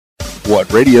What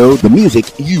radio? The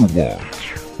music you want.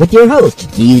 With your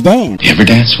host, Keys Dan. You ever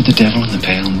dance with the devil in the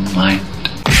pale moonlight?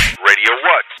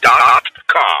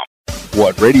 RadioWhat.com.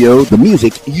 What radio? The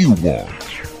music you want.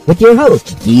 With your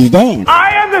host, Keys Dan. I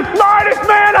am the smartest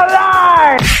man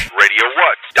alive!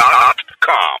 RadioWhat.com.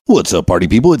 What's up, party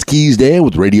people? It's Keys Dan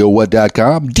with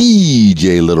RadioWhat.com,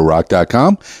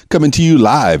 DJLittleRock.com, coming to you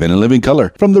live and in living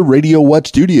color from the Radio What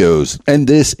studios. And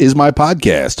this is my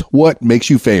podcast, What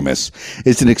Makes You Famous.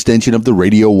 It's an extension of the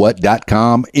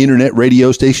RadioWhat.com internet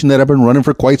radio station that I've been running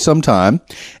for quite some time.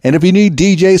 And if you need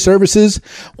DJ services,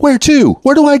 where to?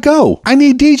 Where do I go? I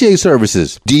need DJ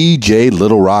services.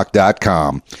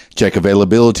 DJLittleRock.com. Check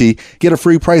availability, get a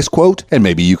free price quote, and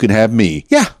maybe you can have me.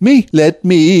 Yeah, me. Let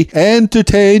me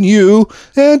entertain you.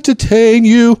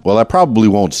 Well, I probably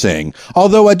won't sing,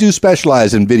 although I do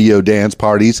specialize in video dance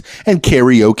parties and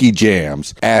karaoke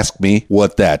jams. Ask me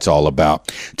what that's all about.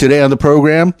 Today on the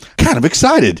program, kind of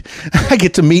excited. I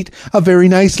get to meet a very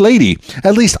nice lady.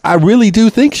 At least I really do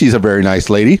think she's a very nice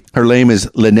lady. Her name is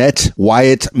LynEtte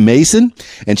Wyatt Mason,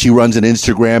 and she runs an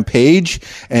Instagram page.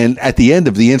 And at the end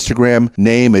of the Instagram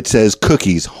name, it says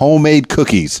cookies, homemade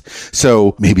cookies.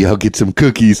 So maybe I'll get some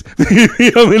cookies. I'm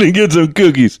going to get some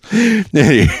cookies.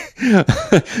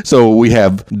 So we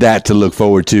have that to look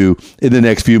forward to in the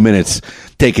next few minutes.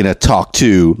 Taking a talk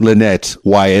to LynEtte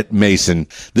Wyatt Mason.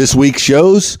 This week's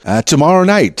shows tomorrow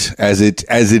night, as it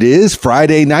is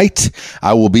Friday night.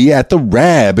 I will be at the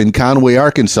Rab in Conway,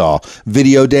 Arkansas.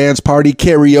 Video dance party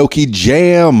karaoke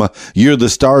jam. You're the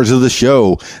stars of the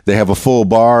show. They have a full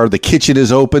bar. The kitchen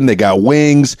is open. They got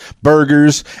wings,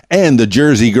 burgers, and the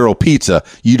Jersey Girl pizza.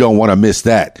 You don't want to miss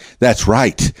that. That's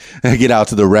right. Get out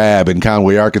to the Rab in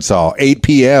Conway, Arkansas. 8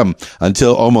 p.m.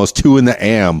 until almost 2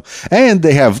 a.m. And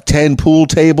they have 10 pool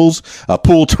tables, a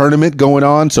pool tournament going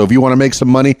on. So if you want to make some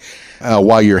money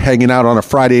while you're hanging out on a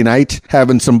Friday night,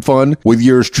 having some fun with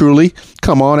yours truly,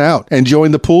 come on out and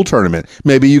join the pool tournament.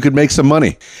 Maybe you could make some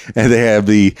money. And they have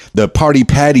the party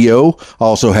patio,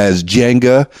 also has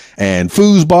Jenga and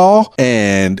foosball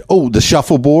and, the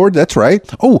shuffleboard. That's right.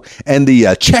 And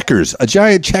the checkers, a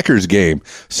giant checkers game.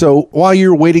 So while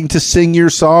you're waiting to sing your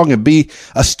song and be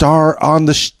a star on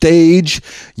the stage,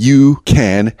 you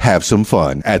can have some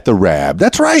fun at the Rab.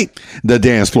 That's right. The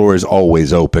dance floor is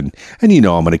always open. And you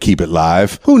know I'm going to keep it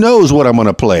live. Who knows what I'm going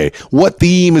to play? What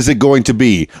theme is it going to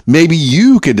be? Maybe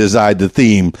you can decide the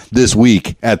theme this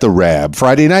week at the Rab.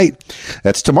 Friday night.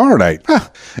 That's tomorrow night.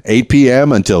 8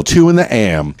 p.m. until 2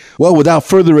 a.m. Well, without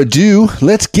further ado,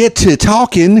 let's get to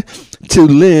talking to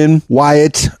Lynn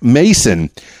Wyatt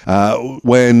Mason.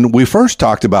 When we first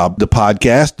talked about doing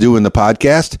the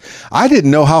podcast, I didn't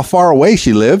know how far away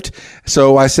she lived.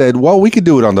 So I said, well, we could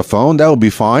do it on the phone. That would be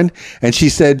fine. And she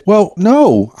said, well,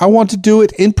 no, I want to do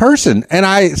it in person. And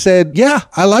I said, yeah,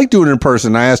 I like doing it in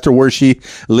person. I asked her where she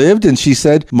lived, and she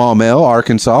said, Maumelle,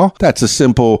 Arkansas. That's a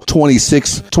simple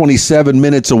 27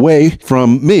 minutes away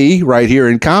from me right here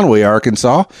in Conway,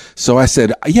 Arkansas. So I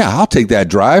said, yeah, I'll take that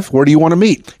drive. Where do you want to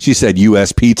meet? She said,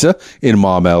 U.S. Pizza in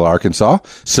Maumelle, Arkansas.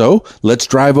 So let's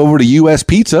drive over to U.S.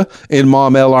 Pizza in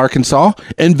Maumelle, Arkansas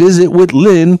and visit with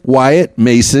Lynn Wyatt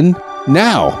Mason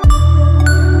now.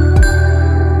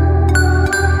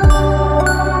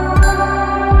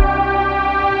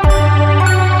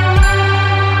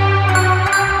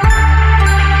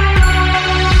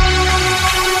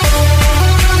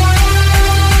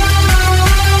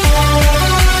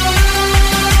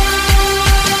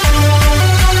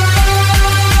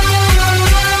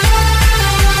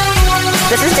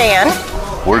 This is Dan.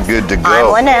 We're good to go.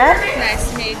 I'm LynEtte.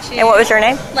 Nice to meet you. And what was your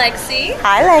name? Lexi.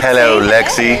 Hi, Lexi. Hello,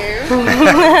 Lexi.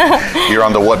 You're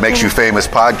on the What Makes You Famous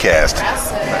podcast.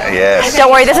 Yes.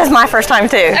 Don't worry, this is my first time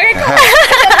too. Okay, cool.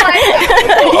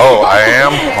 Oh, I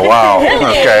am? Wow.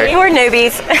 Okay. We're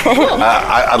newbies.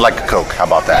 I'd like a Coke. How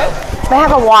about that? May I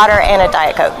have a water and a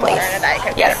Diet Coke, please? Water and a Diet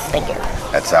Coke. Yes, thank you.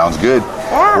 That sounds good.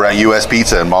 Yeah. We're at U.S.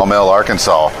 Pizza in Maumelle,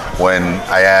 Arkansas. When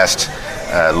I asked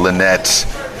LynEtte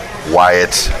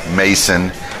Wyatt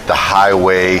Mason, the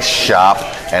highway shop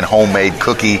and homemade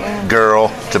cookie girl,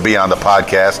 to be on the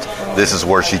podcast, this is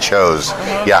where she chose.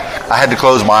 Yeah, I had to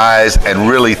close my eyes and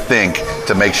really think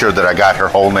to make sure that I got her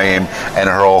whole name and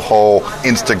her whole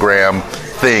Instagram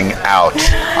thing out.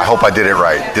 I hope I did it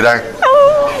right. Did I?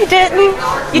 Oh, You didn't?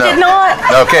 You No. did not?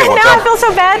 Okay, well, now I feel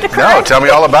so bad to correct. No, tell me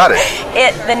all about it.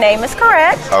 The name is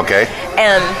correct. Okay.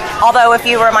 And although if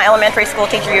you were my elementary school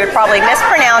teacher, you would probably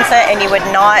mispronounce it and you would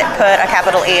not put a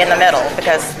capital E in the middle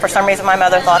because for some reason my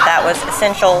mother thought that was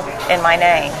essential in my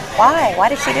name. Why? Why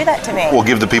did she do that to me? We'll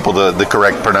give the people the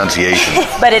correct pronunciation.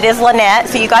 But it is LynEtte,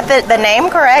 so you got the name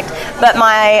correct. But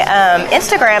my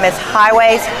Instagram is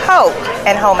Highways Hope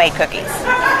and Homemade Cookies.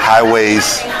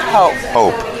 Highways Hope.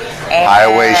 Hope. And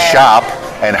Highways Shop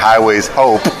and Highways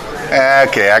Hope.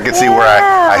 Okay, I can see where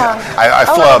I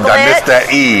flubbed. I missed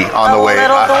that E on the way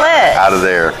out of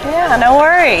there. Yeah, no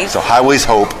worries. So Highways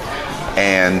Hope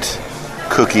and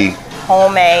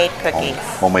Homemade cookies.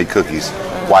 Homemade cookies.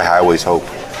 Why Highways Hope?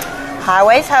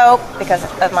 Highways Hope because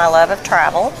of my love of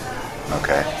travel.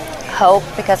 Okay. Hope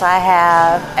because I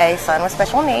have a son with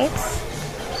special needs.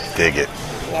 Dig it.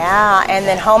 Yeah, and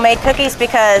then homemade cookies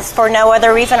because for no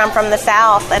other reason I'm from the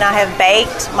South and I have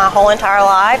baked my whole entire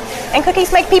life and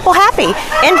cookies make people happy.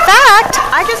 In fact,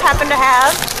 I just happen to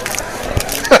have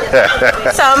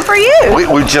some for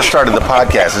you. We just started the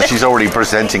podcast and she's already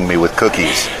presenting me with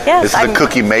cookies. Yes, this is a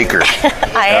cookie maker.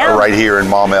 I am. Right here in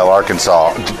Maumelle,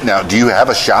 Arkansas. Now, do you have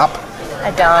a shop?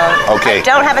 I don't. Okay. I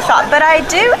don't have a shop, but I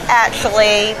do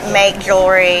actually make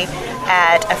jewelry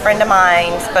at a friend of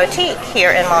mine's boutique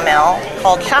here in Maumelle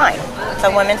called Shine. It's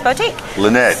a women's boutique.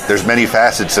 LynEtte, there's many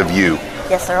facets of you.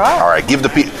 Yes, there are. All right, give the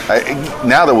people,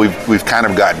 now that we've kind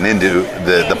of gotten into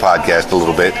the podcast a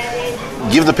little bit,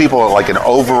 give the people like an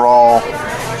overall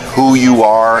who you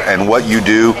are and what you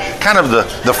do, kind of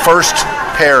the first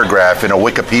paragraph in a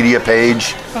Wikipedia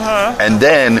page, and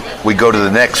then we go to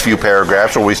the next few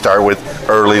paragraphs where we start with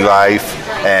early life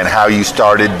and how you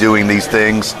started doing these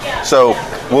things. So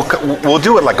we'll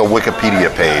do it like a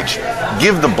Wikipedia page.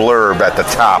 Give the blurb at the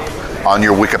top on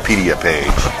your Wikipedia page,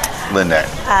 LynEtte.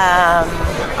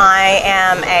 I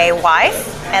am a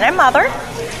wife and a mother,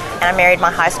 and I married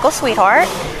my high school sweetheart,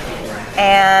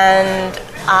 and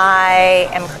I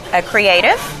am a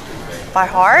creative by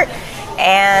heart,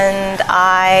 and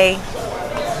I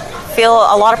feel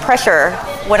a lot of pressure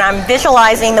when I'm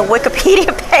visualizing the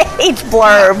Wikipedia page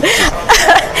blurb.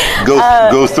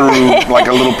 Go through like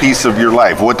a little piece of your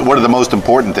life. What are the most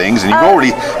important things? And you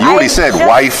already said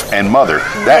wife and mother.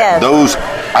 Those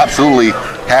absolutely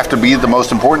have to be the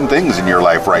most important things in your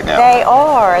life right now. They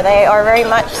are very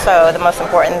much so the most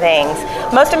important things.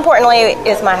 Most importantly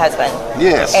is my husband.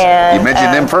 Yes, and, you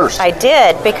mentioned him first. I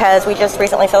did, because we just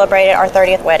recently celebrated our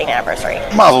 30th wedding anniversary.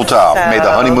 Mazel tov. May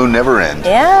the honeymoon never end.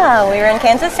 Yeah, we were in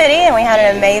Kansas City and we had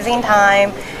an amazing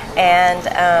time, and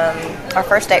our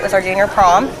first date was our junior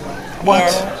prom. What?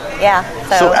 And, yeah.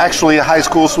 So actually a high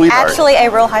school sweetheart. Actually a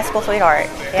real high school sweetheart.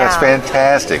 Yeah. That's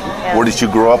fantastic. Yeah. Where did you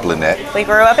grow up, LynEtte? We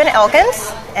grew up in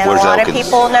Elkins, and Where's a lot Elkins? of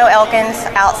people know Elkins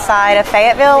outside of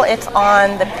Fayetteville. It's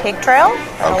on the Pig Trail.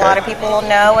 And Okay. a lot of people will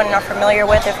know and are familiar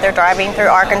with if they're driving through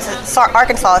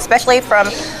Arkansas, especially from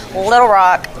Little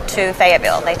Rock to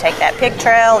Fayetteville. They take that Pig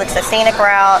Trail. It's a scenic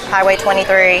route, Highway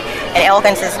 23, and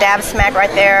Elkins is dab smack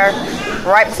right there,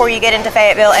 right before you get into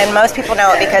Fayetteville, and most people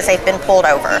know it because they've been pulled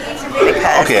over.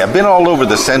 Okay, I've been all over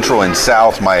the central and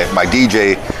south. My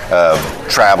DJ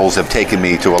travels have taken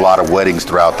me to a lot of weddings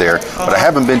throughout there, but I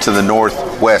haven't been to the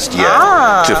northwest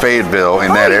yet, to Fayetteville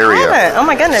in that area. Haven't? Oh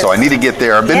my goodness. So I need to get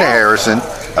there. I've been to Harrison.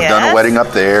 I've done a Yes. wedding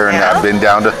up there, and Yeah. I've been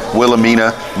down to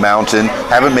Wilhelmina Mountain.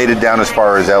 Haven't made it down as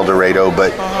far as El Dorado,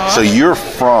 but so you're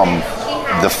from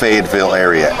the Fayetteville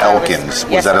area, Elkins.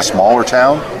 Was Yes, that a sir. smaller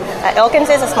town? Elkins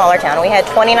is a smaller town. We had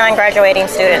 29 graduating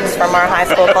students from our high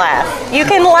school class. You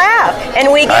can laugh,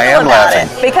 and we I giggle am about laughing.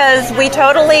 it because we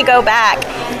totally go back.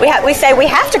 We say we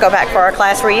have to go back for our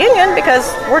class reunion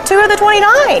because we're 2 of the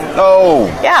 29. Oh,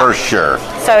 Yeah. for sure.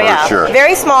 So for yeah, sure.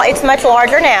 very small. It's much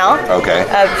larger now. Okay.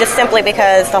 Just simply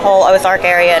because the whole Ozark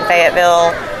area in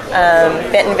Fayetteville,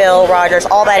 Bentonville, Rogers,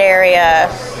 all that area,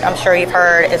 I'm sure you've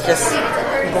heard, is just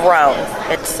grown.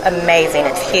 It's amazing.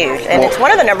 It's huge, and it's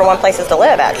one of the number one places to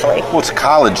live, actually. Well, it's a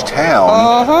college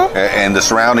town, and the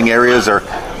surrounding areas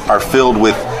are filled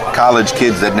with college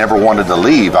kids that never wanted to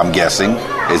leave, I'm guessing.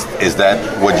 Is that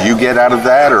what you get out of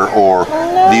that, or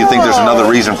do you think there's another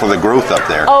reason for the growth up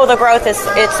there? Oh, the growth is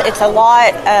it's a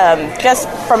lot. Just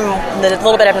from the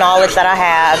little bit of knowledge that I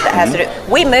have that has to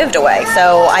do. We moved away,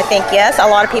 so I think yes, a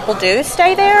lot of people do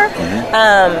stay there,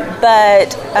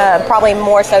 but probably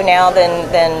more so now than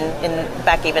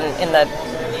back even in the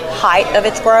height of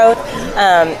its growth.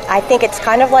 I think it's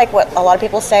kind of like what a lot of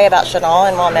people say about Chenal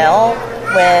and Maumelle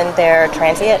when they're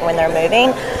transient, when they're moving.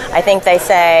 I think they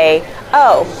say,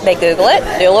 they Google it,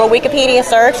 do a little Wikipedia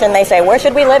search, and they say, where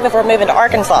should we live if we're moving to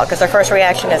Arkansas? Because their first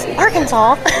reaction is,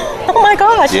 Arkansas? Oh my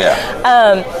gosh. Yeah.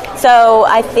 So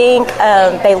I think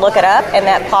they look it up, and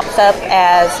that pops up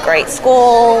as great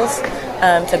schools.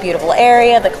 It's a beautiful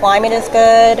area. The climate is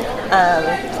good.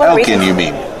 Elkin, you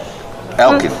mean?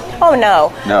 Elkin. Oh, no.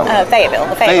 Fayetteville.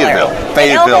 The Fayetteville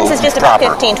area. Elkins is just proper.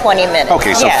 about 15, 20 minutes.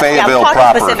 Okay, so Fayetteville I'm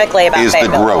proper specifically about is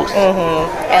Fayetteville. the growth.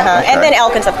 Okay. And then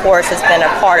Elkins, of course, has been a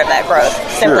part of that growth,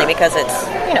 simply because it's,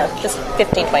 just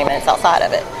 15, 20 minutes outside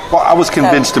of it. Well, I was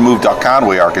convinced to move to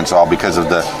Conway, Arkansas because of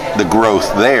the growth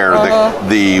there,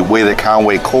 the way that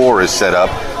Conway Core is set up,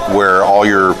 where all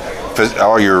your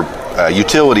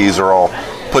utilities are all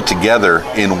put together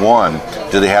in one.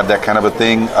 Do they have that kind of a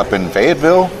thing up in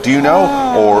Fayetteville? Do you know?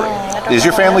 Or is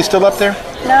your family still up there?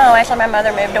 No, actually my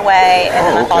mother moved away, and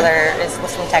then my father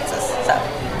was from Texas. So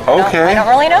I don't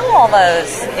really know all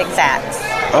those exacts.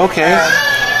 Okay.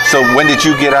 So when did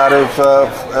you get out of?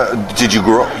 Did you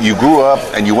grow? You grew up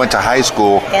and you went to high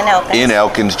school in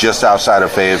Elkins, just outside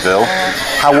of Fayetteville.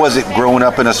 How was it growing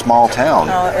up in a small town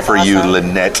for awesome. you,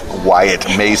 LynEtte Wyatt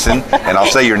Mason? And I'll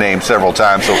say your name several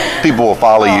times so people will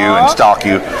follow you and stalk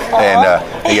you.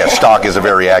 And stalk is a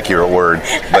very accurate word,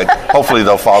 but hopefully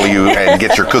they'll follow you and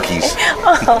get your cookies.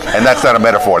 And that's not a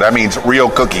metaphor. That means real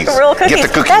cookies. Real cookies. Get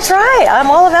the cookies. That's right. I'm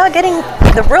all about getting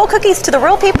the real cookies to the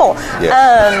real people.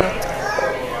 Yes.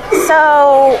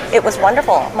 So it was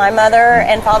wonderful. My mother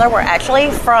and father were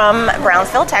actually from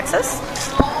Brownsville, Texas.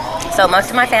 So most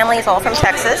of my family is all from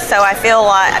Texas. So I feel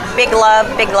like big love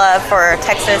for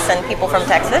Texas and people from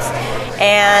Texas.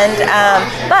 And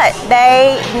but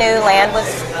they knew land was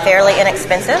fairly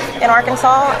inexpensive in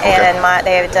Arkansas, and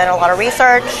they had done a lot of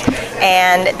research,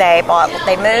 and they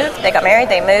moved, they got married,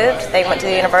 they moved, they went to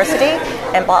the university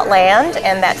and bought land,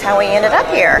 and that's how we ended up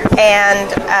here.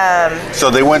 And so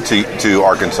they went to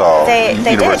Arkansas. They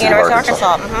did University of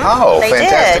Arkansas. Oh, they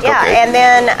fantastic! Did, yeah. Okay. And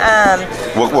then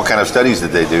what kind of studies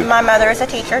did they do? My mother is a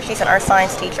teacher. She's an earth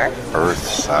science teacher. Earth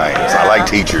science. I like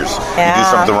teachers. Yeah. You do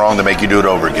something wrong, they make you do it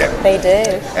over again. They do.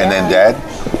 And then Dad?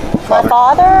 My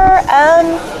father,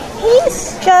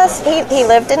 he's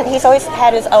always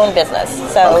had his own business.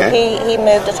 So he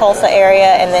moved to Tulsa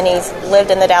area, and then he's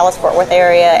lived in the Dallas-Fort Worth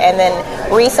area, and then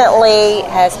recently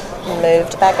has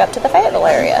moved back up to the Fayetteville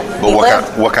area. But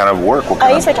what kind of work?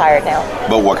 He's retired now.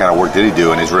 But what kind of work did he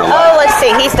do in his real life? Oh, let's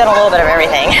see. He's done a little bit of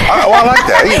everything. I like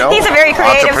that. He's a very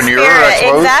creative entrepreneur, spirit. I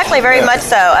suppose. Exactly, very much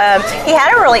so. He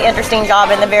had a really interesting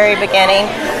job in the very beginning.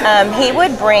 He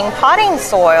would bring potting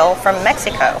soil from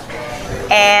Mexico.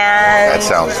 And that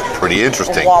sounds pretty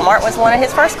interesting. Walmart was one of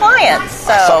his first clients.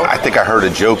 So I think I heard a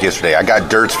joke yesterday. I got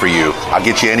dirts for you. I'll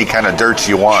get you any kind of dirts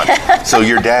you want. So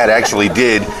your dad actually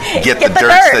did get the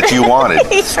dirts that you wanted.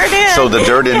 He sure did. So the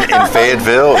dirt in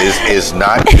Fayetteville is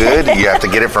not good? You have to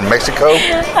get it from Mexico?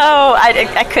 Oh,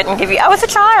 I couldn't give you. I was a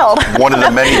child. One of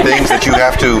the many things that you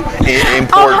have to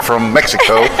import from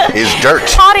Mexico is dirt.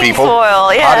 Potting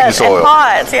soil, yes. Potting soil. And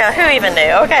pots, yeah. Who even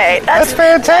knew? Okay. That's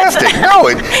fantastic. No,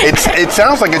 it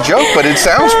sounds like a joke, but it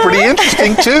sounds pretty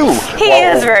interesting too. He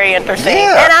is very interesting.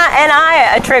 Yeah. And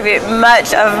I attribute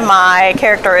much of my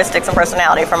characteristics and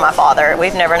personality from my father.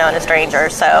 We've never known a stranger.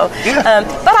 So,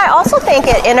 but I also think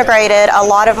it integrated a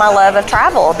lot of my love of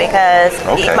travel because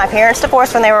my parents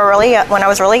divorced when I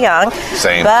was really young.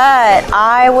 Same. But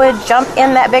I would jump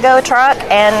in that big old truck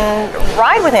and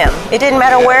ride with him. It didn't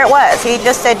matter where it was. He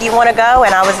just said, "Do you want to go?"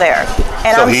 And I was there.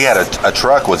 And so he had a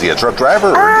truck. Was he a truck driver,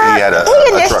 or he had a?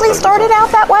 He initially started out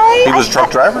that way. He was a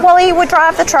truck driver? Well, he would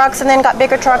drive the trucks and then got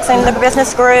bigger trucks, and the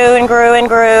business grew and grew and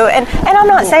grew. And I'm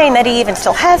not saying that he even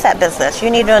still has that business. You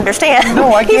need to understand.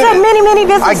 No, I get He's had many, many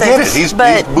businesses. I get it. He's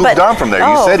moved on from there.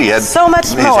 You said he had so much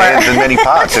his more. hands in many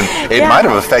pots, and it might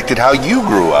have affected how you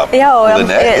grew up.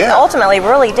 It ultimately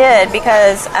really did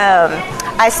because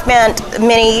I spent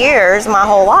many years, my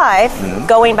whole life,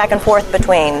 going back and forth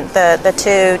between the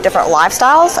two different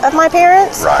lifestyles of my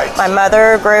parents. Right. My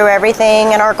mother grew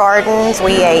everything in our gardens.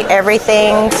 We ate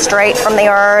everything straight from the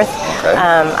earth. Okay.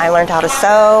 I learned how to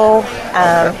sew.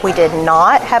 We did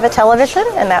not have a television,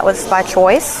 and that was by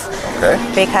choice. Okay.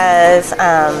 Because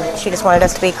she just wanted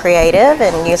us to be creative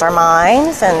and use our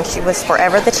minds, and she was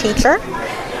forever the teacher.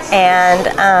 And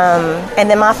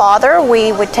then my father,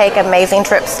 we would take amazing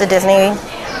trips to Disney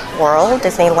World,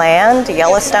 Disneyland,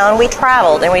 Yellowstone. We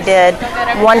traveled and we did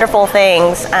wonderful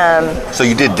things. So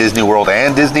you did Disney World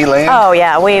and Disneyland? Oh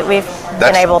yeah, we've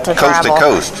been able to travel.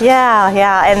 Coast to coast.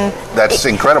 Yeah, and that's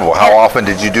incredible. How often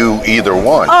did you do either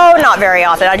one? Oh, not very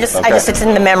often. I just it's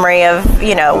in the memory of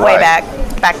way back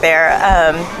there.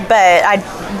 But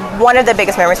one of the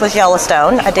biggest memories was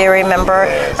Yellowstone. I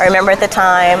remember at the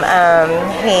time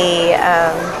he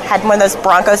had one of those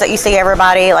Broncos that you see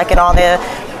everybody like in all the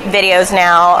videos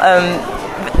now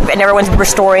and everyone's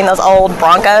restoring those old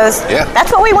Broncos. Yeah.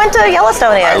 That's what we went to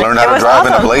Yellowstone in. I learned how to drive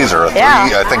in a Blazer,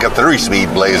 I think a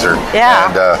 3-speed Blazer.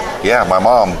 Yeah. And my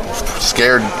mom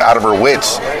scared out of her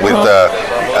wits with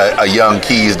a young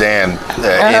Keys Dan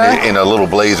in a little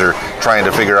Blazer trying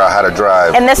to figure out how to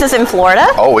drive. And this is in Florida?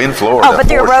 Oh, in Florida. Oh, but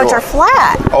their roads are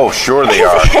flat. Oh, sure they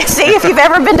are. See, if you've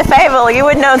ever been to Fayetteville, you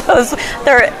would know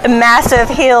they're massive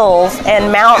hills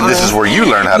and mountains. And this is where you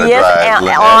learn how to drive,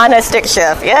 LynEtte. On a stick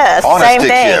shift, yes. On same a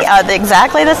stick thing. shift.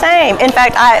 Exactly the same. In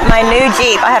fact, my new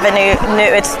Jeep, I have a new,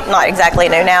 it's not exactly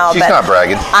new now. She's but not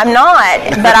bragging. I'm not,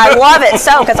 but I love it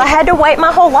so, because I had to wait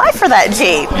my whole life for that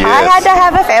Jeep. Yes. I had to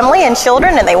have a family and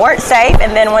children, and they weren't safe.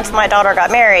 And then once my daughter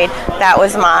got married, that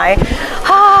was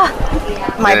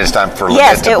then it's time for LynEtte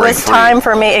yes, to it break was free. time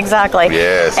for me, exactly.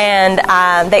 Yes. And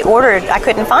they ordered, I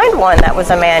couldn't find one that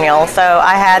was a manual, so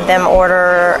I had them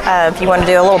order, if you want to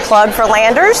do a little plug for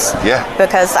Landers. Yeah.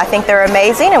 Because I think they're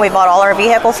amazing, and we bought all our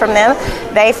vehicles from them.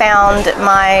 They found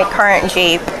my current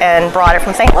Jeep and brought it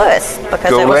from St. Louis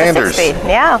because Go it was Landers. a 6-speed.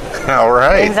 Yeah. All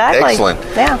right. Exactly. Excellent.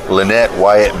 Yeah. LynEtte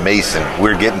Wyatt Mason,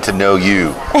 we're getting to know you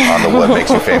on the What Makes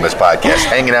You Famous podcast,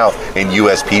 hanging out in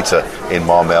U.S. Pizza in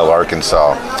Maumelle,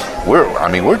 Arkansas.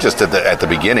 We're just at the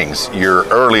beginnings. Your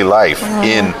early life on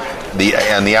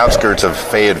the outskirts of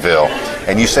Fayetteville,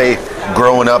 and you say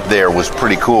growing up there was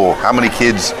pretty cool. How many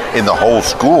kids in the whole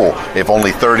school, if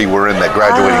only 30 were in that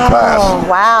graduating class? Oh,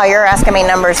 wow, you're asking me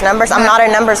numbers. I'm not a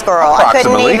numbers girl.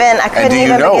 Approximately. I couldn't even and do you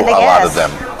know begin to a lot guess. of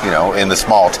them, in the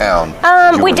small town?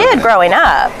 We did growing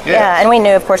up. Yeah. And we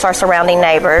knew, of course, our surrounding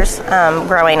neighbors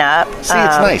growing up. See,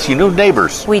 it's nice. You knew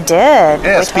neighbors. We did.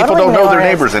 Yes, We people totally don't know knew their our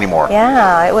neighbors anymore.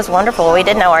 Yeah, it was wonderful. We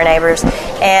did know our neighbors.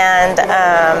 And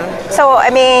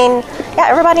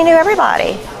everybody knew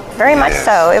everybody. Very much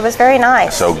so. It was very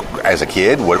nice. So, as a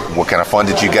kid, what kind of fun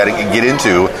did you get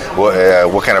into?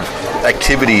 What kind of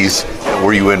activities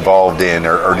were you involved in,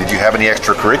 or did you have any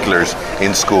extracurriculars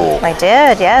in school? I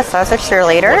did, yes. I was a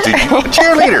cheerleader.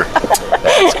 Cheerleader.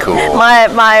 That's cool. My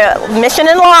mission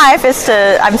in life is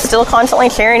I'm still constantly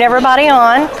cheering everybody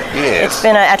on. Yes. It's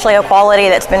been actually a quality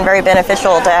that's been very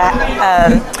beneficial to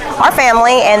our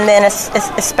family, and then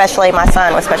especially my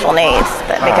son with special needs,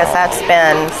 because that's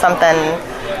been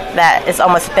something that has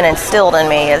almost been instilled in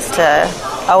me, is to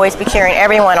always be cheering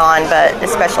everyone on, but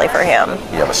especially for him.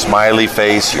 You have a smiley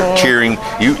face. You're cheering.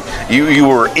 You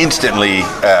were instantly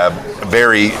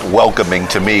very welcoming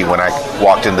to me when I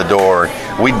walked in the door.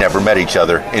 We'd never met each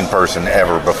other in person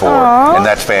ever before, and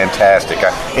that's fantastic.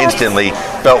 I instantly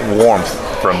felt warmth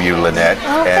from you, LynEtte.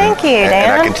 Oh, thank you,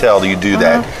 Dan. And I can tell you do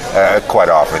that quite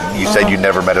often. You said you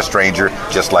never met a stranger,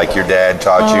 just like your dad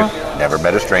taught you. Never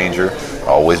met a stranger.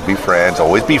 Always be friends.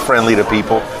 Always be friendly to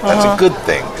people. That's a good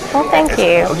thing. Well, thank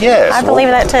you. Oh, yes. I believe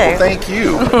that too. Well, thank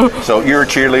you. So you're a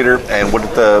cheerleader, and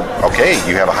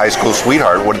you have a high school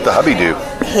sweetheart. What did the hubby do?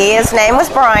 His name was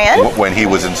Brian. When he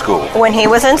was in school? When he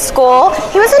was in school,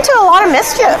 he was into a lot of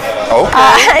mischief.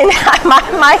 Okay. And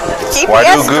my GPS Why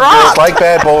do good girls dropped. like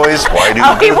bad boys? Why do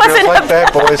good girls like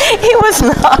bad boys? He was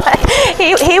not.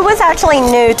 He was actually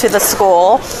new to the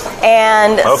school,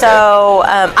 and so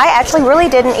I actually really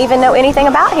didn't even know anything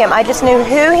about him. I just knew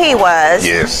who he was.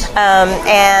 Yes.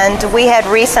 And we had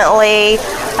recently.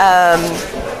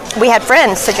 We had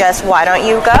friends suggest, why don't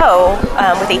you go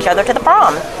with each other to the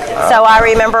prom? So I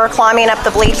remember climbing up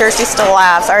the bleachers. He still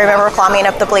laughs. I remember climbing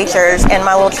up the bleachers in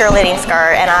my little cheerleading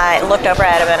skirt, and I looked over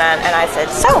at him and I said,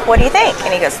 "So, what do you think?"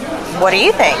 And he goes, "What do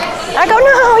you think?" And I go,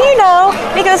 "No, you know."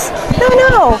 And he goes,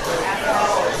 "No."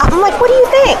 I'm like, "What do you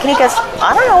think?" And he goes,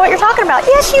 "I don't know what you're talking about."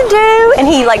 "Yes, you do." And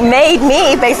he made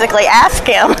me basically ask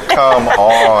him. Come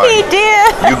on. He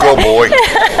did. You go, boy.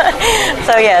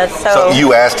 So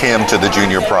you asked him to the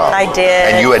junior prom. I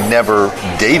did. And you had never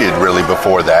dated really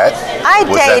before that.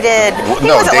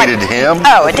 Dated him?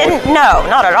 Oh, it didn't. No,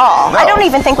 not at all. No. I don't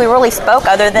even think we really spoke,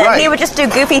 other than Right. he would just do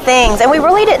goofy things, and we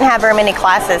really didn't have very many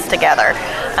classes together.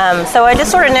 So I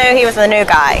just sort of knew he was the new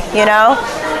guy,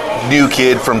 New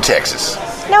kid from Texas.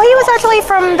 No, he was actually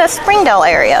from the Springdale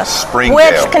area. Springdale.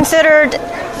 Which, considered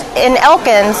in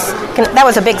Elkins, that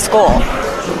was a big school.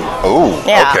 Oh,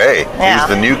 Yeah. okay. Yeah. He was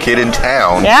the new kid in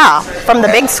town. Yeah, from the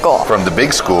big school. From the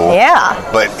big school. Yeah.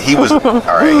 But he was, all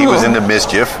right, he was into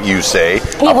mischief, you say.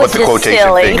 I'll was put the just quotation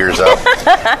silly. fingers up.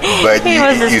 But He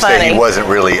was just you say he funny. wasn't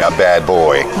really a bad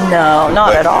boy. No, not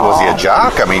But at all. was he a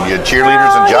jock? I mean, you had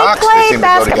cheerleaders and jocks. He They played seem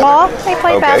basketball. to go together. He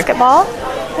played Okay. basketball.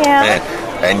 Yeah.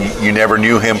 And you never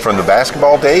knew him from the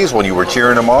basketball days when you were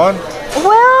cheering him on?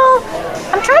 Well,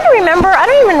 I'm trying to remember. I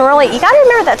don't even really. You got to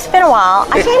remember that's been a while.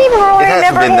 I can't even really It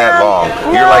hasn't remember been that him. long.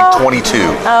 No. You're like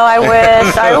 22. Oh, I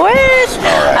wish. I wish.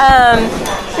 All right.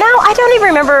 No, I don't even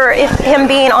remember him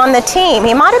being on the team.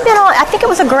 He might have been on. I think it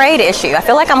was a grade issue. I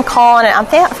feel like I'm calling it. I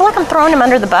feel like I'm throwing him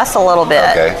under the bus a little bit.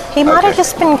 Okay. He might have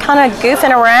just been kind of goofing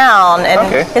around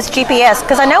and his GPS,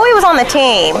 because I know he was on the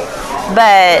team,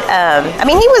 but I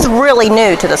mean, he was really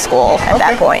new to the school at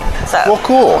that point. So well,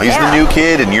 cool. He's the new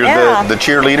kid, and you're the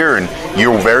cheerleader, and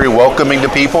you're very welcoming to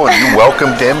people, and you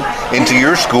welcomed him into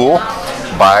your school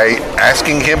by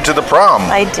asking him to the prom.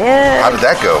 I did. How did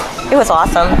that go? It was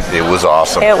awesome. It was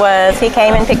awesome. It was. He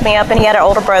came and picked me up, and he had an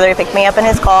older brother who picked me up in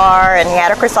his car, and he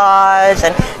had a corsage,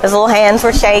 and his little hands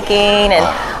were shaking, and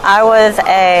I was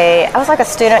like a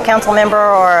student council member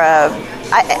or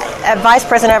a vice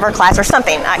president of our class or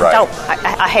something.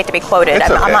 I hate to be quoted.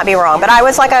 Okay. I might be wrong, but I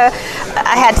was like I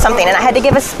had something, and I had to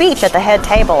give a speech at the head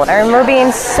table, and I remember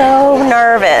being so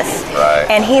nervous. Right.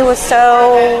 And he was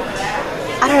so,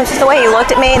 I don't know, just the way he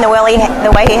looked at me and the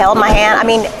way he held my hand. I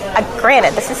mean,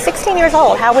 granted, this is 16 years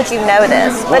old. How would you know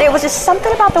this? But it was just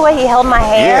something about the way he held my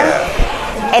hand.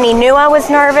 Yeah. And he knew I was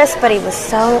nervous, but he was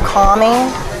so calming.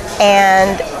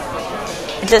 And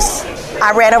just,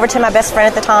 I ran over to my best friend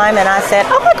at the time, and I said,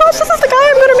 "Oh my gosh, this is the guy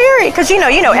I'm going to marry." Because you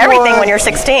know everything when you're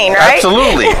 16, right?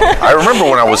 Absolutely. I remember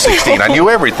when I was 16, I knew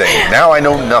everything. Now I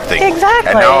know nothing. Exactly.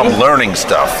 And now I'm learning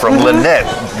stuff from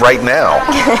LynEtte right now.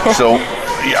 So,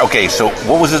 okay, so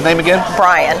what was his name again?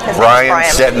 Brian. His name is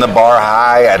Brian, setting the bar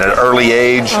high at an early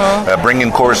age,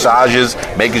 bringing corsages,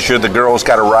 making sure the girl's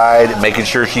got a ride, making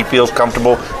sure she feels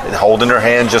comfortable, holding her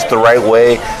hand just the right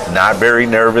way, not very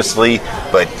nervously,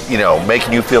 but,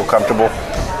 making you feel comfortable.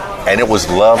 And it was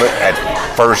love at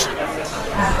first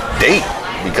date,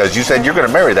 because you said you're going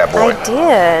to marry that boy. I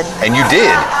did. And you did.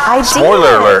 I did.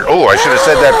 Spoiler alert. Oh, I should have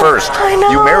said that first. I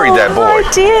know. You married that boy.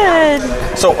 I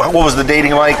did. So what was the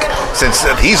dating like? Since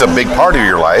he's a big part of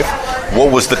your life,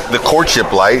 what was the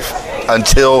courtship life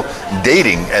until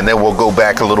dating? And then we'll go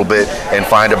back a little bit and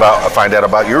find out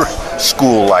about your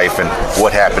school life and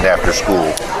what happened after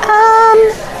school.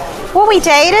 Well, we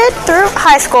dated through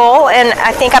high school, and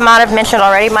I think I might have mentioned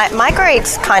already, my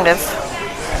grades kind of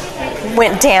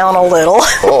went down a little.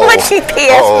 My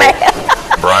GPS, man.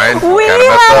 Brian, we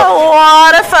had a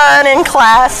lot of fun in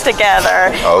class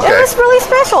together. Okay. It was really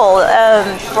special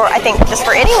I think just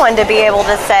for anyone to be able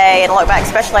to say and look back,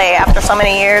 especially after so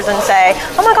many years, and say,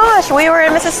 "Oh my gosh, we were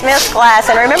in Mrs. Smith's class,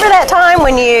 and remember that time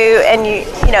when you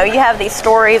have these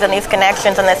stories and these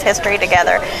connections and this history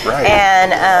together." Right.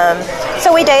 And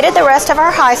so we dated the rest of our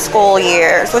high school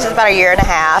years, which is about a year and a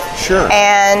half. Sure.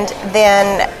 And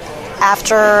then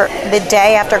after the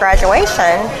day after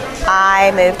graduation,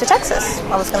 I moved to Texas.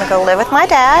 I was going to go live with my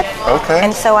dad. Okay.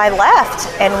 And so I left,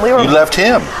 and we were. You left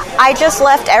him. I just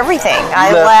left everything.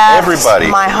 I left everybody.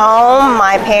 My home,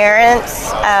 my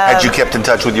parents. Had you kept in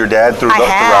touch with your dad throughout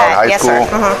high yes, school?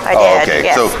 Sir. Mm-hmm, I Oh, did. okay.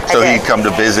 Yes, So I he'd did. come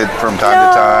to visit from time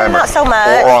to time, not so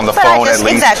much, or on the but phone at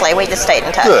least. Exactly. We just stayed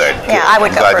in touch. Good. Yeah, I would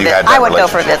I'm go glad for you had visits. that I would go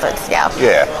for relationship. visits. Yeah.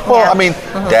 Yeah. Well, Yeah. I mean,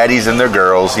 daddies and their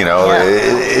girls,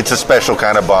 it's a special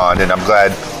kind of bond, and I'm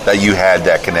glad that you had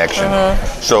that connection.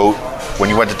 So, when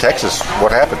you went to Texas,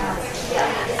 what happened?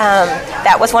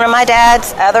 That was one of my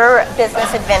dad's other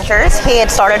business adventures. He had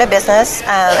started a business,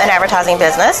 an advertising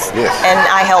business, Yes. and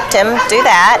I helped him do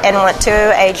that and went to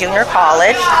a junior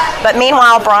college. But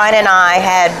meanwhile, Brian and I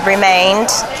had remained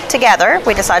together.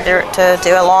 We decided to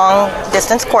do a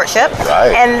long-distance courtship.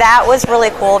 Right. And that was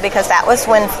really cool because that was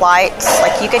when flights,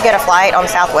 you could get a flight on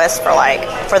Southwest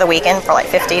for the weekend for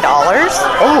 $50.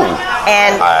 Oh,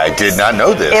 And I did not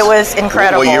know this. it was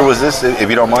incredible. What year was this, if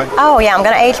you don't mind? Oh, yeah, I'm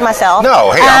going to age myself.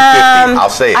 No, hey, I'm 50. I'll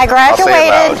say it. I graduated.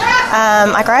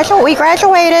 I'll say it loud. We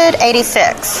graduated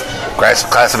 86.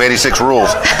 Class of 86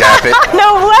 rules. Dap it.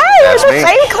 No way. That's We're me. the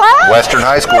same class. Western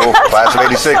High School, class of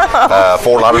 86.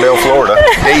 Fort Lauderdale, Florida.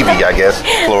 Davie, I guess,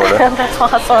 Florida. That's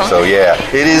awesome. So, yeah,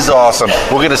 it is awesome.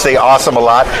 We're going to say awesome a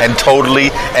lot, and totally,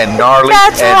 and gnarly.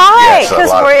 That's and, right, yes, a because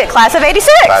lot. we're at class of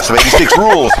 86. Class of 86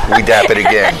 rules. We dap it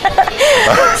again.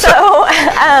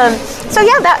 So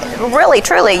yeah, that really,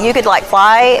 truly, you could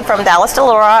fly from Dallas to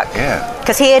Little Rock. Yeah.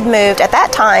 Because he had moved at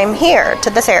that time here to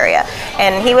this area,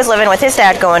 and he was living with his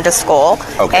dad going to school.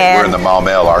 Okay, and we're in the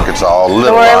Maumelle, Arkansas,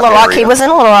 Little we're in Rock Little Rock. area. He was in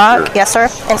Little Rock, Sure. yes, sir.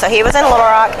 And so he was in Little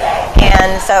Rock,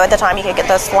 and so at the time you could get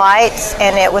those flights,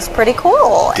 and it was pretty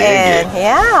cool. Dig and it.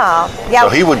 yeah. So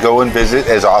he would go and visit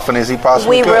as often as he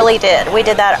possibly We could. really did. We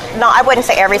did that. No, I wouldn't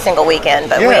say every single weekend,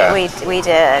 but Yeah. we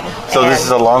did. So this And is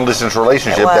a long distance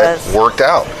relationship It that was. worked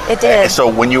out. It did. So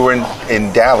when you were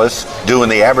in Dallas doing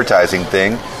the advertising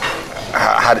thing,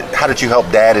 how did you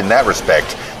help Dad in that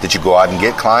respect? Did you go out and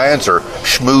get clients or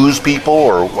schmooze people,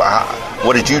 or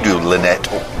what did you do, LynEtte?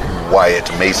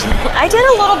 Wyatt Mason? I did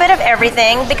a little bit of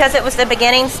everything because it was the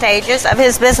beginning stages of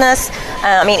his business.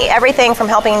 I mean, everything from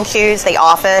helping him choose the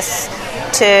office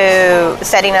to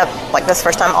setting up, like this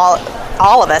first time,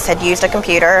 all of us had used a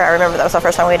computer. I remember that was the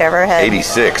first time we'd ever had.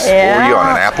 86. Yeah. What were you on,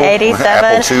 an Apple? 87.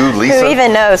 Apple II, Lisa? Who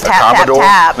even knows? Tap, tap,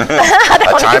 tap. I don't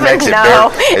a Timex even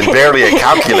know. It's barely a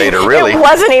calculator, really. It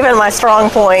wasn't even my strong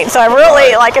point. So I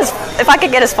really, if I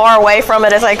could get as far away from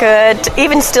it as I could,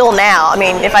 even still now, I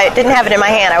mean, if I didn't have it in my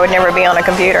hand, I would never be on a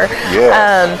computer.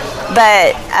 Yeah.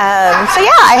 So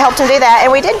I helped him do that,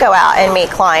 and we did go out and meet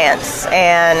clients,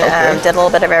 and did a little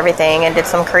bit of everything, and did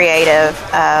some creative.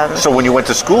 So when you went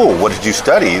to school, what did you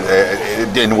study?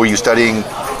 And were you studying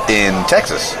in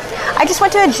Texas? I just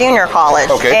went to a junior college,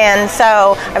 and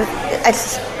so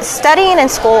studying and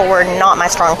school were not my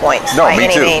strong points by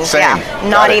any means. Same. Yeah,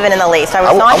 not even in the least. I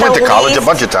went to college a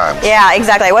bunch of times. Yeah,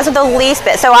 exactly. I wasn't the least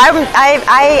bit. So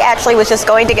I actually was just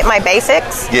going to get my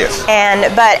basics. Yes.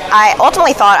 But I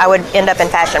ultimately thought I would end up in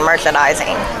fashion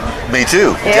merchandising. Me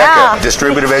too. Yeah. DECA,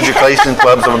 Distributive Education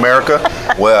Clubs of America.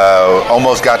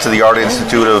 Almost got to the Art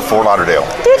Institute of Fort Lauderdale.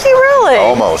 Did you really?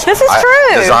 Almost. This is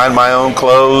true. Designed my own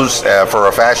clothes for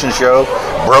a fashion show.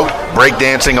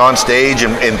 Breakdancing on stage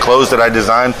in clothes that I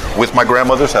designed with my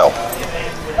grandmother's help.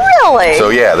 Really? So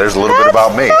yeah, there's a little bit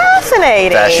about me.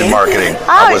 Fascinating. Fashion marketing.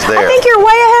 I was there. I think you're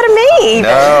way ahead of me.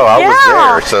 Even. No, I was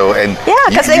there. So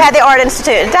because they had the Art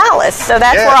Institute in Dallas, so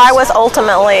that's where I was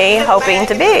ultimately hoping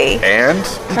to be. And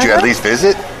did you at least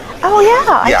visit? Oh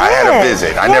yeah, I had a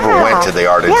visit. I never went to the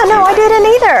Art Institute. Yeah, no, I didn't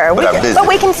either. But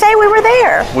we can say we were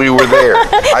there. We were there.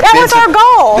 That was our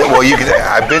goal. Well,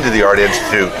 I've been to the Art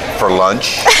Institute for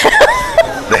lunch.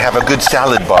 They have a good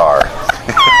salad bar.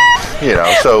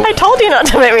 So I told you not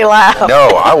to make me laugh. No,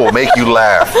 I will make you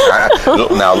laugh.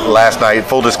 Now, last night,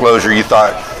 full disclosure, you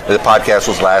thought the podcast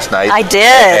was last night. I did,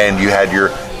 and you had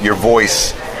your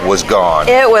voice was gone.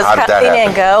 It was coming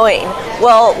and going.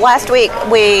 Well, last week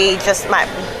we just my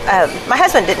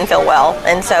husband didn't feel well,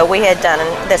 and so we had done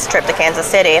this trip to Kansas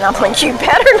City, and I'm like, you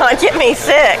better not get me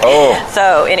sick. Oh.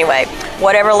 So anyway,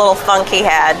 whatever little funk he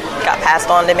had got passed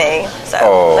on to me.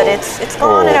 So, but it's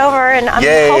gone and over, and I'm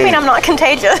hoping I'm not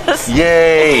contagious.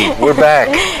 Yay! We're back.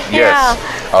 Yes.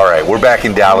 Yeah. All right, we're back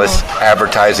in Dallas,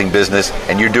 advertising business,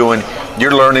 and you're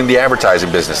learning the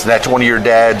advertising business, and that's one of your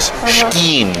dad's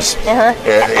schemes,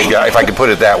 if I could put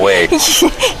it that way.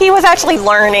 He was actually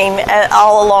learning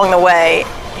all along the way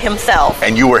himself.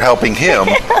 And you were helping him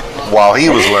while he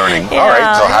was learning. Yeah, all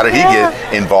right, so how did he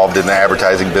get involved in the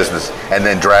advertising business and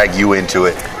then drag you into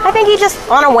it? I think he just,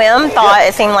 on a whim, thought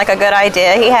it seemed like a good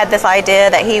idea. He had this idea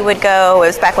that he would go, it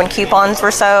was back when coupons were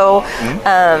so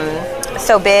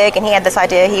big, and he had this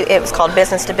idea, it was called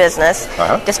business to business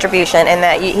distribution, and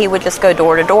that he would just go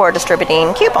door to door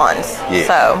distributing coupons. Yeah.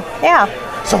 So,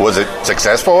 yeah. So was it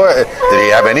successful? Did he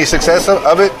have any success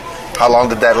of it? How long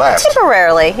did that last?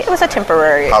 Temporarily. It was a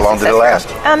temporary. How long did it last?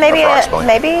 Maybe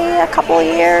a couple of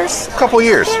years. A couple of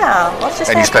years? Yeah. Let's just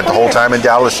and you spent the whole time in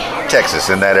Dallas, Texas,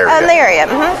 in that area? In the area.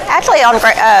 Mm-hmm. Actually,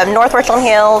 on North Richland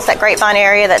Hills, that Grapevine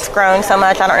area that's grown so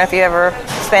much. I don't know if you ever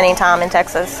spent any time in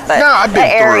Texas, but the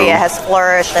area has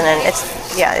flourished, and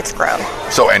it's grown.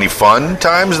 So any fun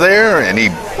times there? Any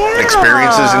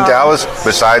experiences in Dallas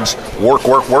besides work?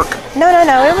 No.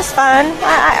 It was fun.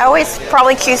 I always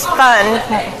probably choose fun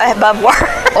above work.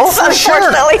 Oh, for sure.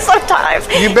 Unfortunately, sometimes.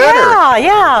 You better.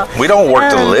 Yeah. We don't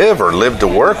work to live or live to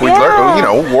work. We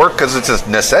learn, work because it's a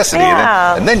necessity,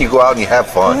 and then you go out and you have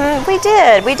fun. Mm-hmm. We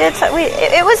did.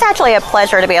 It was actually a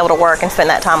pleasure to be able to work and spend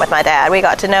that time with my dad. We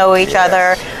got to know each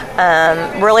other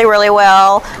really, really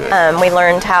well. We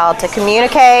learned how to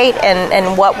communicate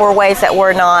and what were ways that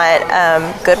were not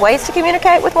good ways to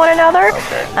communicate with one another.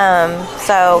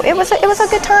 So it was a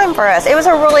good time for us. It was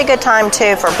a really good time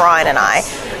too for Brian and I,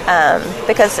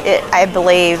 because it, I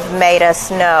believe, made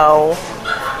us know,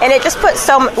 and it just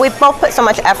we both put so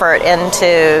much effort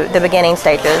into the beginning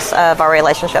stages of our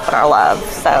relationship and our love.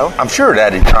 So I'm sure it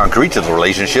added concrete to the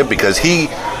relationship, because he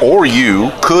or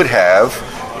you could have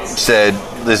said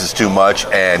this is too much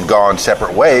and gone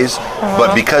separate ways,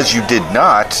 but because you did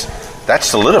not, that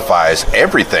solidifies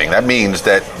everything. That means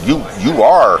that you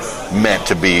are meant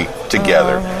to be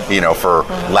together, for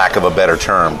lack of a better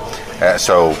term.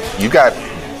 So you got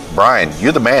Brian,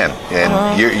 you're the man,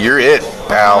 and you're it,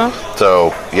 pal.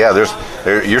 So yeah,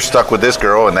 you're stuck with this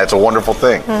girl, and that's a wonderful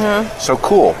thing. So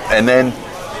cool. And then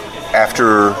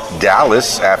after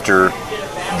Dallas, after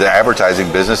the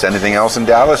advertising business, anything else in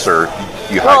Dallas, or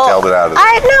you hightailed it out of there?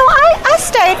 I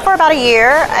stayed for about a year,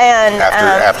 and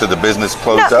after the business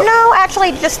closed up. No,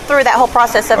 actually, just through that whole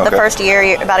process of the first year,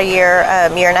 about a year,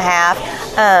 year and a half.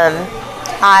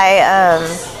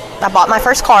 I bought my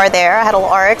first car there. I had a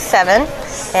little RX-7,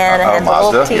 and I had the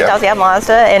little T-Dolls,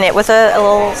 Mazda, and it was a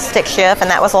little stick shift, and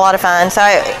that was a lot of fun. So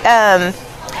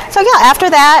after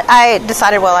that, I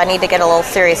decided, well, I need to get a little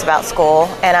serious about school,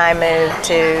 and I moved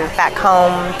back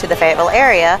home to the Fayetteville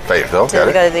area. Fayetteville,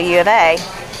 to go to the U of A.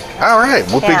 All right,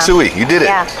 Big Suey, you did it.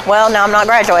 Yeah. Well, no, I'm not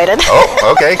graduated.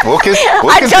 Oh, okay. We'll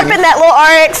I jump in that little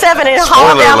RX-7 and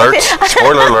haul down.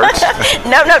 Spoiler alert.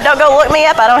 No, don't go look me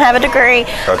up. I don't have a degree.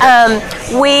 Okay.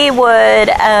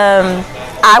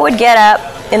 I would get up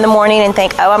in the morning and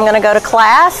think, oh, I'm going to go to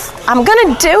class. I'm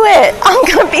going to do it. I'm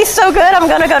going to be so good. I'm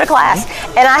going to go to class.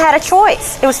 And I had a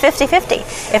choice. It was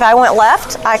 50-50. If I went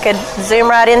left, I could zoom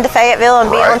right into Fayetteville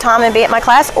and be on time and be at my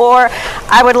class. Or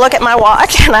I would look at my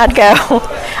watch and I'd go,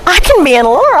 I can be in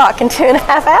Little Rock in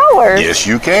 2.5 hours. Yes,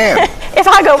 you can. If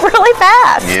I go really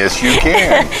fast. Yes, you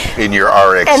can. In your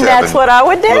RX-7. And that's what I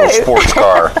would do. Little sports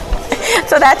car.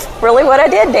 So that's really what I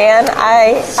did, Dan.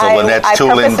 So LynEtte's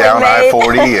tooling down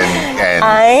I-40 and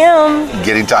I am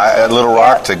getting to Little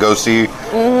Rock to go see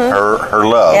her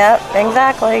love. Yep,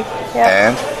 exactly.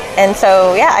 Yep. And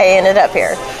so, I ended up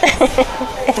here.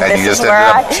 and you just ended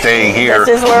up staying here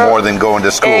more than going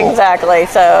to school. Exactly.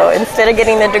 So instead of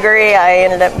getting the degree, I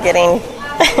ended up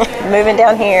moving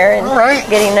down here and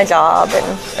getting a job.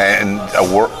 And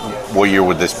what year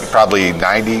would this be? Probably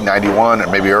 90, 91, or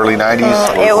maybe early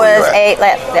 90s? It was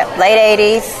late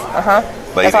 80s.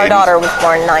 Because our daughter was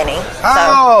born in 90.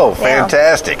 Oh,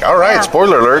 fantastic. All right,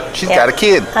 spoiler alert, she's got a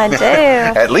kid. I do.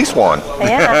 At least one.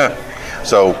 Yeah.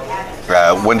 So,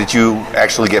 when did you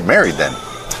actually get married then?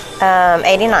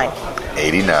 89.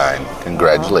 89.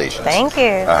 Congratulations. Thank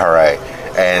you. All right.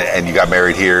 And you got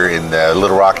married here in the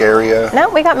Little Rock area? No,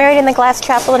 we got married in the Glass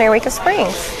Chapel in Eureka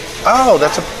Springs. Oh,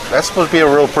 that's supposed to be a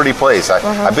real pretty place.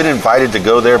 I've been invited to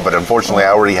go there, but unfortunately I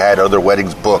already had other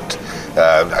weddings booked.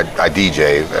 I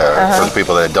DJ, for the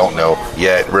people that don't know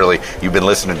yet, really. You've been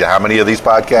listening to how many of these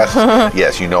podcasts?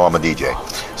 Yes, you know I'm a DJ.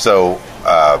 So,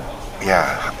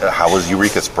 how was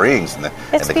Eureka Springs and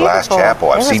the Glass Chapel?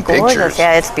 I've seen pictures.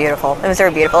 Yeah, it's beautiful. It was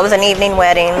very beautiful. It was an evening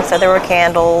wedding, so there were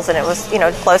candles, and it was,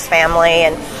 close family.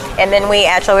 And then we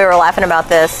were laughing about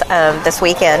this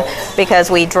weekend because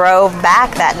we drove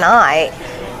back that night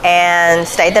and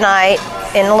stayed the night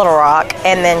in Little Rock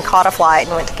and then caught a flight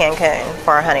and went to Cancun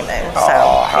for our honeymoon.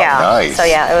 Nice. So,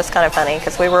 it was kind of funny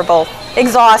because we were both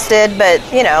exhausted, but,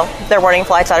 there weren't any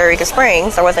flights out of Eureka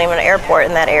Springs. There wasn't even an airport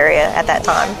in that area at that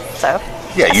time. So,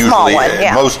 usually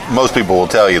most people will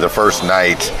tell you the first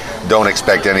night, don't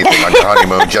expect anything on your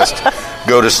honeymoon. Just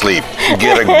go to sleep.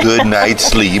 Get a good night's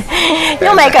sleep.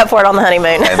 You'll make up for it on the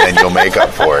honeymoon. And then you'll make up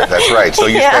for it. That's right. So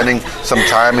you're spending some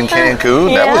time in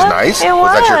Cancun. That was nice.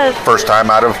 Was that your first time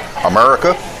out of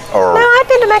America? Or? No, I've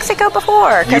been to Mexico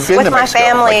before. You've been to Mexico?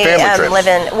 Family,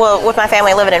 like with my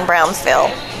family living in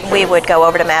Brownsville, we would go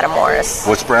over to Matamoros.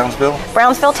 What's Brownsville?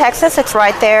 Brownsville, Texas. It's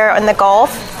right there in the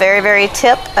Gulf, very, very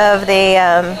tip of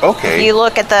the. Okay.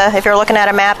 If you're looking at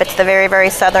a map, it's the very, very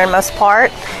southernmost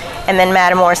part, and then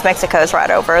Matamoros, Mexico is right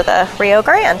over the Rio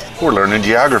Grande. We're learning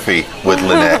geography with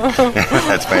LynEtte.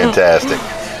 That's fantastic.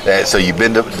 So you've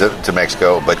been to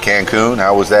Mexico, but Cancun,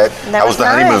 how was that? How was the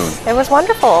honeymoon? It was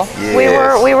wonderful.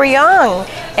 Yes. We were young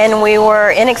and we were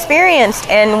inexperienced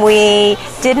and we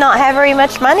did not have very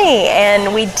much money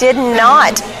and we did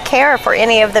not care for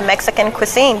any of the Mexican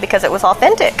cuisine because it was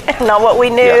authentic, not what we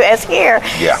knew as here.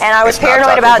 Yeah. And I was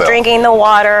paranoid about drinking the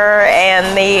water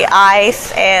and the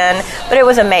ice, but it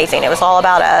was amazing. It was all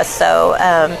about us. So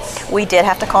we did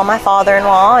have to call my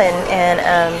father-in-law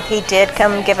and he did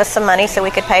come give us some money so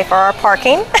we could pay for our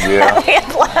parking that we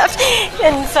had left.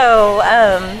 And so,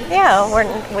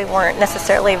 we weren't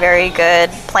necessarily very good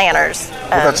planners.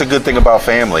 Well, that's a good thing about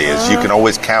family is you can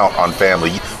always count on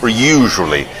family. Or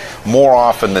usually, more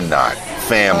often than not,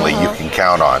 family you can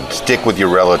count on. Stick with your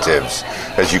relatives,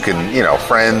 as you can,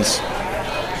 friends.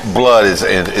 Blood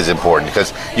is important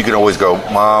because you can always go,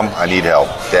 Mom, I need help.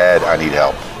 Dad, I need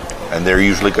help, and they're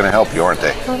usually going to help you, aren't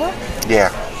they? Yeah,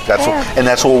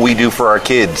 that's what we do for our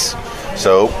kids.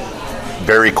 So,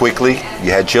 very quickly,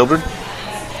 you had children.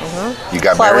 You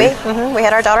got married. We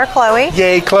had our daughter Chloe.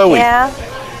 Yay, Chloe! Yeah.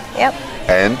 Yep.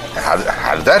 And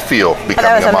how did that feel becoming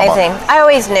that was a mama? amazing. I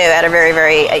always knew at a very,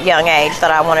 very young age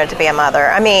that I wanted to be a mother.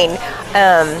 I mean,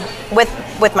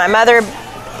 with my mother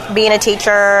being a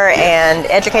teacher and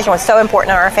education was so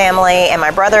important in our family, and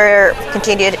my brother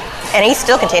continued, and he's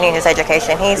still continuing his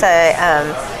education. He's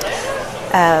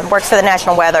works for the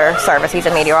National Weather Service. He's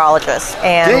a meteorologist.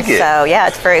 And so,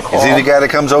 it's very cool. Is he the guy that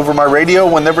comes over my radio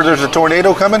whenever there's a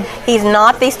tornado coming? He's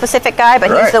not the specific guy, but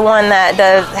he's the one that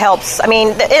helps. I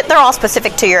mean, they're all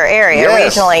specific to your area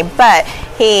regionally, but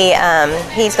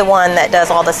He's the one that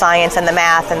does all the science and the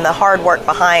math and the hard work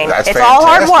behind. That's it's fantastic. all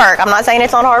hard work. I'm not saying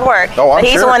it's not hard work. Oh, I'm but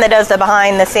he's sure. the one that does the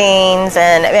behind the scenes,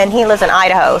 and he lives in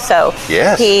Idaho, so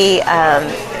Yes. he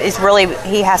is really,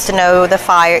 he has to know the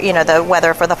fire, the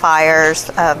weather for the fires.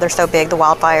 They're so big, the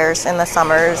wildfires in the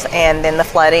summers, and then the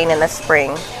flooding in the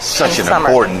spring. Such an summer.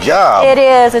 important job. It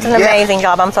is. It's an Yeah. amazing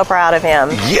job. I'm so proud of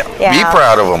him. Yeah, be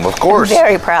proud of him, of course.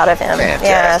 Very proud of him. Fantastic.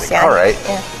 Yes, yeah. All right.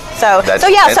 Yeah. So That's- so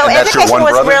and that's your education one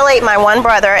was brother? really my one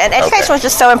brother, and education Okay. was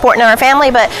just so important in our family.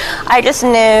 But I just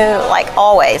knew, like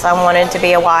always, I wanted to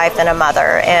be a wife and a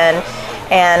mother, and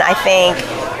I think,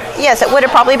 yes, it would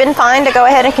have probably been fine to go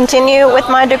ahead and continue with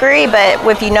my degree, but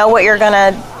if you know what you're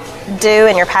gonna do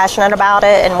and you're passionate about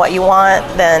it and what you want,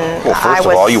 then Well, first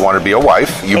of all, you want to be a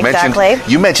wife. You Exactly.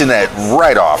 mentioned that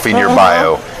right off in your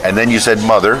bio, and then you said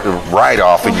mother right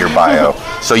off in your bio.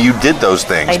 So you did those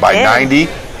things. I By did. 90,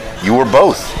 you were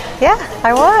both. Yeah,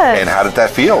 I was. And how did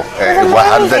that feel? It was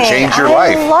How did that amazing. change your I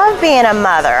life? love being a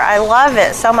mother. I love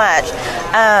it so much.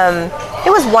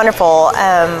 It was wonderful.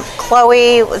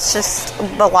 Chloe was just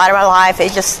the light of my life.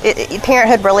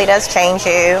 Parenthood really does change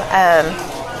you.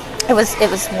 It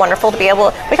was wonderful to be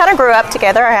able. We kind of grew up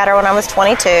together. I had her when I was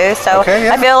 22, so Okay,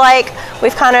 yeah. I feel like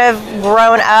we've kind of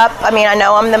grown up. I mean, I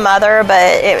know I'm the mother, but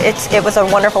it was a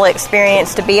wonderful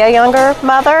experience to be a younger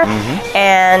mother,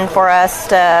 and for us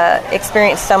to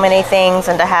experience so many things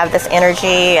and to have this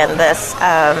energy and this.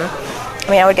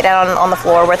 I would get out on the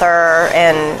floor with her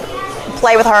and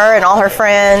play with her and all her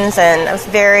friends, and I was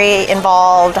very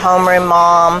involved, homeroom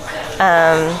mom,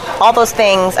 all those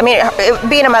things. I mean,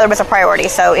 being a mother was a priority,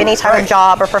 so any type Right. of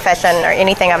job or profession or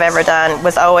anything I've ever done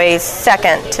was always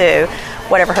second to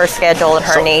whatever her schedule and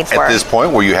her So needs were. at this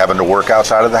point, were you having to work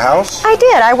outside of the house? I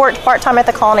did. I worked part-time at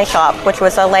the Colony Shop, which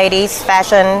was a ladies'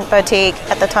 fashion boutique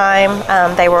at the time.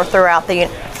 They were throughout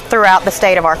the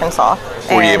state of Arkansas.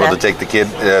 Were you And, able to take the kid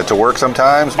to work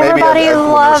sometimes? Maybe everybody when they were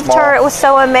loved small? her. It was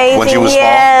so amazing. When she was small?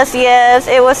 Yes,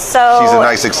 it was so. She's a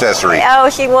nice accessory. Oh,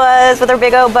 she was, with her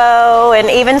big old bow, and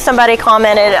even somebody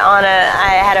commented on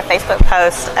I had a Facebook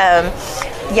post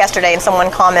yesterday, and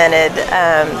someone commented,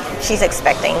 she's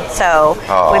expecting. So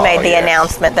we Oh, made the yes.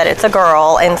 announcement that it's a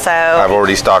girl, and so. I've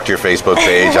already stalked your Facebook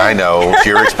page. I know.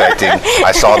 You're expecting.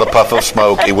 I saw the puff of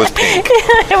smoke. It was pink.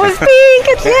 It was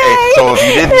pink. Yay! So if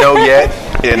you didn't know yet,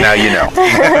 now you know.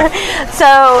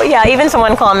 So, yeah, even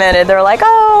someone commented, they're like,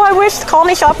 oh, I wish the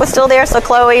Colony Shop was still there so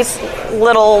Chloe's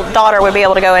little daughter would be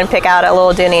able to go and pick out a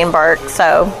little Dooney and Burke.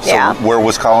 So, yeah. So where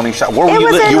was Colony Shop? Where were It you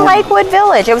was li- in you were Lakewood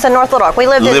Village. It was in North Little Rock. We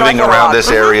lived in North living Little around Rock. this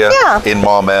area Yeah. in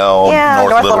Maumelle, Yeah,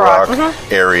 North Little Rock,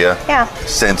 Mhm. area. Yeah.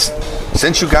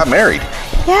 Since you got married.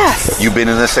 Yes. You've been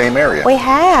in the same area. We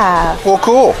have. Well,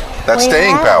 cool. That's We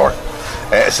staying have. power.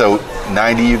 So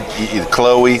 90,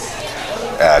 Chloe,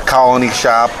 Colony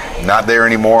Shop, not there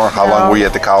anymore. How long were you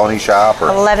at the Colony Shop? Or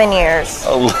 11 years.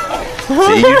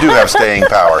 See, you do have staying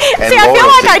power and See, I feel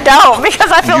loyalty. like I don't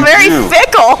because I feel You very do.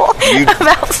 fickle You-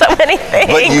 about so many things.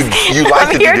 But you like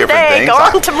I'm to do here different today, things.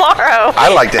 Gone tomorrow. I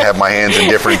like to have my hands in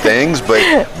different things, but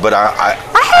I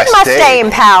had my stay.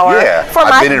 staying power Yeah, for I've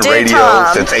my been in due radio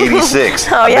time. since '86.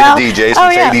 Oh, I've yeah? been a DJ since Oh,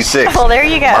 yeah. '86. Well, there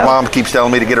you go. My mom keeps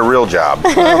telling me to get a real job.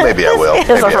 Well, maybe I will. It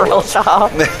is Maybe I a real will.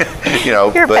 job.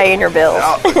 You're but, paying your bills.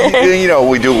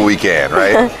 We do what we can,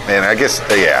 right? And I guess,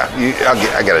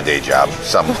 I got a day job,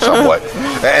 somewhat.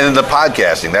 And the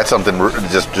podcasting, that's something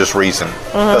just recent.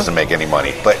 Doesn't make any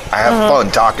money, but I have fun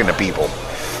talking to people.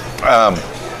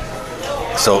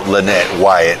 So LynEtte,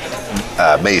 Wyatt,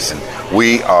 Mason,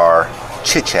 we are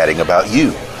chit-chatting about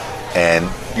you. And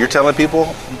you're telling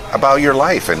people about your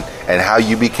life and how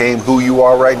you became who you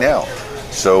are right now.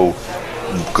 So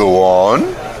go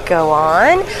on. Go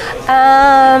on.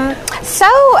 So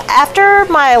after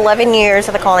my 11 years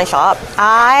at the Colony Shop,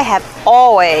 I have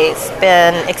always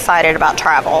been excited about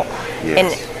travel in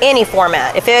any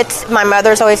format. If it's, my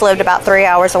mother's always lived about 3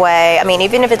 hours away. I mean,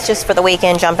 even if it's just for the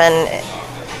weekend, jumping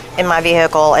in my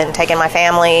vehicle and taking my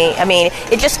family. I mean,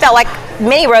 it just felt like a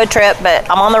mini road trip, but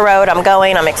I'm on the road, I'm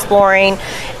going, I'm exploring.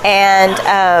 And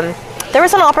there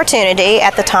was an opportunity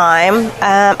at the time.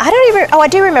 I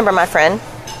do remember my friend.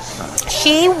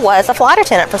 She was a flight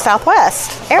attendant for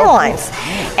Southwest Airlines,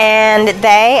 and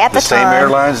they at the The same time,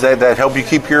 airlines that help you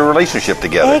keep your relationship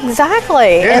together.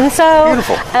 exactly. Yeah, And so,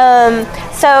 beautiful.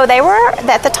 so they were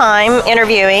at the time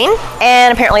interviewing,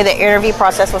 and apparently the interview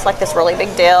process was like this really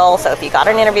big deal. So if you got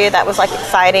an interview, that was like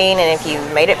exciting, and if you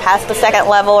made it past the second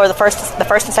level or the first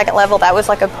and second level, that was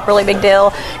like a really big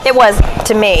deal. It was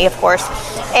to me, of course.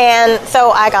 And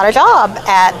so I got a job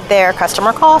at their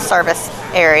customer call service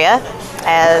area.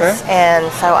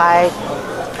 And so I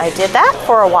I did that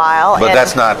for a while. But and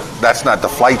that's not the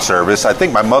flight service. I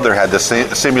think my mother had the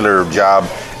similar job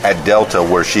at Delta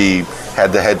where she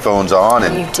had the headphones on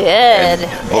and you did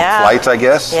booked flights, I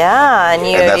guess. Yeah, and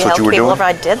that's you what you were helped people. doing?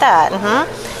 I did that.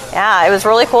 Yeah, it was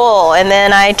really cool. And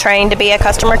then I trained to be a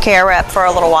customer care rep for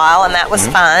a little while, and that was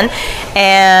fun.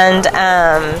 And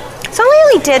so I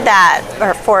only did that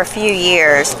for a few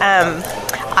years.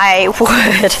 I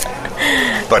would.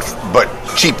 But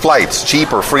cheap flights,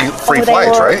 cheap or free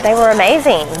flights, right? They were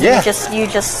amazing. Yeah.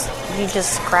 You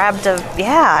just grabbed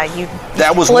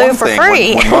That was flew one for thing.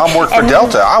 free. When Mom worked for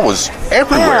Delta, I was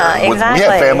everywhere. Yeah, exactly. We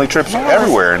had family trips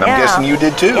everywhere, and I'm guessing you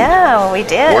did too. Yeah, we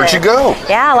did. Where'd you go?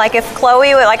 Yeah, like if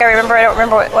Chloe, I don't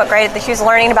remember what grade, she was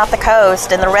learning about the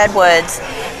coast and the redwoods,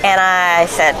 and I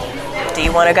said, do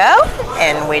you want to go?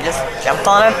 And we just jumped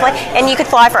on a plane. And you could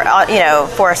fly for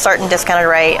a certain discounted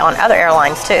rate on other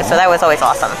airlines too, so that was always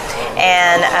awesome.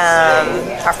 And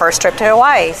our first trip to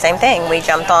Hawaii, same thing. We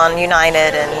jumped on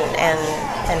United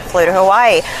and flew to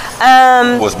Hawaii.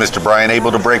 Was Mr. Bryan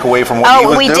able to break away from what he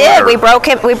was doing? We did. We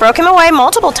broke him away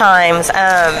multiple times.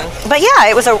 But yeah,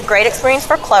 it was a great experience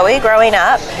for Chloe growing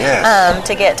up. Yes.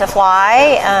 To get to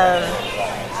fly.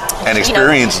 And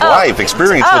experience life,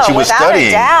 experience what you were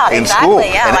studying in school.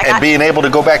 Yeah. And being able to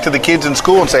go back to the kids in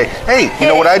school and say, hey, you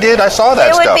know what I did? I saw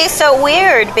that stuff. It would be so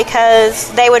weird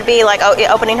because they would be like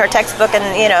opening her textbook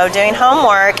and, doing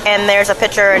homework, and there's a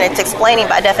picture and it's explaining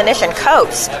by definition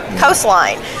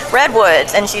coastline,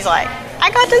 redwoods, and she's like, I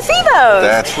got to see those.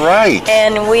 That's right.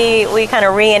 And we kind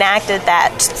of reenacted that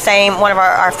one of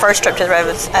our first trip to the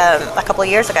redwoods a couple of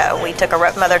years ago. We took a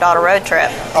mother-daughter road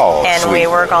trip. Oh, and sweet. we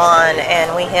were gone,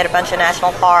 and we hit a bunch of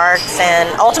national parks,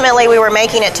 and ultimately we were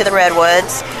making it to the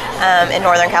redwoods in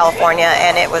Northern California,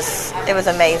 and it was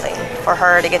amazing for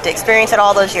her to get to experience it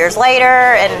all those years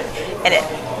later, and it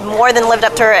more than lived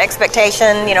up to her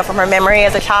expectation, from her memory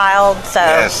as a child. So,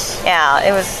 yes. Yeah,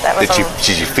 that was.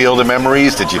 Did you feel the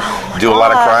memories? Did you do a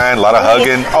lot of crying, a lot of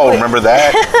hugging? Oh, remember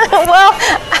that? Well,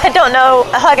 I don't know,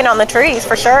 hugging on the trees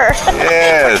for sure.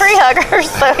 Yes. We're tree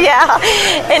huggers, so yeah.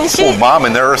 And well, Mom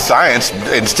in Earth Science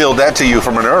instilled that to you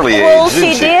from an early age. Well,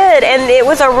 she did, and it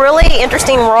was a really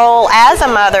interesting role as a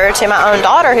mother to my own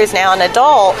daughter, who's now an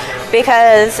adult,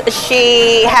 because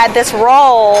she had this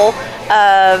role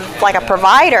of like a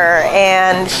provider,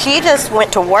 and she just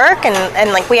went to work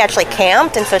and like we actually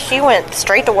camped, and so she went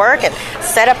straight to work and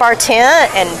set up our tent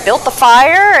and built the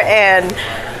fire, and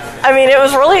I mean it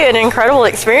was really an incredible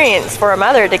experience for a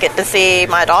mother to get to see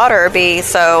my daughter be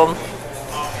so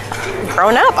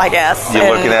grown up, I guess.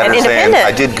 You're looking at her saying,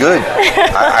 I did good.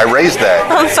 I raised that.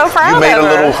 I'm so proud of her. You made a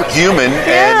little human.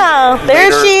 Yeah,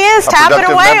 there she is, tapping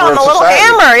away on the little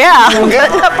hammer. Yeah,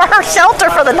 putting up her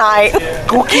shelter for the night.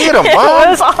 Go get him, Mom.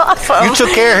 It was awesome. You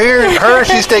took care of her,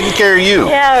 she's taking care of you.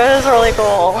 Yeah, it was really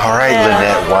cool. All right,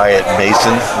 LynEtte, Wyatt,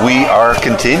 Mason, we are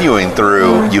continuing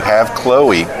through. You have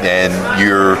Chloe, and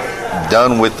you're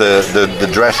done with the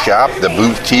dress shop, the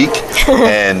boutique,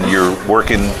 and you're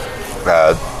working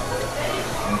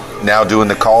now doing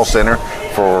the call center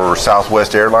for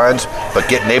Southwest Airlines, but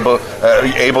getting able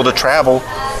to travel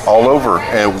all over.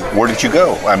 And where did you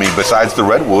go? I mean, besides the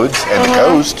redwoods and the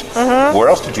coast, where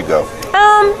else did you go?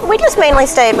 We just mainly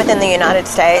stayed within the United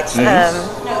States.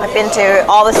 I've been to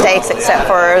all the states except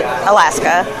for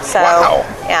Alaska. So, wow.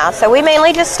 Yeah, so we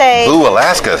mainly just stayed. Ooh,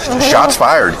 Alaska! Shots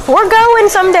fired. We're going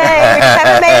someday. We just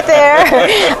haven't made it there.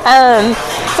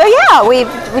 So yeah, we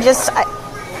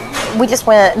just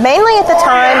went mainly at the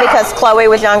time because Chloe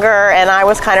was younger and I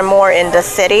was kind of more into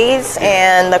cities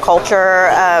and the culture,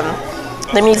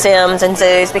 the museums and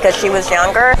zoos because she was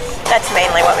younger. That's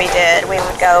mainly what we did. We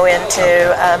would go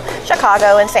into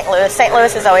Chicago and St. Louis. St.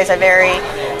 Louis is always a very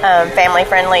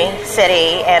family-friendly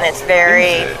city, and it's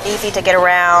very easy to get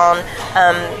around.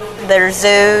 Their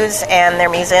zoos and their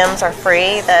museums are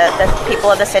free. The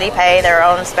people of the city pay their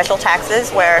own special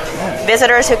taxes, where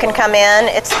visitors who can come in,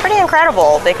 it's pretty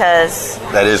incredible because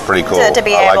that is pretty cool. To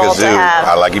be I able like a zoo. to have,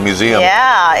 I like a museum.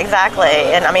 Yeah, exactly.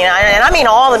 And I mean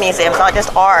all the museums, not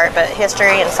just art, but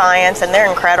history and science, and they're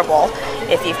incredible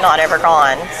if you've not ever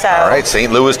gone. So all right,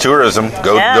 St. Louis tourism.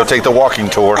 Go take the walking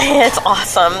tour. It's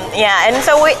awesome. Yeah, and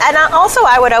so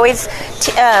I would always.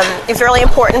 It's really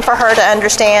important for her to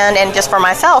understand, and just for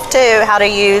myself too, how to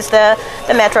use the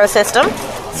metro system.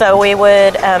 So we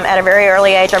would, at a very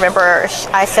early age, I remember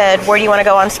I said, "Where do you want to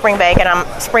go on spring break?" And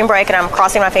I'm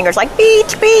crossing my fingers like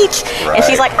beach. Right. And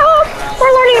she's like, "Oh,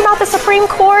 we're learning about the Supreme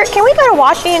Court. Can we go to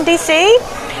Washington D.C.?"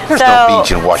 There's no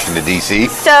beach in Washington, D.C.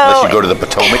 unless you go to the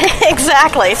Potomac.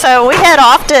 Exactly. So we head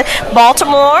off to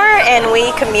Baltimore and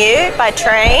we commute by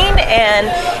train, and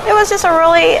it was just a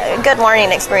really good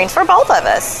learning experience for both of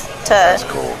us. That's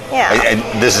cool. Yeah. And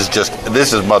this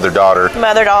is mother-daughter.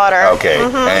 Mother-daughter. Okay.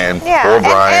 Mm-hmm. And yeah. poor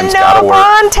Brian's and got to no, work.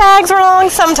 Brian tags along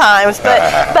sometimes, but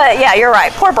yeah, you're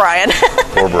right. Poor Brian.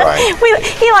 Poor Brian.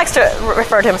 He likes to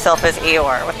refer to himself as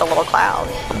Eeyore with the little cloud.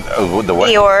 The what?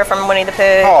 Eeyore from Winnie the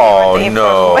Pooh. Oh,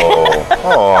 no.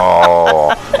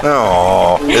 Oh,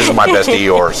 no. This is my best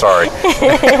Eeyore. Sorry.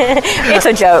 It's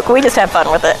a joke. We just have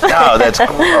fun with it. Oh, that's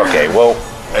cool. Okay. Well,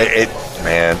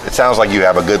 man, it sounds like you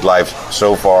have a good life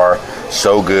so far.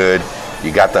 So good.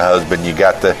 You got the husband. You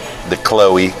got the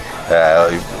Chloe,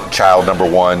 child number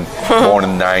 1, born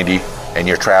in '90, and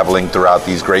you're traveling throughout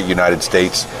these great United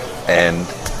States. And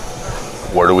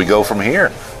where do we go from here,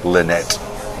 LynEtte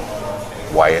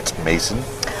Wyatt Mason?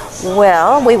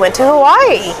 Well, we went to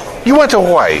Hawaii. You went to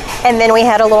Hawaii. And then we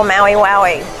had a little Maui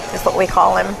Wowie, is what we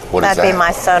call him. What is That'd be that?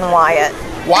 my son, Wyatt.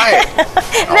 Wyatt.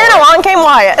 Then along came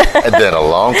Wyatt. And then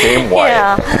along came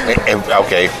Wyatt. Yeah.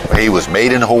 Okay, he was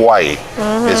made in Hawaii,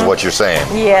 is what you're saying.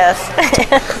 Yes.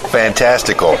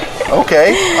 Fantastical.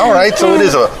 Okay, all right, so it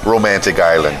is a romantic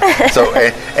island. So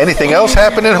anything else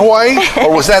happened in Hawaii,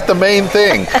 or was that the main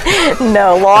thing?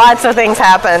 No, lots of things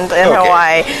happened in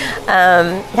Hawaii.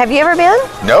 Have you ever been?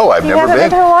 No, I've never been.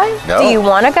 to Hawaii? No. Do you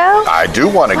want to go? I do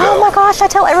want to go. Oh my gosh, I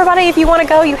tell everybody if you want to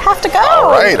go, you have to go.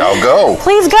 All right, I'll go.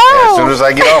 Please go. As soon as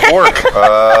I get off work.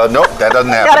 Nope, that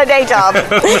doesn't happen. Got a day job.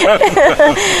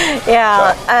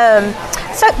 Yeah.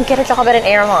 So get a job at an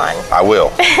airline. I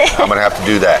will. I'm going to have to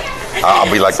do that.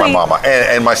 I'll be like my mama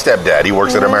and my stepdad. He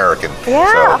works at American.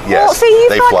 Yeah. So, yes, Well, see, you've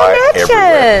they got fly connections.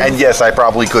 everywhere. And yes, I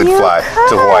probably could fly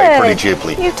to Hawaii pretty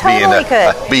cheaply. You totally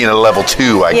could. Being a level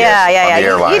 2, I guess, on the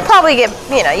airline. You'd probably get,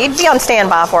 you'd be on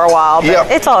standby for a while,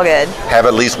 but it's all good. Have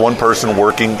at least one person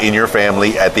working in your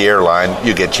family at the airline.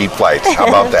 You get cheap flights. How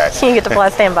about that? You get to fly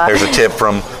standby. There's a tip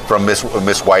from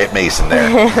Miss Wyatt Mason there.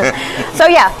 So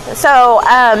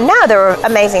now there were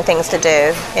amazing things to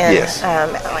do. Yes.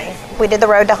 We did the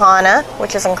road to Hana,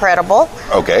 which is incredible.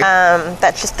 Okay.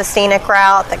 That's just the scenic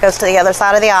route that goes to the other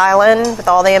side of the island with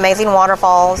all the amazing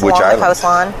waterfalls Which along island? the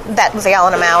coastline. That was the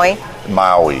island of Maui.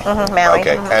 Maui. Maui.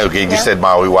 Okay. Mhm. Okay. You said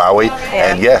Maui Wowie,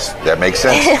 and yes, that makes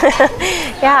sense.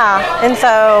 Yeah, and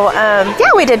so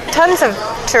we did tons of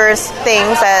tourist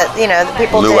things that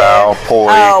people Luau, do.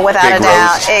 poi, without big a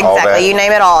doubt, roast, all that. exactly. You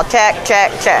name it all. Check,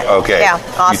 check, check. Okay. Yeah,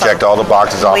 awesome. You checked all the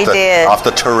boxes off We did. off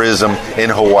the tourism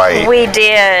in Hawaii. We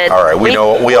did. All right. We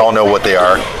all know what they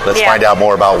are. Let's find out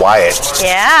more about Wyatt.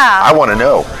 Yeah. I want to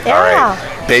know. Yeah. All right.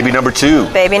 Baby number 2.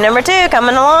 Baby number 2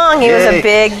 coming along. He was Yay. a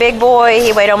big, big boy.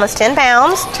 He weighed almost 10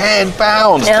 pounds. 10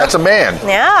 pounds. Yeah. That's a man.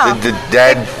 Yeah. Did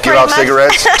Dad give Pretty out much.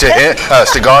 cigarettes to him?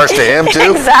 Cigars to him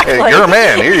too? Exactly. Hey, you're a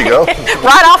man. Here you go.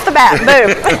 Right off the bat,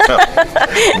 boom.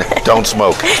 Don't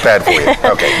smoke. It's bad for you.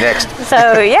 Okay, next.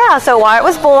 So Wyatt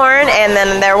was born, and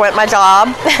then there went my job.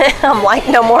 I'm like,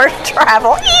 no more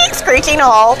travel. Screeching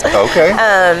halt. Okay.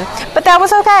 But that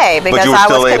was okay because But you were I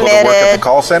still was able committed. to work at the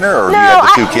call center, or No, you had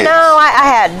the 2 kids?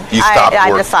 You stopped I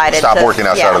work- decided stopped to, working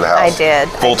outside of the house. I did.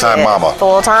 Full-time I did. mama.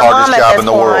 Full-time Hardest mama job at this in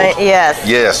the world. point. Yes.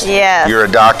 Yes. Yes. You're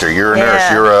a doctor. You're a nurse.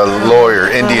 Yeah. You're a lawyer.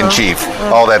 Indian chief.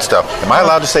 All that stuff. Am I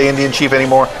allowed to say Indian chief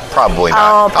anymore? Probably not.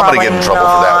 Oh, I'm probably going to get in trouble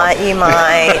for that one. You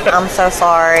might. I'm so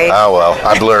sorry. Oh, well.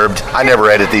 I blurbed. I never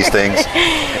edit these things.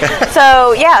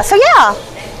 So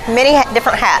many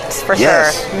different hats for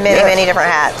Yes. sure. Many different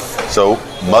hats. So,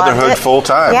 motherhood it.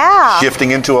 full-time. Yeah.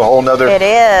 Shifting into a whole nother It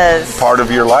is. part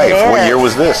of your life. It What is. year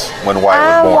was this when Wyatt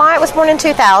was born? Wyatt was born in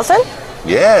 2000.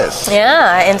 Yes.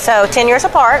 Yeah, and so 10 years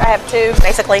apart. I have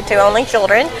basically two only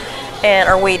children,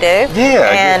 or we do. Yeah.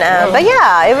 And but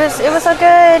yeah, it was a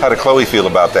good. How did Chloe feel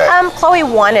about that? Chloe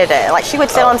wanted it. Like she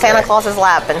would sit on Santa Claus's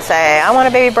lap and say, "I want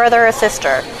a baby brother or a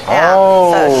sister." Yeah.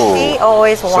 Oh. So she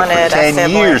always wanted so for 10 a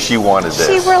sibling. years she wanted this.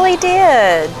 She really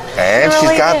did. And She she's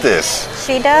really got did. this.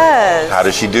 She does. How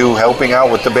does she do helping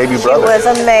out with the baby She brother? was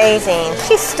amazing.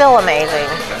 She's still amazing.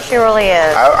 She really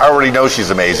is. I already know she's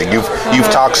amazing. You've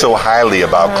talked so highly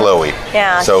about Chloe.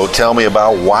 Yeah. So tell me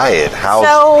about Wyatt. How?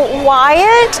 So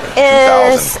Wyatt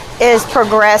 2000. is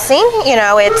progressing.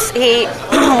 He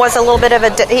was a little bit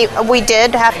of we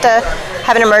did have to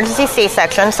have an emergency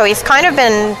C-section, so he's kind of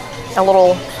been a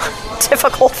little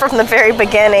difficult from the very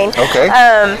beginning. Okay.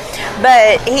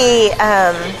 But he.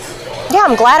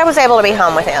 I'm glad I was able to be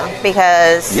home with him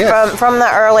because from the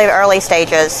early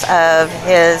stages of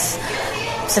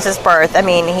since his birth, I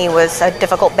mean, he was a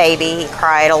difficult baby. He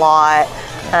cried a lot.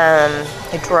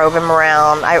 I drove him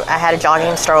around. I had a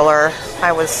jogging stroller.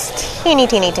 I was teeny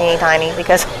tiny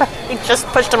because I just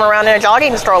pushed him around in a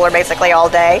jogging stroller basically all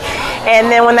day.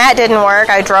 And then when that didn't work,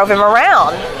 I drove him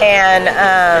around and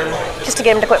just to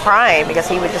get him to quit crying because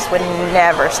he would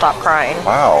never stop crying.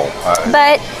 Wow.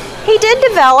 But he did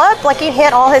develop, like he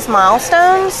hit all his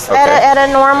milestones at a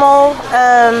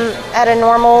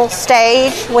normal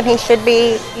stage when he should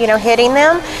be, hitting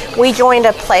them. We joined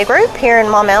a play group here in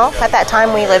Maumelle. At that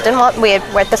time, we lived in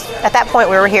at that point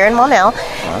we were here in Maumelle,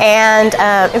 and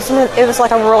it was like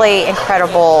a really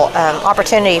incredible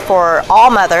opportunity for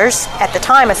all mothers at the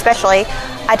time, especially.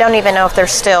 I don't even know if they're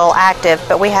still active,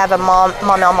 but we have a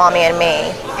Maumelle Mommy and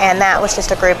Me, and that was just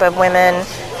a group of women,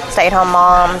 stay-at-home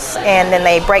moms, and then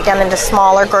they break down into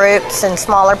smaller groups and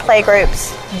smaller play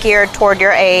groups geared toward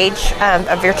your age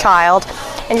of your child,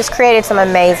 and just created some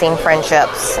amazing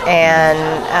friendships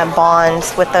and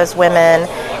bonds with those women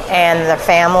and their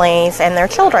families and their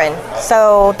children.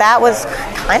 So that was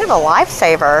kind of a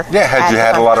lifesaver. Yeah, had you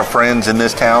had a lot of friends in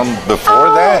this town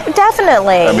before that?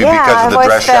 Definitely. I mean, yeah, because of the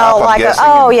dress shop, I'm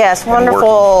guessing. Yes,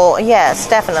 wonderful. Yes,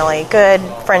 definitely. Good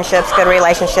friendships, good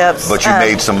relationships. But you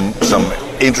made some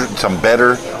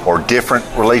better or different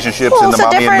relationships in the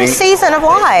Mommy and Me? It's a different season of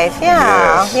life,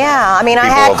 yeah. Yes. Yeah, I mean, People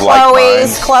I had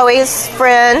of Chloe's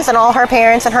friends and all her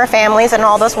parents and her families and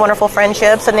all those wonderful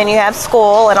friendships, and then you have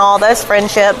school and all those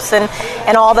friendships and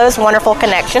all those wonderful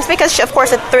connections, because of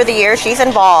course through the years she's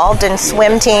involved in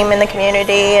swim team in the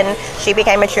community, and she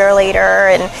became a cheerleader,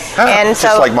 and so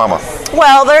just like Mama.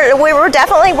 Well, we're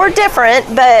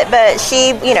different, but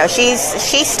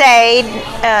she stayed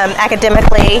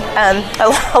academically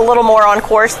a little more on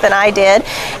course than I did,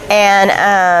 and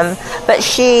but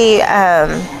she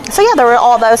so yeah, there were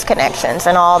all those connections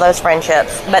and all those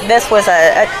friendships. But this was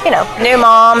a new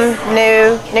mom,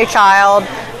 new child,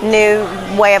 new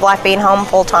way of life, being home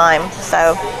full time.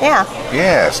 So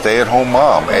yeah, stay-at-home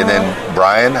mom. And then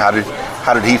Brian, how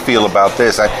did he feel about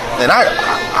this?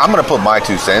 I'm going to put my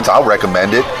 2 cents. I'll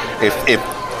recommend it. If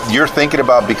you're thinking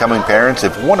about becoming parents,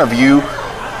 if one of you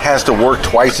has to work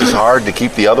twice as hard to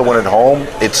keep the other one at home,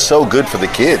 it's so good for the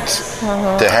kids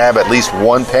to have at least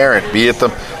one parent, be it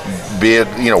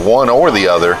one or the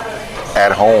other,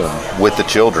 at home with the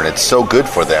children. It's so good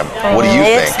for them. What do you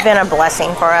think? It's been a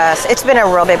blessing for us. It's been a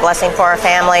real big blessing for our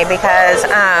family because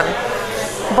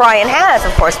Brian has,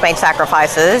 of course, made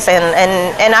sacrifices,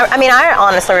 and I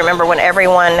honestly remember when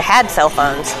everyone had cell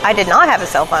phones. I did not have a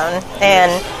cell phone,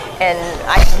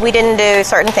 we didn't do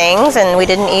certain things, and we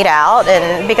didn't eat out,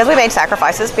 and because we made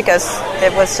sacrifices, because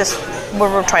it was just we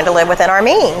were trying to live within our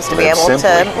means to be able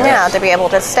to be able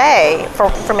to stay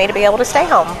for me to be able to stay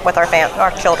home with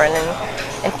our children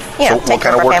and so what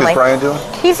kind of work is Brian doing?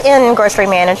 He's in grocery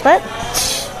management.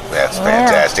 That's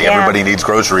fantastic. Yeah. Everybody needs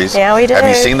groceries. Yeah, we do. Have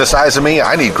you seen the size of me?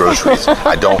 I need groceries.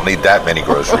 I don't need that many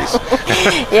groceries.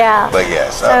 Yeah. But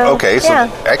yes.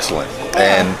 Excellent.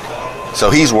 Yeah. And so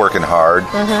he's working hard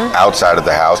outside of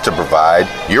the house to provide.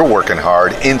 You're working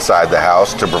hard inside the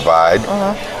house to provide.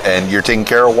 And you're taking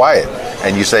care of Wyatt.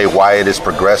 And you say Wyatt is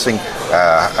progressing.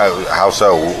 How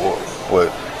so?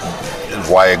 Is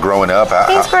Wyatt growing up?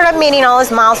 He's grown up, meeting all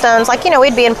his milestones. Like,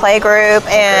 we'd be in playgroup,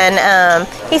 and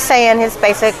he's saying his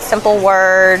basic, simple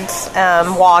words,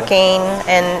 walking,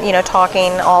 and,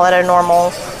 talking all at a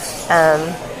normal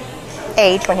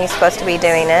age when he's supposed to be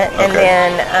doing it. Okay. And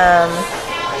then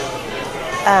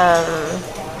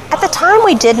at the time,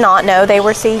 we did not know they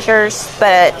were seizures,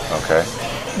 but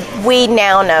we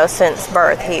now know since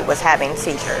birth he was having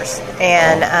seizures.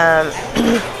 And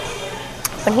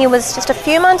when he was just a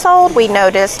few months old, we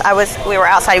noticed, we were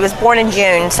outside. He was born in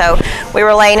June, so we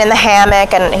were laying in the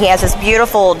hammock, and he has this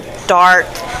beautiful dark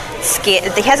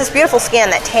skin. He has this beautiful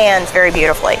skin that tans very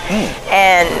beautifully.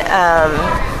 And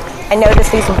I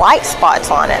noticed these white spots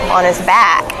on his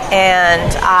back,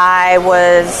 and I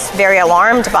was very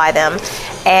alarmed by them.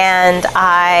 And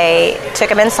I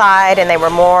took him inside, and they were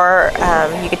more,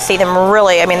 you could see them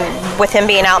really, with him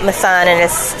being out in the sun and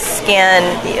his skin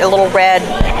a little red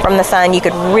from the sun, you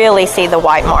could really see the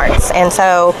white marks. And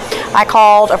so I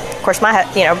called, of course,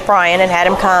 Brian, and had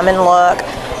him come and look.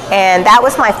 And that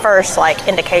was my first,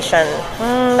 indication,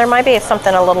 there might be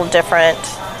something a little different,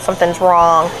 something's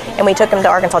wrong. And we took him to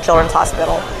Arkansas Children's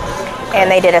Hospital, and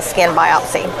they did a skin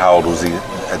biopsy. How old was he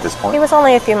at this point? He was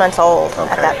only a few months old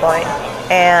at that point.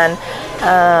 And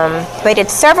they did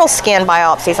several skin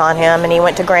biopsies on him, and he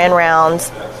went to grand rounds.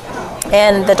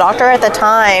 And the doctor at the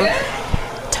time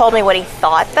told me what he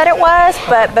thought that it was,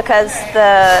 but because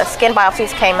the skin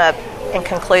biopsies came up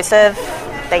inconclusive,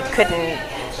 they couldn't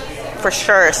for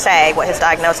sure say what his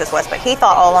diagnosis was. But he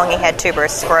thought all along he had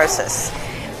tuberous sclerosis,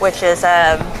 which is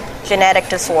a genetic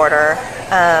disorder.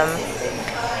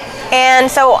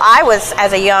 And so I was,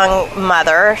 as a young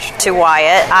mother to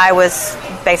Wyatt, I was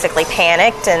basically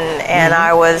panicked and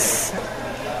I was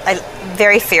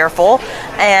very fearful,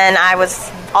 and I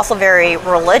was also very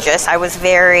religious. I was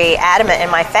very adamant in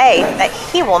my faith that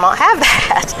he will not have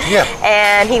that. Yeah.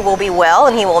 And he will be well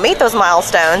and he will meet those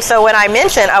milestones. So when I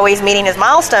mentioned, he's meeting his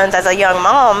milestones as a young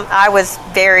mom, I was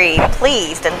very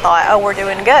pleased and thought, oh, we're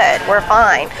doing good. We're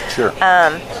fine. Sure.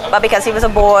 But because he was a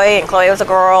boy and Chloe was a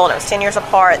girl and it was 10 years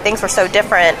apart, things were so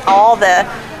different. All the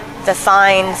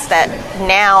signs that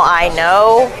now I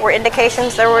know were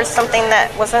indications there was something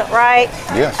that wasn't right.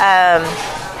 Yes.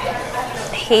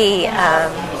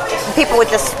 People would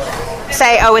just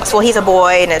say, he's a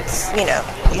boy and it's,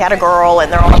 he had a girl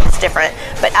and they're all just different.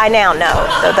 But I now know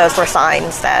that those were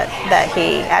signs that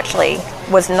he actually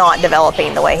was not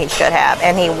developing the way he should have,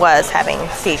 and he was having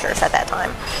seizures at that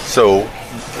time. So,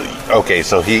 okay,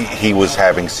 so he was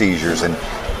having seizures, and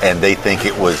they think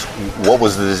it was, what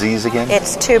was the disease again?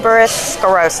 It's tuberous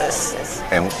sclerosis.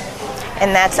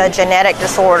 And that's a genetic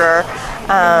disorder.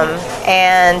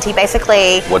 And he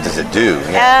basically... What does it do?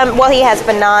 He has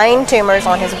benign tumors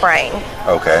on his brain.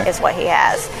 Okay. Is what he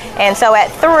has. And so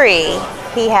at 3,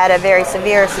 he had a very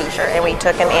severe seizure, and we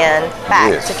took him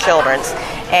back to Children's.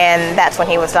 And that's when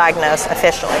he was diagnosed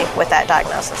officially with that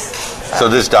diagnosis. So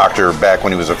this doctor, back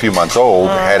when he was a few months old,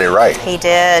 had it right. He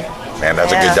did. Man,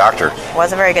 that's a good doctor.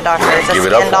 Was a very good doctor. He's a Give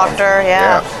it up skin doctor.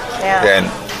 Yeah. And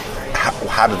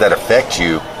how did that affect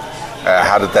you?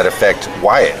 How did that affect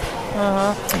Wyatt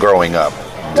growing up,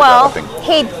 developing? Well,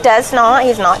 he does not.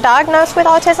 He's not diagnosed with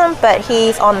autism, but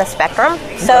he's on the spectrum.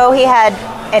 So he had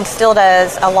and still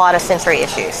does a lot of sensory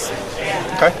issues.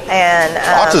 Okay. And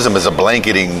autism is a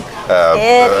blanketing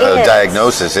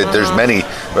diagnosis. There's many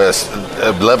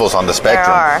levels on the spectrum.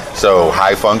 There are. So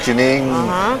high functioning.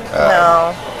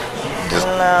 No.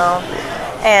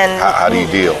 And how do you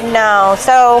deal? No.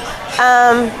 So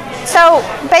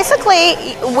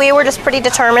basically, we were just pretty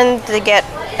determined to get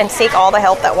and seek all the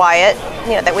help that Wyatt,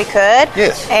 that we could.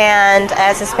 Yes. And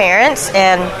as his parents,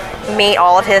 and meet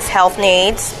all of his health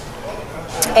needs.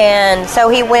 And so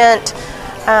he went.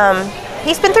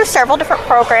 He's been through several different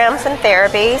programs and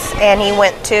therapies, and he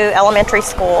went to elementary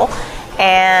school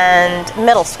and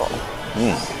middle school.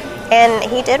 And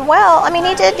he did well. I mean,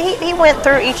 he went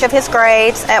through each of his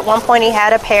grades. At one point, he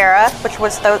had a para, which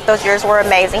was those years were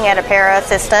amazing. He had a para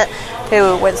assistant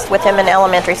who was with him in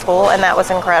elementary school, and that was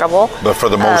incredible. But for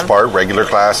the most part, regular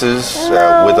classes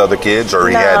with other kids, or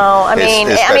he had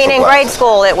his in grade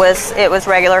school it was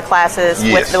regular classes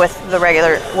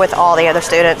with all the other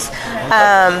students.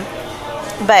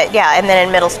 But yeah, and then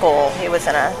in middle school he was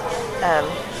in a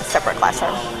separate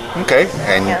classroom. Okay,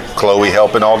 and Chloe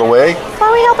helping all the way?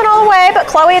 Chloe helping all the way, but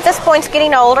Chloe at this point's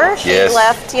getting older. She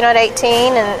left, at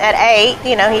 18, and at 8,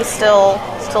 he's still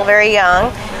very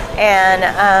young, and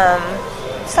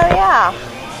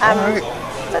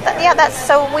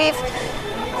we've.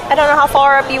 I don't know how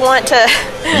far up you want to.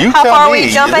 How far we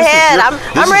jump ahead.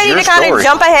 I'm ready to kind of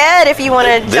jump ahead if you want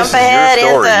to jump ahead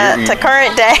into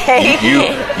current day.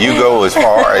 You go as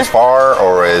far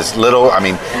or as little. I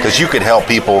mean, because you could help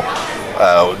people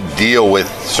deal with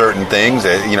certain things.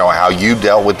 How you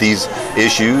dealt with these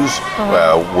issues.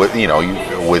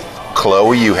 With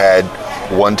Chloe, you had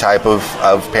one type of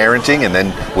parenting, and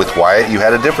then with Wyatt, you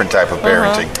had a different type of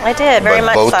parenting. I did, very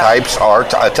much so. Both types are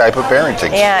a type of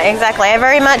parenting. Yeah, exactly. I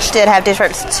very much did have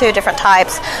two different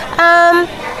types. I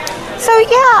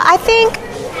think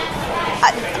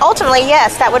ultimately,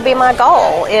 yes, that would be my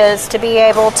goal, is to be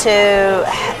able to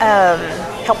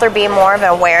help there be more of an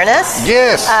awareness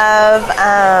of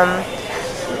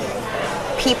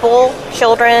people,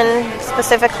 children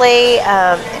specifically,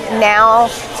 now,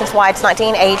 since Wyatt's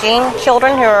 19, aging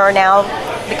children who are now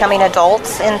becoming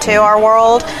adults into our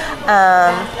world.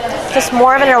 Just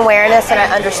more of an awareness and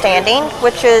an understanding,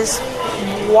 which is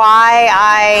why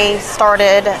I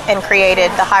started and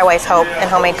created the Highways Hope and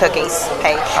Homemade Cookies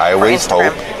page. Highways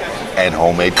Hope and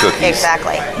Homemade Cookies.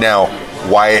 Exactly. Now,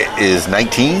 Wyatt is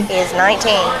 19? He is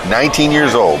 19. 19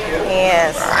 years old.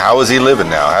 Yes. How is he living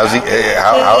now?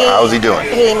 How's he doing?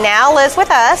 He now lives with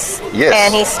us. Yes.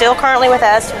 And he's still currently with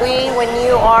us. When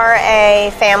you are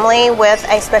a family with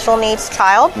a special needs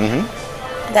child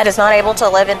that is not able to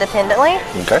live independently,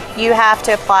 you have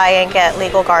to apply and get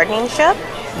legal guardianship.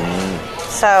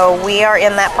 So we are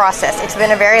in that process. It's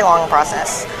been a very long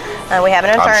process. We have an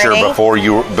attorney. I'm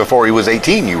sure before he was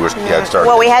 18, you had started.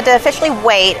 Well, we had to officially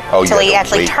wait until he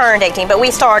actually wait. turned 18, but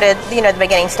we started, the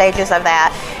beginning stages of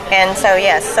that. And so,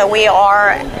 yes, so we've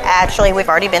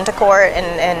already been to court,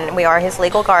 and we are his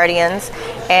legal guardians.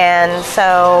 And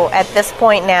so at this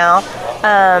point now,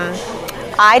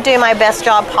 I do my best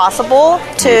job possible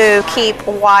to keep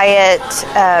Wyatt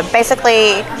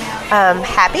basically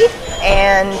happy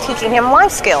and teaching him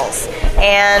life skills.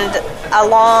 And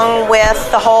along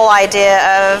with the whole idea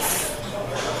of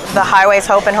the Highways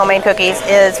Hope and homemade cookies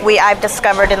I've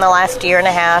discovered in the last year and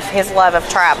a half his love of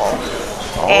travel.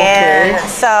 Okay. And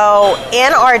so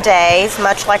in our days,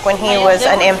 much like when he was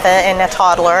an infant and a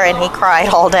toddler and he cried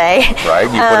all day. Right,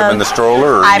 you put him in the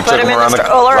stroller, or I put him in the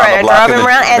stroller and drove him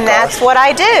around, and that's what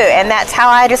I do. And that's how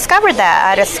I discovered that.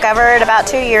 I discovered about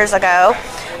 2 years ago,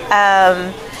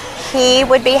 he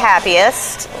would be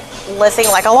happiest listening,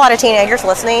 like a lot of teenagers,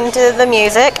 listening to the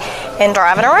music and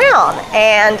driving around.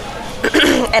 And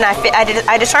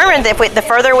I determined that the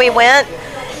further we went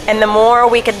and the more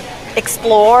we could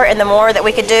explore and the more that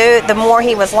we could do, the more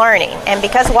he was learning. And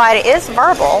because Wyatt is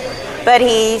verbal, but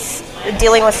he's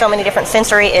dealing with so many different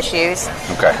sensory issues.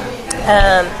 Okay.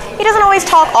 He doesn't always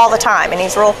talk all the time, and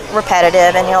he's real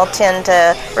repetitive, and he'll tend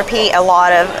to repeat a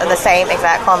lot of the same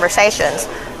exact conversations.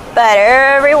 But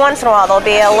every once in a while, there'll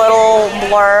be a little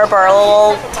blurb or a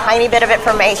little tiny bit of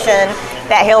information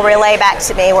that he'll relay back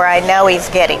to me where I know he's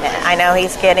getting it. I know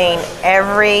he's getting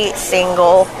every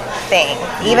single thing.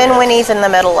 Even when he's in the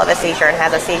middle of a seizure and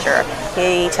has a seizure,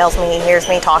 he tells me he hears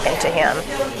me talking to him.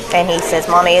 And he says,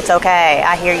 "Mommy, it's okay.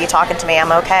 I hear you talking to me.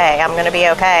 I'm okay. I'm going to be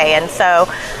okay." And so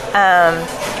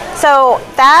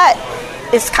that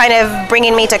is kind of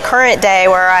bringing me to current day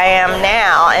where I am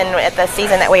now, and at the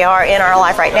season that we are in our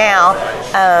life right now,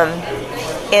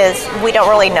 is we don't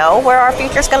really know where our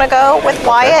future's going to go with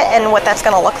Wyatt and what that's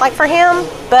going to look like for him.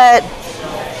 But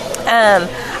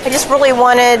I just really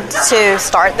wanted to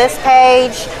start this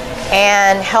page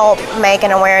and help make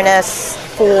an awareness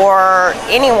for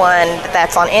anyone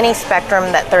that's on any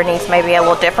spectrum that their needs may be a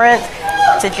little different,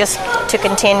 to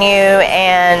continue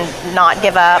and not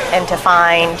give up and to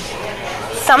find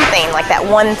something like that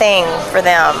one thing for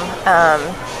them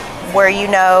where you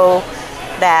know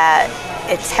that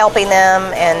it's helping them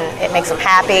and it makes them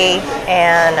happy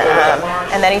and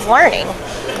that he's learning.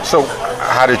 So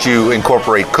how did you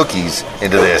incorporate cookies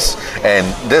into this? And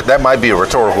that might be a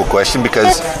rhetorical question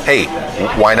because, hey,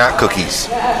 why not cookies?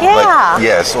 Yeah.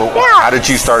 How did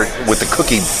you start with the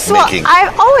cookie making?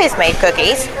 I've always made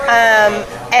cookies.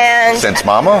 And since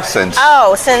Mama? Since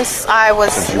I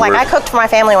was, I cooked for my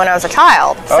family when I was a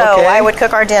child. So I would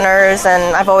cook our dinners,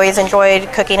 and I've always enjoyed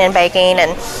cooking and baking,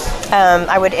 and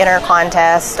I would enter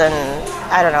contests, and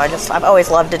I don't know, I've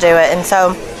always loved to do it. And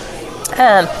so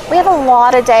we have a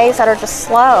lot of days that are just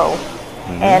slow.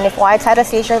 Mm-hmm. And if Wyatt's had a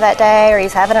seizure that day, or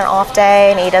he's having an off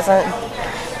day, and he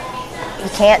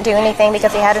can't do anything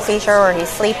because he had a seizure, or he's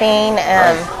sleeping,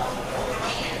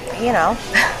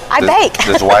 I bake.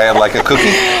 Does Wyatt like a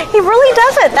cookie? He really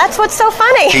doesn't. That's what's so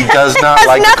funny. He does not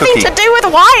like a cookie. It has nothing to do with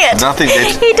Wyatt. Nothing.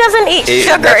 He doesn't eat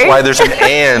sugar. That's why there's an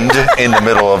 "and" in the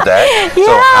middle of that. Yeah.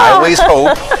 So Highways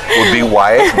Hope would be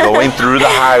Wyatt going through the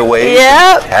highways,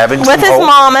 having with his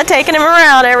mama taking him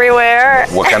around everywhere.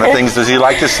 What kind of things does he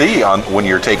like to see when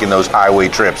you're taking those highway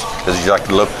trips? Does he like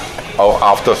to look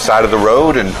off the side of the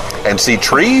road and see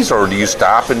trees, or do you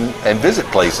stop and visit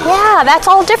places? Yeah, that's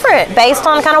all different based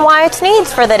on kind of Wyatt's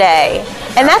needs for the day.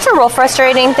 And that's a real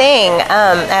frustrating thing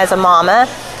as a mama,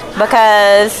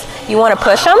 because you want to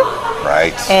push them.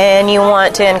 Right. And you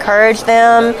want to encourage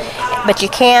them, but you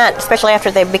can't, especially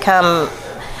after they become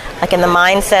like in the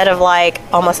mindset of like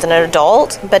almost an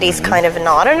adult, but he's kind of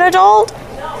not an adult.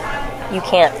 You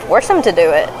can't force him to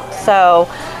do it. So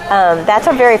that's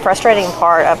a very frustrating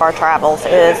part of our travels,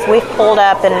 is we've pulled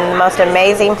up in the most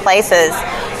amazing places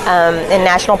in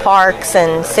national parks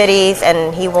and cities,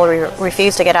 and he will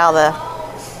refuse to get out of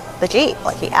the Jeep.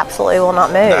 Like, he absolutely will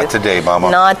not move. Not today, Mama.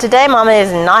 Not today, Mama.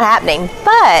 Is not happening.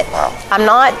 But I'm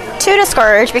not too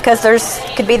discouraged, because this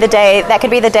could be the day that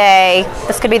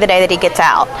he gets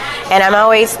out. And I'm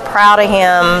always proud of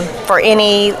him for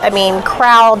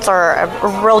crowds are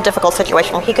a real difficult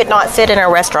situation. He could not sit in a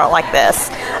restaurant like this.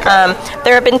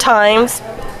 There have been times,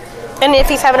 and if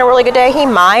he's having a really good day, he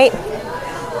might.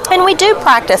 And we do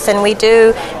practice, and we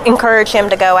do encourage him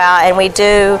to go out, and we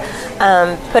do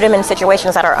put him in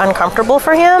situations that are uncomfortable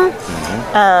for him.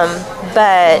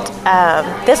 But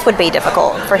this would be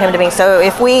difficult for him to be. So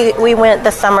if we went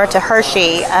this summer to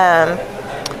Hershey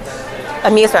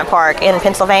amusement park in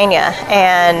Pennsylvania,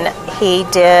 and he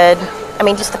did I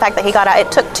mean, just the fact that he got out,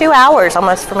 it took 2 hours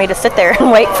almost for me to sit there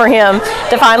and wait for him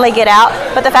to finally get out.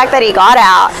 But the fact that he got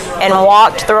out and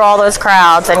walked through all those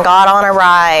crowds and got on a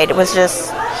ride was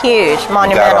just huge,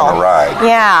 monumental. Got on a ride.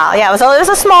 Yeah. It was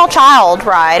a small child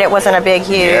ride. It wasn't a big,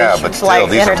 huge. Yeah, but still,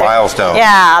 these are milestones.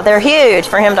 Yeah, they're huge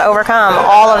for him to overcome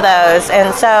all of those.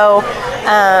 And so,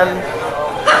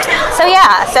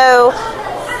 so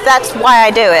that's why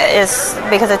I do it, is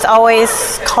because it's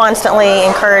always constantly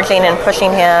encouraging and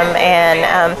pushing him.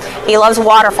 And he loves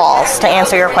waterfalls, to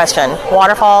answer your question.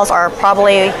 Waterfalls are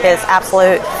probably his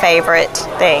absolute favorite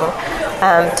thing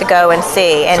to go and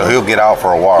see. And so he'll get out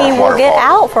for a waterfall. He will get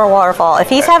out for a waterfall. If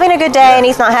he's having a good day and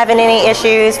he's not having any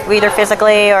issues, either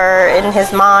physically or in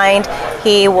his mind,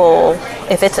 he will,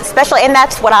 if it's especially, and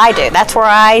that's what I do. That's where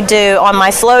I do on my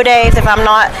slow days. If I'm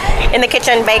not in the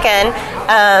kitchen baking,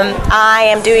 I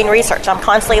am doing research. I'm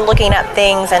constantly looking up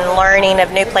things and learning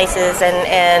of new places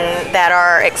and that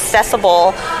are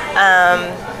accessible.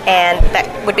 And that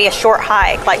would be a short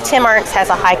hike. Like Tim Ernst has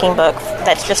a hiking book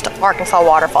that's just Arkansas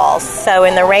waterfalls. So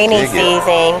in the rainy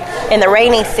season,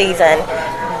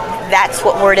 that's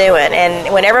what we're doing.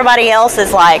 And when everybody else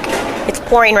is like, it's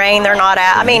pouring rain, they're not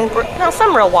out. I mean,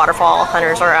 some real waterfall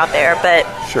hunters are out there, but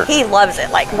sure. He loves it.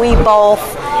 Like we both,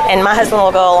 and my husband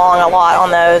will go along a lot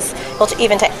on those. He'll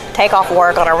even take off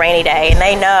work on a rainy day, and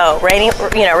they know rainy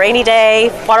day,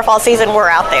 waterfall season, we're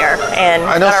out there. And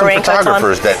I know some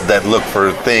photographers that look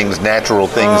for things, natural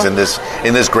things in this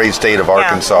great state of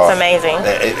Arkansas. It's amazing.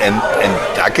 And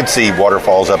I could see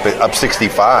waterfalls up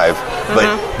 65.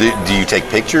 But do you take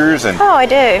pictures? And oh, I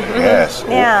do. Mm-hmm. Yes.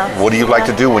 Yeah. What do you like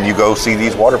to do when you go see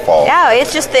these waterfalls? Yeah,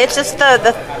 it's just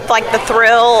the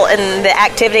thrill and the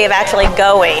activity of actually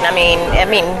going. I mean,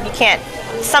 you can't.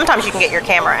 Sometimes you can get your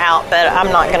camera out, but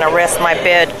I'm not going to risk my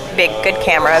big good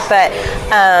camera. But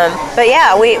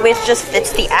yeah,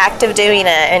 it's the act of doing it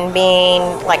and being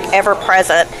like ever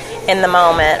present in the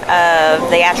moment of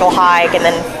the actual hike, and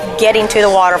then getting to the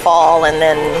waterfall, and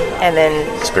then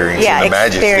experiencing the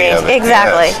majesty of it.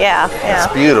 Exactly. Yes. Yeah.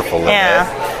 It's beautiful, LynEtte.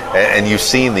 Yeah. And you've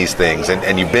seen these things,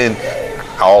 and you've been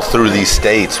all through these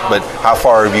states. But how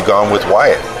far have you gone with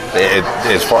Wyatt?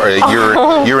 As far as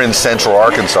you're in Central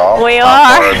Arkansas. We are.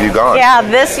 How far have you gone? Yeah,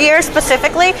 this year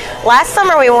specifically. Last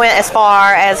summer we went as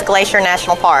far as Glacier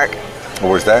National Park.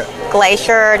 Where's that?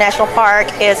 Glacier National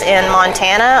Park is in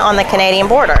Montana on the Canadian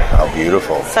border. How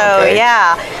beautiful. So, okay.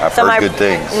 Yeah. I've heard good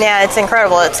things. Yeah, it's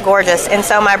incredible. It's gorgeous. And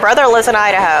so my brother lives in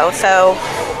Idaho, so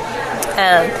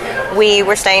we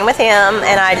were staying with him,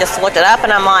 and I just looked it up,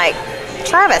 and I'm like,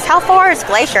 Travis, how far is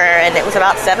Glacier? And it was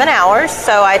about 7 hours.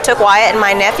 So I took Wyatt, and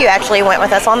my nephew actually went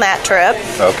with us on that trip.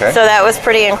 Okay. So that was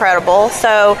pretty incredible.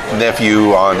 So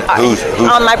nephew on who's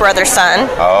on my brother's son.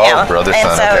 Oh, yeah. Brother's and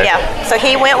son. So okay. Yeah, so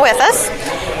he went with us,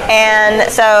 and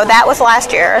so that was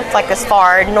last year. It's like as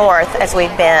far north as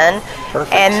we've been.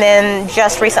 Perfect. And then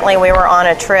just recently we were on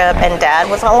a trip, and Dad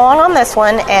was along on this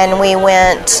one, and we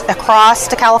went across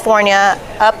to California,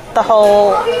 up the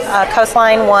whole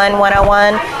coastline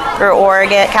 101 through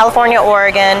Oregon, California,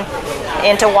 Oregon,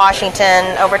 into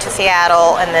Washington, over to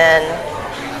Seattle, and then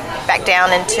back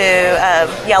down into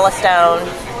Yellowstone,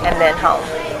 and then home.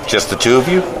 Just the two of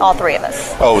you? All three of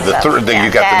us. Oh, you got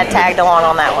Dad tagged along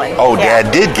on that one. Oh, yeah.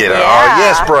 Dad did get it. Yeah. Oh,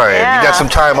 yes, Brian. Yeah. You got some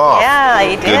time off. Yeah,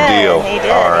 he did. Good deal. He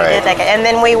did. All right. He did take it. And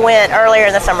then we went earlier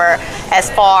in the summer as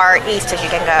far east as you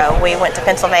can go. We went to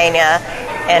Pennsylvania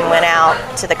and went out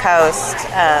to the coast,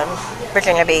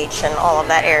 Virginia Beach, and all of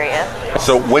that area.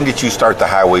 So when did you start the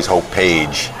Highways Hope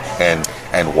page, and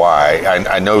why?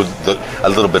 I know a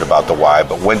little bit about the why,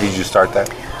 but when did you start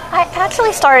that? I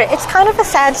actually started, it's kind of a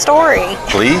sad story.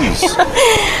 Please.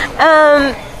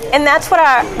 And that's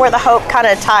where the hope kind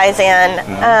of ties in.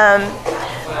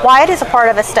 Wyatt is a part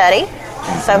of a study.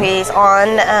 So he's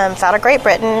it's out of Great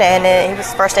Britain, and he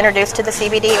was first introduced to the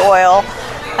CBD oil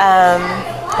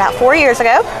about 4 years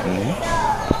ago.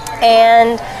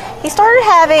 And he started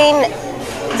having,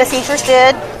 the seizures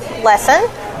did lessen.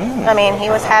 I mean, he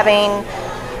was having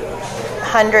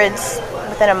hundreds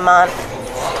within a month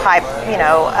type,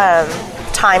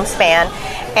 time span.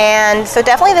 And so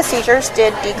definitely the seizures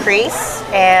did decrease,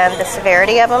 and the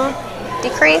severity of them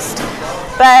decreased.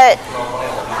 But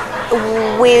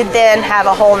we then have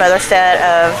a whole nother set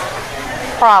of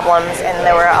problems, and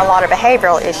there were a lot of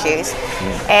behavioral issues.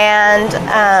 And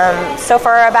so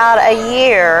for about a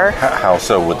year... How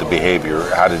so with the behavior?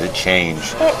 How did it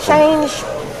change? It changed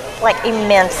like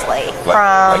immensely.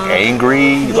 Like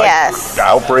angry? Yes. Like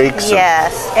outbreaks?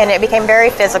 Yes. And it became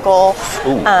very physical.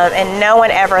 And no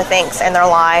one ever thinks in their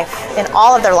life, in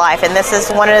all of their life, and this is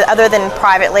one of the, other than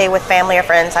privately with family or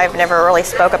friends, I've never really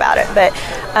spoke about it, but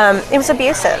it was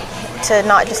abusive. to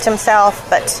not just himself,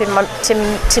 but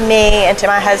to me and to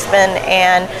my husband.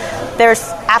 And there's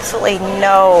absolutely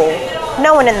no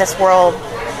one in this world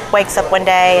wakes up one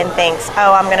day and thinks,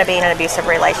 oh, I'm going to be in an abusive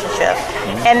relationship.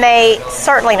 And they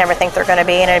certainly never think they're going to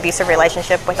be in an abusive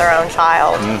relationship with their own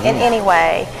child in any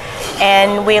way.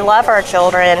 And we love our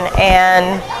children,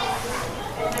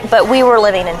 but we were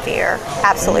living in fear,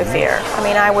 absolute fear. I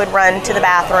mean, I would run to the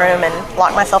bathroom and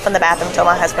lock myself in the bathroom until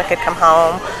my husband could come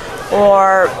home.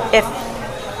 Or if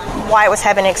Wyatt was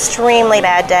having an extremely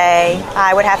bad day,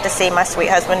 I would have to see my sweet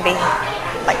husband be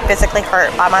like physically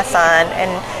hurt by my son. And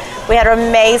we had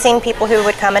amazing people who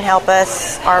would come and help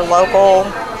us. Our local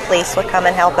police would come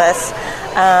and help us.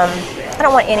 I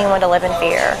don't want anyone to live in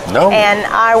fear. No. And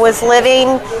I was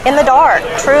living in the dark,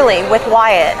 truly, with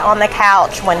Wyatt on the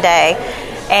couch one day.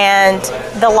 And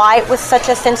the light was such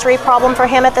a sensory problem for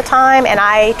him at the time. And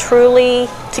I truly,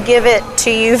 to give it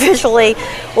to you visually,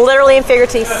 literally and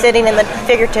figuratively sitting in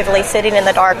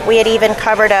the dark. We had even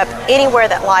covered up anywhere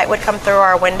that light would come through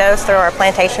our windows, through our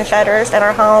plantation shutters in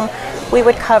our home. We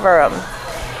would cover them.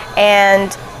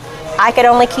 And I could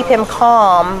only keep him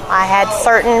calm. I had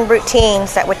certain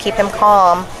routines that would keep him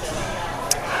calm.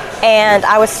 And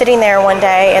I was sitting there one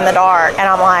day in the dark, and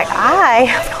I'm like, I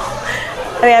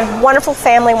have wonderful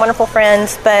family, wonderful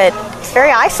friends, but it's very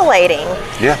isolating.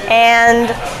 Yeah. And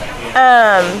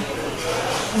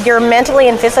you're mentally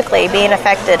and physically being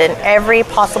affected in every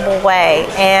possible way.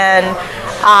 And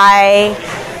I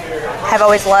have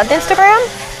always loved Instagram.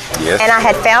 Yes. And I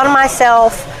had found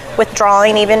myself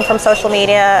withdrawing even from social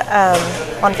media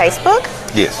on Facebook.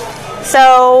 Yes.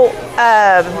 So,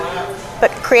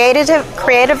 but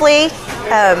creatively,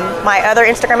 my other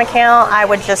Instagram account, I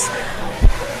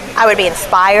would be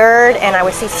inspired, and I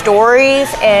would see stories,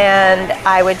 and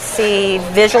I would see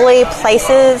visually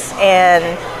places,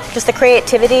 and just the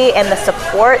creativity and the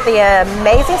support, the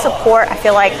amazing support I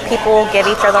feel like people give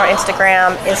each other on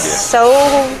Instagram is so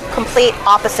complete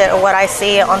opposite of what I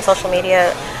see on social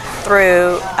media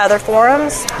through other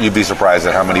forums. You'd be surprised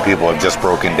at how many people have just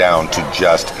broken down to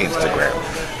just Instagram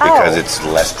because it's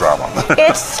less drama.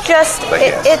 It's just,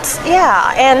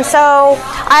 yes. And so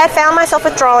I had found myself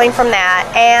withdrawing from that,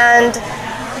 and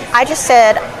I just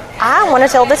said, I want to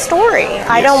tell this story. Yes.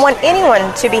 I don't want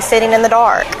anyone to be sitting in the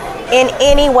dark in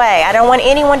any way. I don't want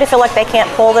anyone to feel like they can't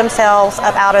pull themselves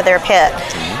up out of their pit.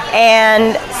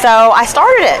 And so I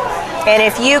started it. And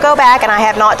if you go back, and I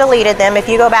have not deleted them, if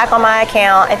you go back on my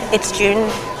account, it's June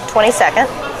 22nd,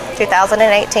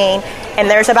 2018, and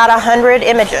there's about 100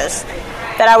 images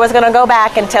that I was going to go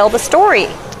back and tell the story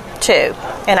to.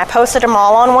 And I posted them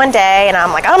all on one day, and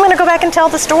I'm like, I'm going to go back and tell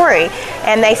the story.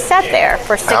 And they sat there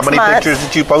for 6 months. How many pictures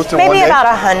did you post in one day? Maybe about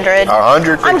 100.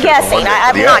 100 pictures. I'm guessing.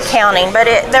 I'm not counting, but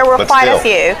there were quite a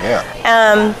few.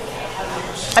 Yeah.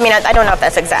 I mean, I don't know if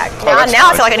that's exact. Now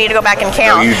I feel like I need to go back and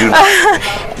count. No, you do not.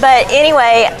 But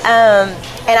anyway,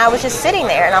 and I was just sitting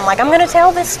there, and I'm like, I'm going to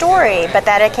tell this story. But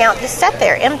that account just sat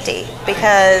there empty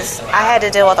because I had to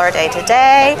deal with our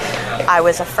day-to-day. I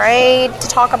was afraid to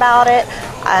talk about it.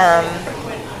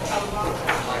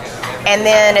 And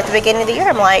then at the beginning of the year,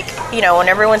 I'm like, when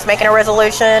everyone's making a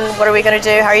resolution, what are we going to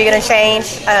do? How are you going to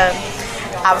change?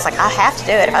 I was like, I have to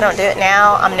do it. If I don't do it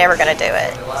now, I'm never going to do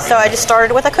it. So I just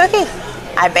started with a cookie.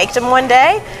 I baked them one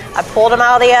day. I pulled them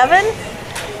out of the oven.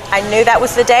 I knew that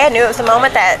was the day. I knew it was the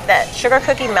moment that sugar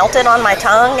cookie melted on my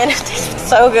tongue, and it tasted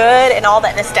so good, and all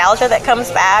that nostalgia that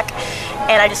comes back.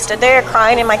 And I just stood there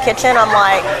crying in my kitchen. I'm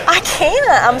like, I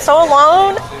can't. I'm so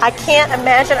alone. I can't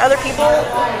imagine other people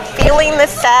feeling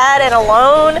this sad and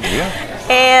alone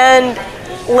and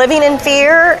living in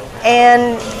fear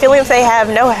and feeling like they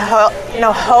have no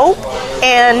hope.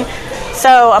 And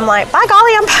so I'm like, by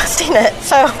golly, I'm posting it.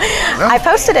 So I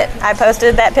posted it. I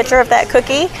posted that picture of that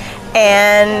cookie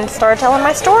and started telling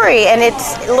my story. And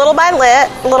it's little by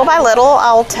little,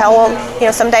 I'll tell,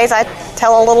 some days I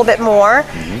tell a little bit more.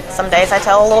 Some days I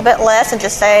tell a little bit less and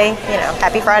just say,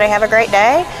 happy Friday, have a great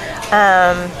day.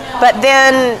 But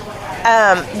then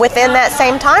within that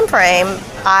same time frame,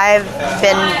 I've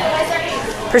been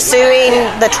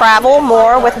pursuing the travel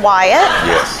more with Wyatt,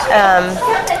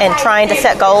 and trying to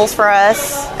set goals for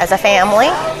us as a family,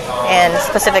 and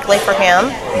specifically for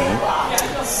him.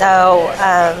 So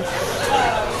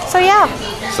yeah.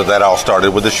 So that all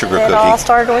started with the sugar cookie. It all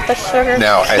started with the sugar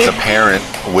now, cookie. as a parent,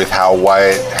 with how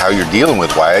you're dealing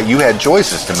with Wyatt, you had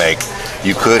choices to make.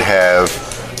 You could have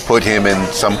put him in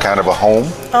some kind of a home.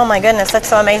 Oh my goodness, that's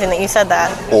so amazing that you said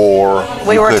that. Or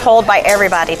we were told by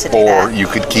everybody to do that. Or you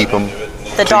could keep him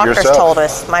The doctors yourself. told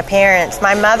us, my parents,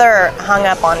 my mother hung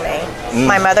up on me.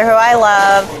 My mother, who I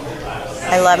love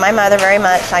my mother very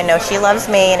much. I know she loves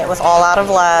me, and it was all out of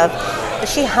love. But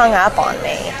she hung up on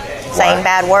me, saying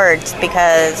bad words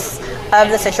because of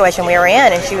the situation we were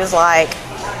in, and she was like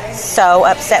so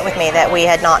upset with me that we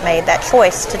had not made that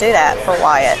choice to do that for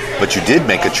Wyatt. But you did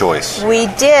make a choice. We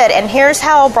did, and here's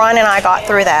how Brian and I got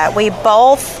through that. We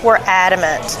both were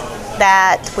adamant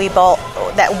that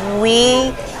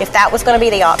if that was going to be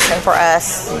the option for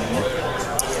us,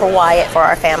 for Wyatt, for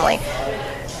our family,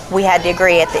 we had to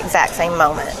agree at the exact same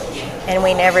moment, and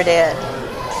we never did.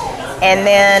 And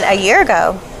then a year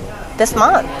ago, this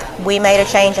month, we made a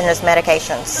change in his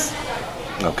medications.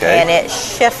 Okay. And it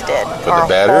shifted. For the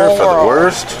better, for the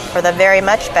worst? For the very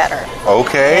much better.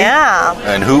 Okay. Yeah.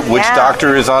 And which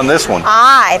doctor is on this one?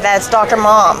 That's Dr.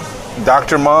 Mom.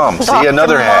 Dr. Mom. See, Dr.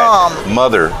 another Mom. hat.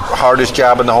 Mother. Hardest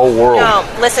job in the whole world. No,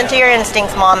 listen to your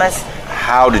instincts, mamas.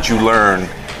 How did you learn?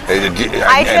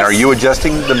 And are you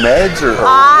adjusting the meds, or what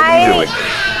are you doing?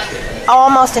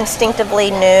 Almost instinctively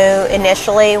knew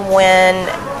initially when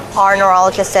our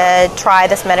neurologist said, try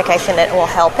this medication, it will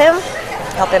help him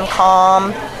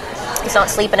calm. He's not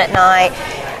sleeping at night.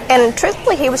 And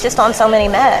truthfully, he was just on so many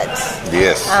meds.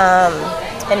 Yes.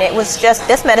 And it was just,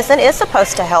 this medicine is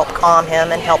supposed to help calm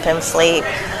him and help him sleep.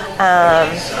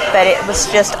 But it was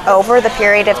just over the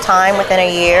period of time, within a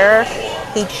year,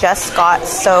 he just got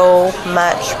so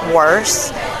much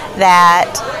worse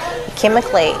that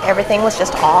chemically everything was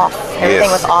just off.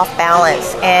 Everything was off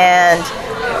balance. And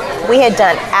we had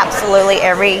done absolutely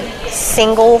every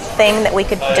single thing that we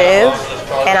could do.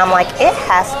 And I'm like,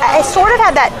 I sort of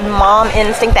had that mom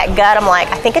instinct, that gut. I'm like,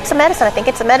 I think it's a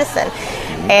medicine.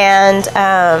 And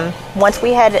once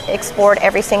we had explored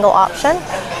every single option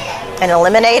and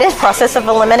process of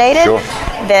eliminated,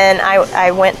 then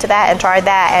I went to that and tried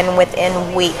that, and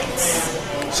within weeks.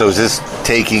 So is this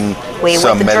taking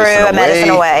some medicine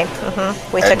away?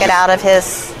 Mm-hmm. We took it out of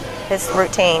his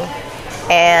routine.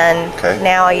 And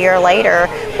now a year later,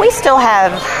 we still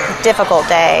have difficult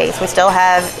days. We still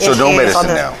have issues. So no medicine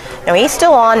now? No, he's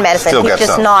still on medicine. Still he's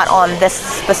just not on this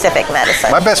specific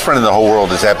medicine. My best friend in the whole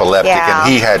world is epileptic, and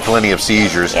he had plenty of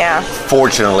seizures. Yeah.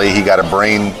 Fortunately, he got a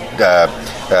brain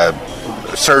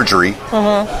surgery,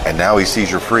 and now he's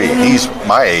seizure-free. He's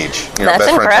my age. That's best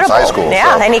incredible. friend since high school.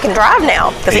 Yeah, so. And he can drive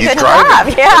now because he couldn't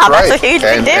driving. drive. Yeah, that's a huge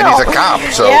big deal. And he's a cop.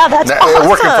 So that's awesome.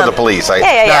 Working for the police. I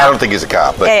don't think he's a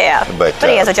cop. But, but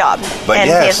he has a job. And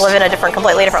he is living a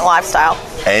completely different lifestyle.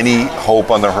 Any hope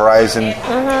on the horizon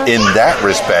in that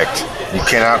respect? You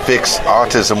cannot fix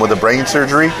autism with a brain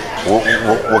surgery.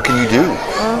 What can you do?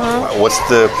 What's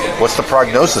the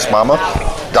prognosis, Mama?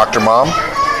 Dr. Mom?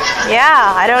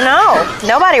 Yeah, I don't know.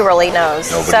 Nobody really knows.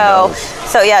 So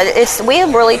yeah, we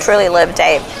really truly live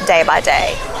day by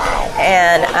day.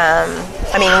 And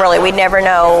I mean, really, we never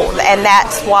know. And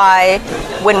that's why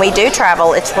when we do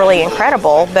travel, it's really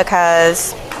incredible,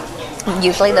 because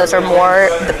usually those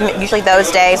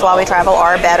days while we travel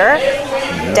are better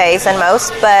days than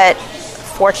most. But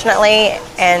fortunately,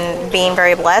 and being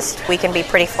very blessed, we can be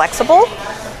pretty flexible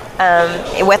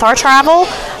with our travel,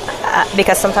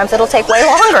 because sometimes it'll take way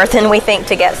longer than we think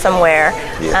to get somewhere.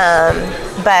 So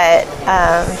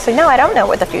no, I don't know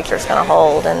what the future is going to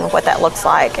hold and what that looks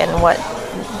like and what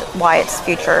Wyatt's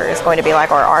future is going to be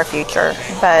like, or our future.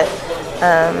 But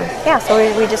so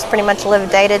we just pretty much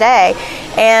live day to day.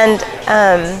 And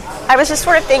I was just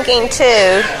sort of thinking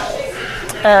too,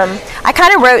 I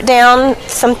kind of wrote down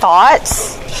some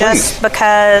thoughts just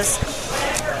because,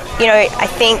 I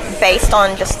think based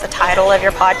on just the title of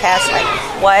your podcast, like,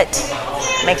 what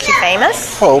makes you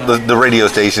famous? Well, the radio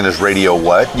station is Radio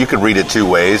What. You could read it two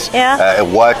ways. Yeah.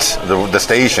 What, the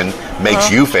station,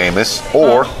 makes you famous,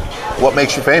 or what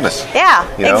makes you famous. Yeah,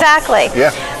 exactly.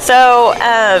 Yeah. So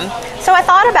I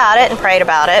thought about it and prayed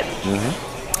about it.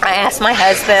 I asked my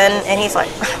husband, and he's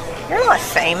like, "You're not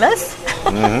famous."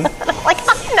 I'm like,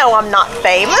 I know I'm not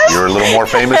famous. You're a little more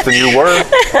famous than you were.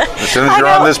 As soon as you're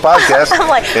on this podcast,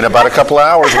 in about a couple of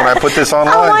hours when I put this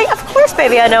online. I'm like, of course,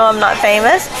 baby, I know I'm not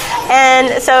famous.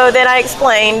 And so then I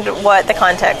explained what the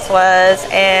context was,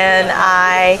 and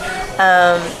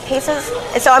he says,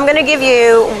 so I'm going to give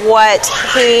you what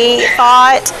he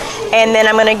thought, and then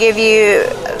I'm going to give you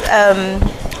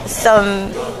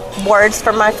some words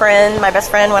from my best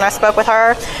friend when I spoke with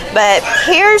her. But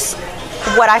here's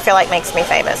what I feel like makes me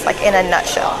famous, like in a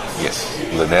nutshell. Yes,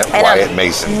 LynEtte Wyatt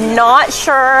Mason. Not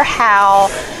sure how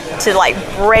to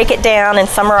break it down and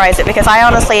summarize it, because I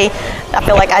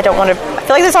feel like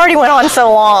this already went on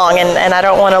so long, and I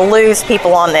don't want to lose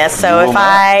people on this. So if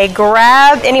I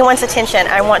grab anyone's attention,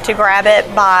 I want to grab it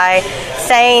by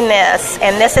saying this,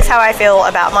 and this is how I feel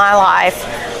about my life.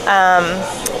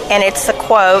 And it's a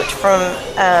quote from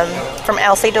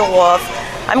Elsie DeWolf.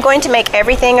 I'm going to make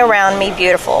everything around me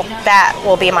beautiful. That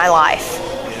will be my life.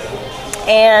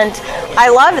 And I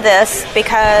love this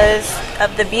because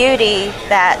of the beauty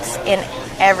that's in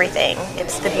everything.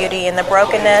 It's the beauty in the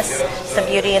brokenness, it's the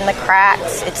beauty in the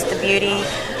cracks, it's the beauty,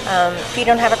 if you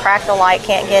don't have a crack, the light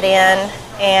can't get in.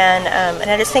 And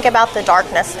I just think about the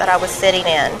darkness that I was sitting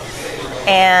in.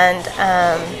 And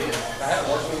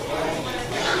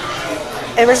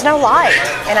there was no light.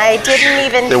 And I didn't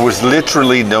even... There was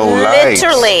literally no light.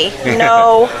 Literally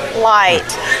no light.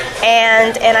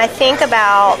 And I think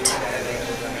about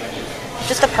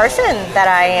just the person that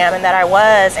I am and that I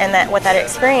was, and that what that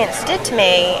experience did to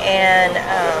me, and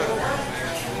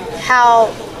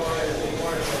how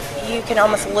you can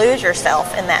almost lose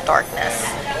yourself in that darkness.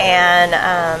 And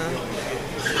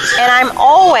I'm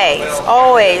always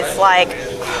like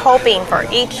hoping for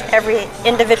every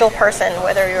individual person,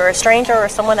 whether you're a stranger or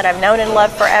someone that I've known and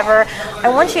loved forever. I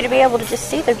want you to be able to just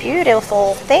see the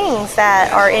beautiful things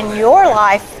that are in your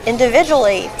life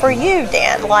individually for you,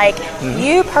 Dan. Like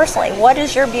you personally, what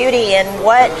is your beauty, and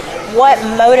what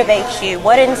motivates you,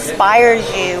 what inspires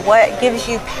you, what gives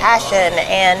you passion,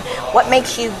 and what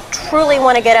makes you truly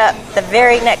want to get up the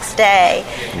very next day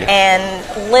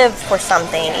and live for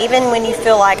something, even when you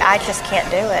feel like I just can't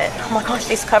do it. Oh my gosh,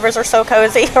 these covers are so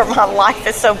cozy, or my life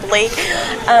is so bleak.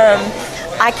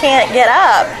 I can't get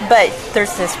up, but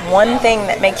there's this one thing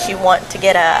that makes you want to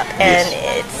get up, and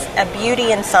it's a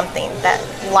beauty in something that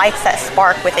lights that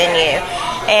spark within you.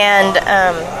 And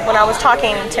when I was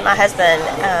talking to my husband,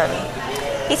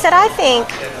 he said, I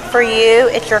think for you,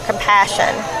 it's your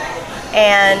compassion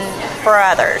and for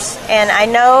others. And I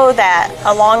know that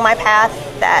along my path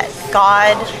that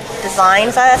God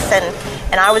designs us,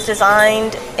 and I was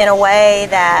designed in a way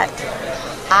that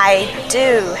I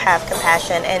do have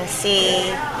compassion and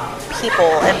see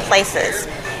people and places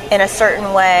in a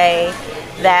certain way,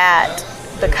 that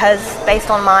because based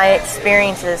on my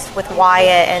experiences with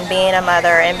Wyatt and being a mother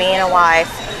and being a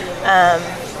wife,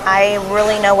 I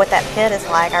really know what that pit is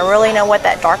like. I really know what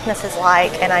that darkness is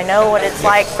like, and I know what it's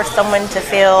like for someone to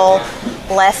feel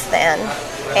less than.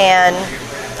 And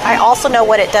I also know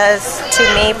what it does to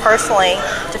me personally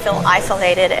to feel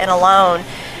isolated and alone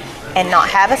and not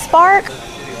have a spark.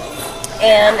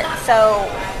 And so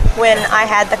when I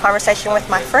had the conversation with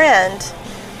my friend,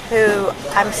 who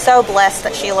I'm so blessed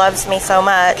that she loves me so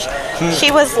much,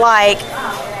 she was like,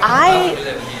 I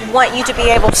want you to be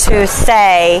able to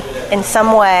say in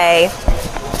some way,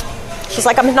 she's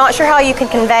like, I'm not sure how you can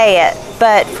convey it,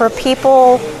 but for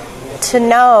people to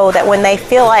know that when they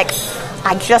feel like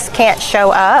I just can't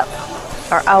show up,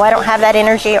 or oh, I don't have that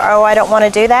energy, or oh, I don't want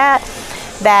to do that,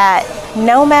 that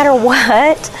no matter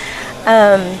what,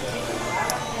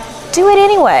 do it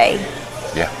anyway.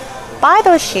 Yeah. Buy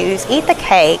those shoes, eat the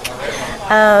cake,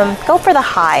 go for the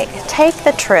hike, take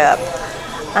the trip.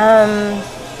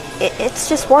 It's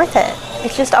just worth it.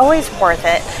 It's just always worth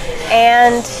it.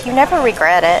 And you never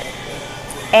regret it.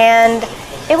 And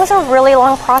it was a really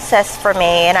long process for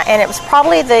me. And it was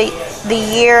probably the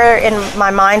year in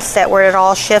my mindset where it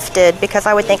all shifted, because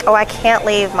I would think, oh, I can't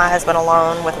leave my husband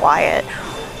alone with Wyatt.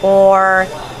 Or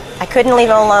I couldn't leave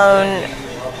him alone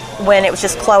when it was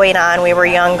just Chloe and I and we were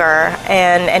younger.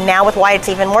 And now with Wyatt, it's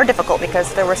even more difficult,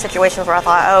 because there were situations where I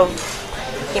thought, oh,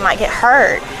 he might get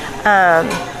hurt.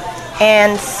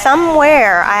 And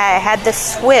somewhere I had this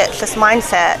switch, this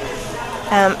mindset.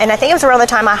 And I think it was around the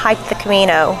time I hiked the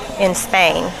Camino in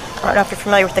Spain. I don't know if you're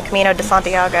familiar with the Camino de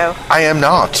Santiago. I am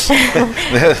not.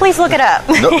 Please look it up.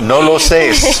 No lo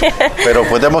sé, pero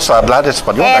podemos hablar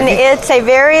español. And it's a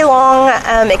very long,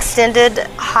 extended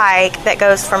hike that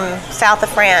goes from south of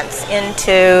France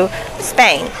into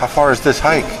Spain. How far is this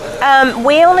hike?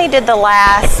 We only did the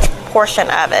last portion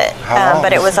of it,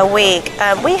 but it was a week.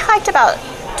 We hiked about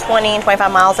 20 and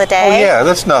 25 miles a day. Oh yeah,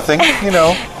 that's nothing, you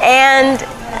know. And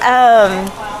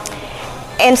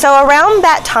so around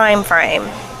that time frame,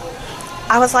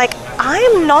 I was like, I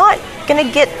am not going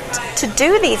to get to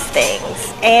do these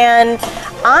things. And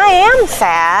I am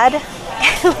sad.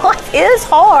 And life is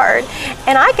hard.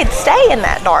 And I could stay in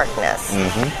that darkness.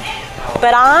 Mm-hmm.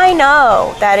 But I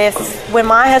know that when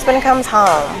my husband comes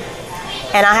home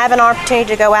and I have an opportunity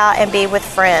to go out and be with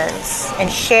friends and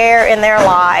share in their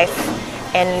life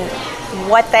and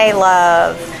what they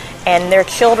love and their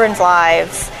children's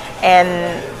lives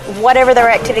and whatever their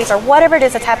activities or whatever it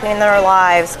is that's happening in their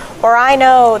lives, or I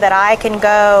know that I can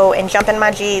go and jump in my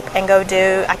Jeep and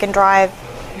I can drive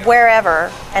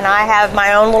wherever, and I have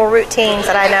my own little routines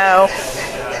that I know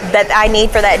that I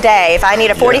need for that day. If I need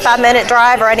a 45-minute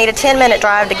drive or I need a 10-minute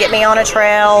drive to get me on a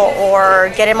trail or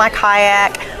get in my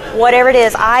kayak, whatever it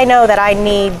is, I know that I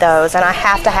need those and I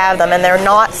have to have them, and they're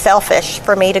not selfish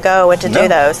for me to go and to do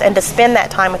those and to spend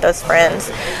that time with those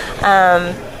friends,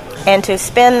 and to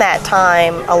spend that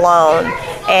time alone,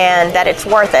 and that it's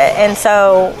worth it. And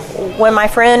so when my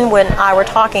friend, when I were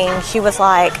talking, she's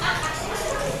like,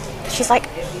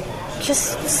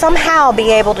 just somehow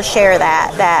be able to share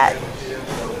that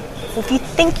if you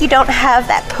think you don't have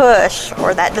that push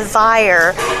or that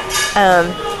desire,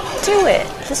 do it.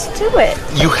 Just do it.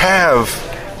 You have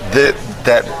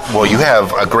you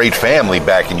have a great family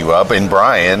backing you up, and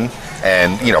Brian,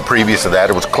 and previous to that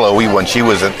it was Chloe when she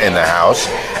was in the house,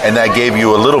 and that gave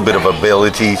you a little bit of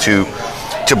ability to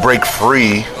break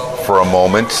free for a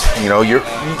moment.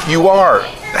 You are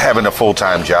having a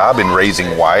full-time job in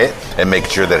raising Wyatt and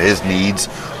making sure that his needs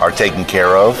are taken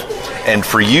care of, and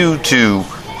for you to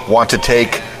want to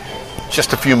take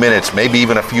just a few minutes, maybe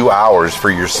even a few hours for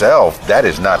yourself, that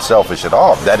is not selfish at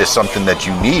all. That is something that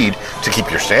you need to keep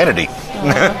your sanity.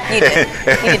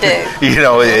 You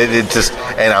do. It just,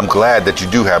 and I'm glad that you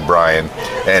do have Brian,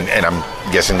 and I'm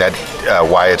guessing that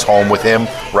Wyatt's home with him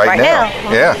right now.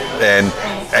 Yeah,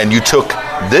 and you took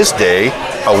this day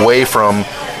away from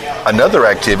another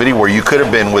activity where you could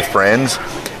have been with friends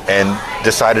and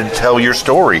decided to tell your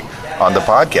story on the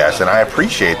podcast, and I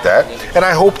appreciate that, and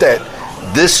I hope that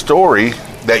this story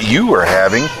that you are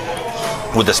having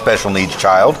with a special needs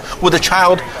child,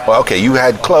 you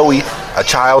had Chloe, a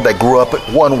child that grew up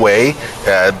one way,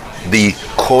 the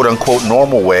quote-unquote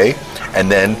normal way, and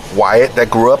then Wyatt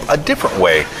that grew up a different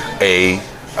way, a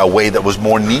way that was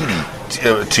more needy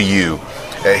to you.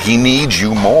 He needs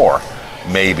you more,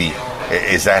 maybe.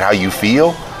 Is that how you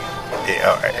feel?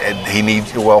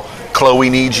 Chloe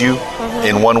needs you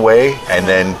in one way, and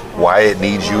then Wyatt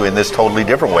needs you in this totally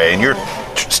different way. And you're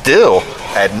still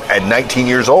at 19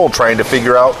 years old trying to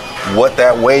figure out what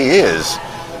that way is.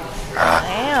 I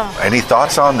am. Any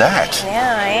thoughts on that?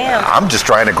 Yeah, I am. I'm just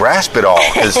trying to grasp it all,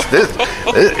 because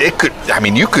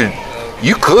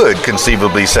you could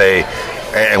conceivably say,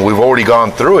 and we've already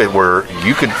gone through it, where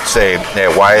you could say, hey,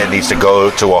 Wyatt needs to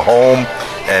go to a home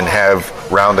and have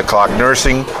round-the-clock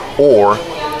nursing, or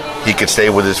he could stay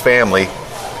with his family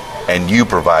and you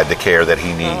provide the care that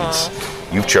he needs.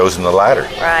 You've chosen the latter.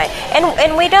 Right.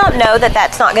 And we don't know that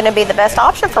that's not going to be the best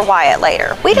option for Wyatt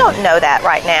later. We don't know that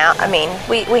right now. I mean,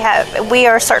 we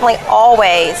are certainly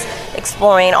always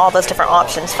exploring all those different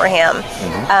options for him.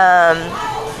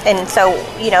 And so,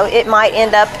 it might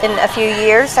end up in a few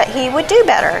years that he would do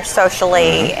better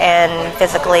socially and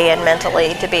physically and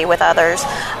mentally to be with others.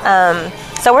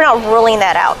 So we're not ruling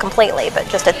that out completely, but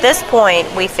just at this point,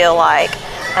 we feel like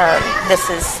this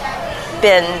has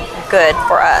been good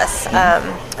for us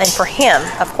and for him,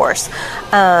 of course.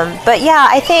 But yeah,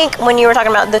 I think when you were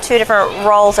talking about the two different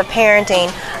roles of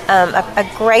parenting, a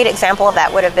great example of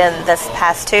that would have been this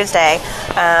past Tuesday.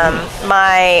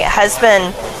 My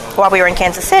husband, while we were in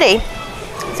Kansas City,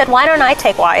 said, why don't I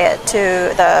take Wyatt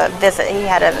to the visit? He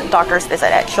had a doctor's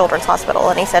visit at Children's Hospital,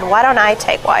 and he said, why don't I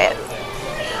take Wyatt?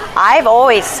 I've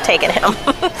always taken him.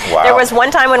 Wow. There was one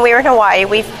time when we were in Hawaii.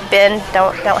 We've been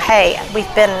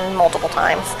we've been multiple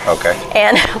times. Okay.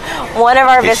 And one of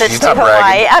our visits to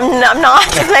Hawaii, I'm not,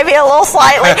 maybe a little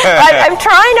slightly. I'm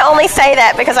trying to only say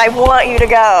that because I want you to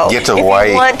go. Get to Hawaii.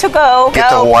 If you want to go, get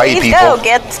to Hawaii, please people.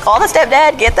 Go. Call the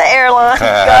stepdad. Get the airline.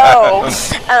 Go.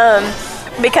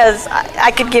 Because I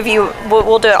could give you,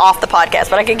 we'll do it off the podcast,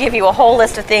 but I could give you a whole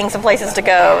list of things and places to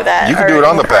go that you can do it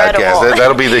on incredible. The podcast.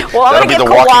 That'll be the well, I'm going to give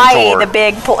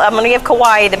Kauai tour. I'm going to give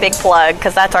Kauai the big plug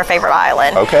because that's our favorite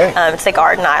island. Okay. It's the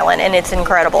Garden Island, and it's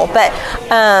incredible.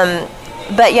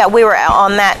 But yeah, we were out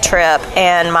on that trip,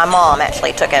 and my mom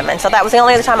actually took him, and so that was the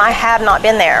only other time I have not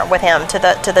been there with him on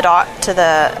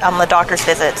the doctor's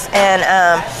visits. And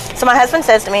so my husband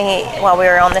says to me while we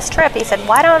were on this trip, he said,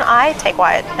 "Why don't I take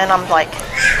Wyatt?" And I'm like,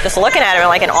 just looking at him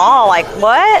like in awe, like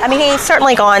what? I mean, he's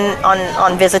certainly gone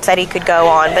on visits that he could go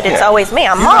on, but it's always me.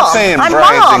 I'm You're mom. not saying I'm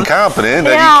Brian's mom. incompetent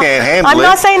that he can't handle it. I'm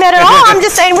not saying that at all. I'm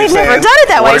just saying we've never done it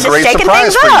that way. What a great just shaking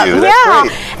surprise things for up. you. That's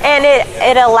great. And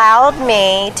it allowed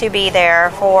me to be there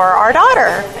for our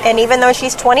daughter. And even though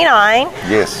she's 29,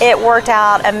 it worked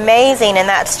out amazing. And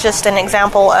that's just an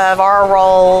example of our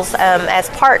roles as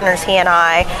partners, he and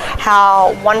I,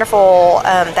 how wonderful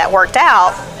that worked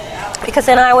out. Because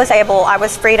then I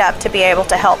was freed up to be able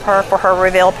to help her for her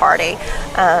reveal party,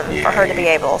 for her to be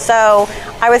able. So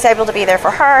I was able to be there for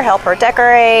her, help her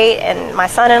decorate, and my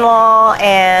son-in-law,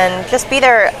 and just be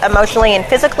there emotionally and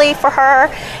physically for her,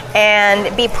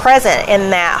 and be present in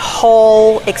that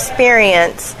whole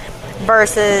experience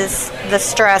versus the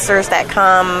stressors that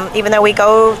come, even though we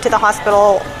go to the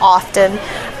hospital often.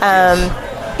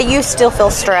 you still feel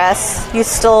stress. You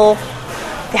still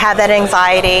have that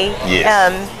anxiety.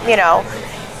 Yes. You know,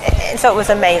 and so it was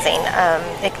amazing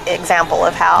example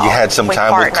of how you had some we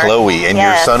time partnered. with Chloe and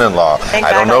Yes. your son-in-law. Exactly.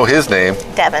 I don't know his name.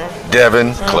 Devin.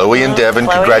 Chloe and Devin.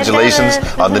 Chloe and Congratulations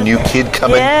Devin. on the new kid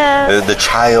coming, Yes. the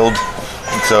child.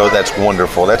 So that's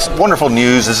wonderful. That's wonderful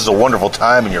news. This is a wonderful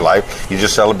time in your life. You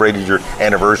just celebrated your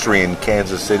anniversary in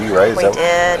Kansas City, right? We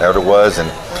did. That what it was?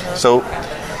 And so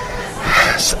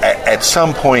at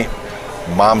some point,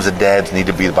 moms and dads need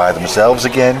to be by themselves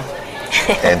again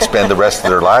and spend the rest of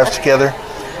their lives together.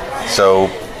 So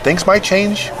things might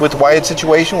change with Wyatt's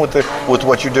situation, with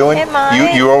what you're doing. It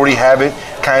might. You already have it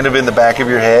kind of in the back of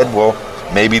your head. Well,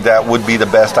 maybe that would be the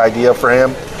best idea for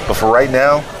him. But for right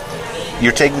now,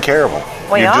 you're taking care of him.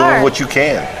 You're doing what you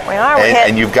can. We are.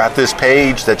 And you've got this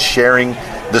page that's sharing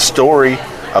the story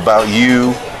about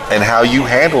you and how you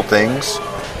handle things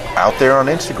out there on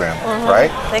Instagram,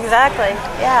 right? Exactly.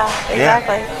 Yeah,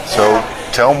 exactly. Yeah. So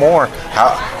tell more.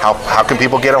 How can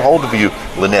people get a hold of you,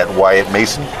 LynEtte Wyatt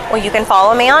Mason? Well, you can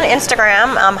follow me on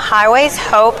Instagram, Highways,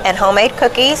 Hope, and Homemade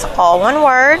Cookies, all one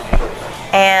word.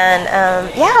 And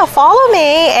follow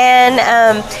me.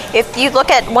 And if you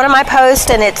look at one of my posts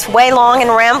and it's way long and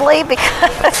rambly,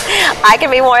 because I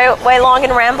can be way long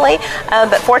and rambly,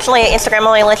 but fortunately Instagram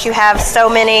only lets you have so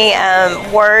many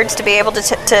words to be able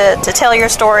to tell your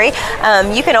story.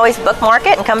 You can always bookmark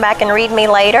it and come back and read me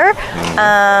later.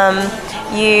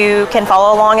 You can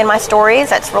follow along in my stories.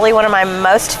 That's really one of my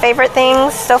most favorite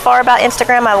things so far about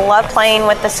Instagram. I love playing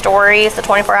with the stories, the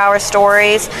 24-hour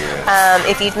stories.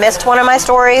 If you've missed one of my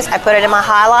stories, I put it in my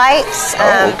highlights.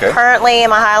 Okay. Currently in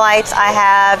my highlights, I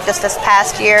have just this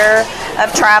past year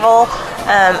of travel.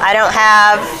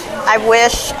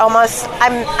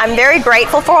 I'm very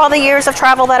grateful for all the years of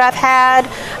travel that I've had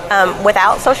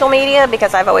without social media,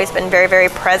 because I've always been very, very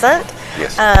present.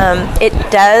 Yes. It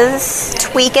does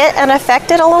tweak it and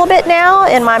affect it a little bit now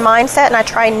in my mindset, and I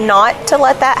try not to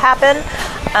let that happen.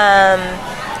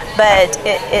 But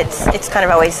it's kind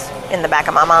of always in the back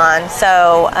of my mind.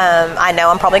 So I know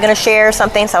I'm probably going to share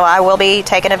something, so I will be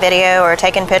taking a video or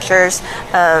taking pictures.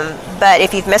 But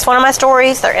if you've missed one of my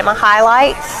stories, they're in my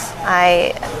highlights.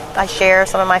 I share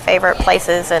some of my favorite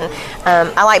places, and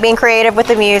I like being creative with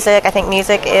the music. I think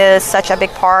music is such a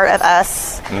big part of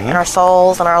us and our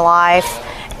souls and our life.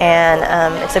 And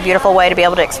it's a beautiful way to be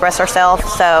able to express ourselves.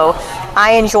 So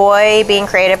I enjoy being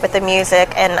creative with the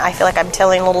music, and I feel like I'm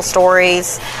telling little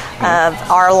stories of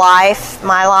our life,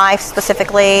 my life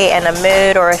specifically, and a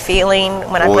mood or a feeling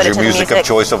when I put it to the music. What was your music of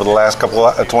choice over the last couple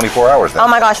of 24 hours then? Oh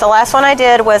my gosh, the last one I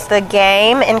did was the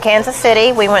game in Kansas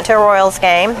City. We went to a Royals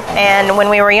game, and when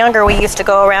we were younger, we used to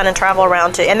go around and travel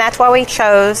around to, and that's why we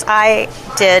chose, I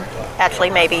did actually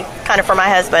maybe kind of for my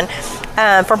husband,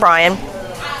 for Brian.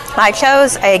 I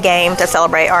chose a game to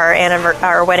celebrate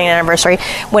our wedding anniversary.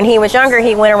 When he was younger,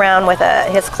 he went around with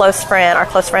his close friend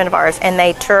of ours, and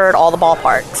they toured all the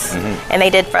ballparks. And they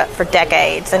did for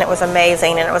decades, and it was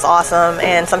amazing, and it was awesome.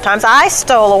 And sometimes I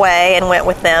stole away and went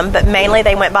with them, but mainly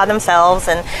they went by themselves,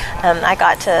 and I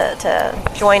got to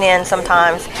join in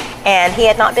sometimes. And he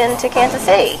had not been to Kansas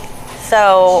City,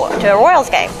 so to a Royals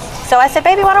game. So I said,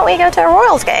 baby, why don't we go to a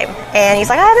Royals game? And he's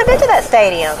like, I haven't been to that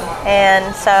stadium.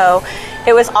 And so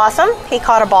it was awesome. He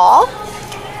caught a ball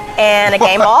and a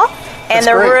game ball. And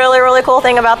the really, really cool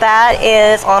thing about that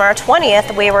is on our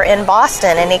 20th, we were in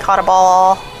Boston, and he caught a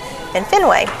ball in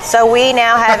Fenway. So we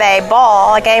now have a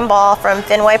game ball from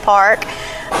Fenway Park.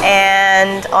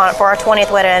 And for our 20th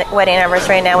wedding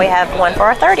anniversary, now we have one for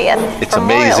our 30th. It's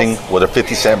amazing what a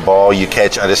 50-cent ball you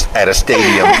catch at a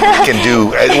stadium can do.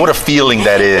 What a feeling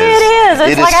that is. It is.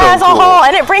 It's like so it has a cool. hole,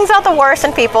 and it brings out the worst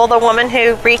in people. The woman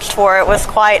who reached for it was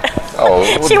quite.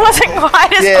 She wasn't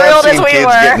quite as thrilled as we kids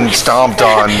were. Getting stomped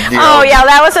on. Oh yeah,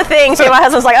 that was the thing too. My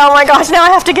husband's like, "Oh my gosh, now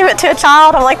I have to give it to a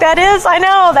child." I'm like, I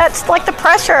know, that's like the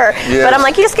pressure. Yes. But I'm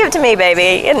like, you just give it to me,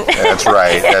 baby. And That's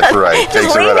right.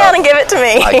 Just lean down and give it to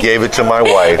me. I gave it to my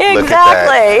wife. Exactly. Look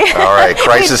at that. All right,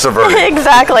 crisis averted.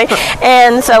 Exactly.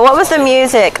 And so, what was the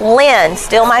music? Lynn,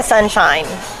 "Still My Sunshine."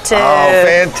 Oh,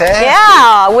 fantastic.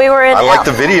 Yeah, we were in. I like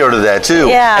the video to that too.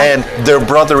 Yeah. And their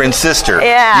brother and sister.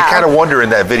 Yeah. You kind of wonder in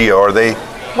that video, are they?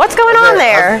 What's going on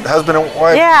there? Husband and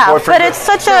wife. Yeah, boyfriend. but it's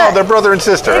such No, they're brother and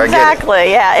sister. Exactly. I get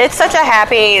it. Yeah, it's such a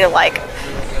happy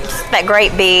that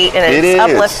great beat, and It it's is.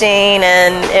 uplifting,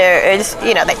 and it's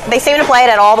they seem to play it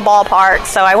at all the ballparks,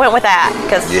 so I went with that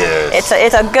because Yes.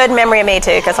 it's a good memory of me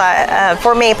too, because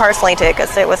for me personally too,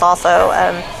 because it was also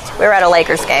We were at a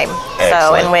Lakers game.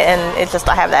 So, Excellent. and it's just,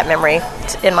 I have that memory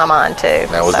in my mind too.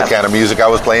 That was the kind of music I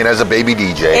was playing as a baby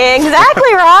DJ.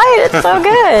 Exactly right. It's so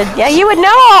good. Yeah, you would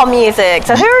know all music.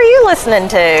 So who are you listening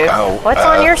to? What's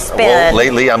on your spin? Well,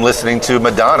 lately I'm listening to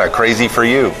Madonna, Crazy for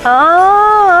You.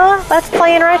 Oh, that's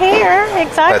playing right here.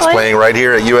 Exactly. That's playing right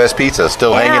here at U.S. Pizza,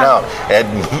 still hanging out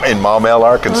in Maumelle,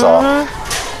 Arkansas.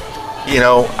 You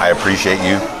know, I appreciate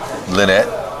you, LynEtte.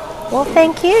 Well,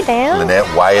 thank you, Dan.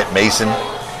 LynEtte Wyatt Mason,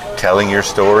 telling your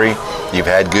story. You've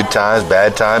had good times,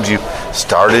 bad times. You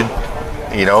started,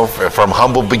 you know, from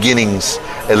humble beginnings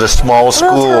at a small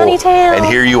school, tiny town. and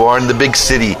here you are in the big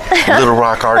city, Little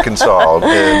Rock, Arkansas,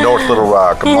 North Little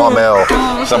Rock, Maumelle,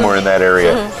 somewhere in that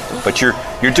area. But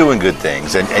you're doing good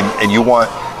things, and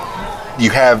you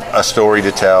have a story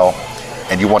to tell,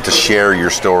 and you want to share your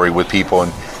story with people,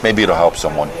 and maybe it'll help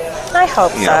someone. I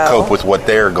hope Cope with what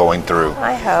they're going through.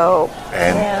 I hope.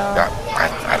 And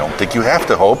I don't think you have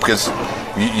to hope, because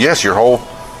yes, your whole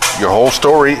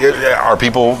story. Are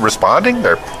people responding?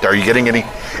 Are you getting any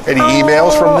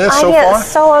emails from this so far? I get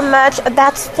so much.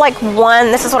 That's like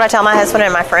this is what I tell my husband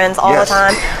and my friends all the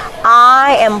time.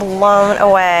 I am blown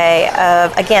away.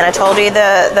 Again, I told you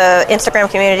the Instagram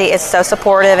community is so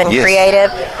supportive and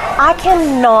creative. I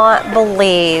cannot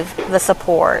believe the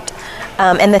support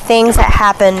and the things that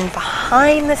happen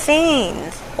behind the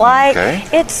scenes. Like,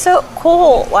 it's so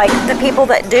cool. Like, the people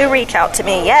that do reach out to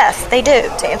me, yes, they do,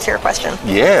 to answer your question.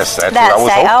 Yes, that's that what I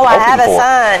was say, hoping I have a for.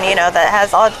 son, you know,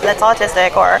 that's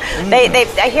autistic, or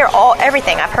I hear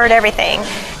everything. I've heard everything.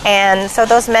 And so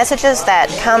those messages that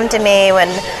come to me when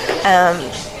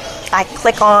I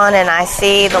click on and I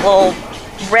see the little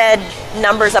red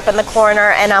numbers up in the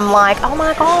corner, and I'm like, oh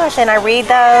my gosh, and I read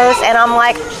those, and I'm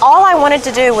like, all I wanted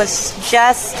to do was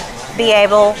just be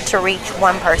able to reach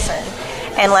one person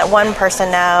and let one person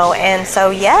know. And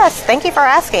so, yes, thank you for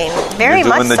asking. Very much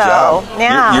so. You're doing the job.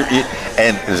 Yeah.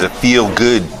 And does it feel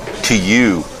good to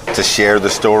you to share the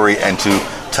story and to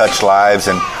touch lives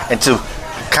and to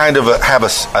kind of have a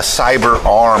cyber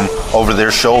arm over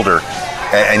their shoulder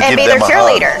and give be them their a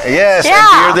cheerleader? hug? Yes,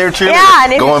 Yeah. and be their cheerleader. Yeah,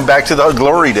 and going back to the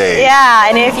glory days. Yeah,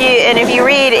 and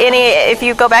if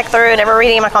you go back through and ever read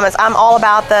any of my comments, I'm all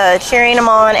about the cheering them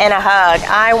on and a hug.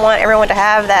 I want everyone to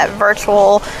have that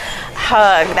virtual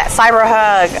hug, that cyber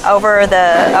hug over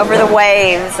the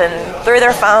waves and through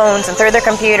their phones and through their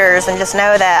computers, and just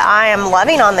know that I am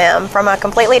loving on them from a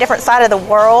completely different side of the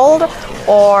world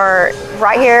or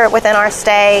right here within our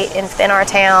state and within our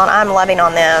town. I'm loving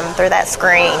on them through that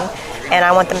screen, and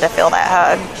I want them to feel that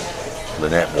hug.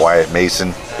 LynEtte Wyatt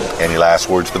Mason, any last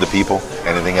words for the people?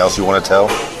 Anything else you want to tell?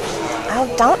 Oh,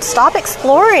 don't stop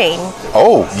exploring.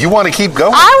 Oh, you want to keep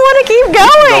going? I want to keep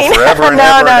going. Go forever and no,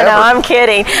 ever no, and no, ever. I'm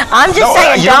kidding. I'm just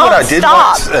saying, you know don't what I did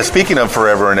stop. speaking of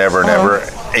forever and ever and ever,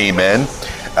 amen.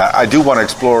 I do want to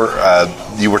explore,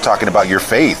 you were talking about your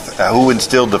faith. Who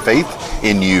instilled the faith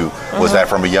in you? Was that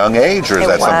from a young age, or is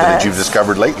that something that you've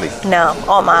discovered lately? No,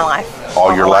 all my life.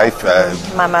 All your life?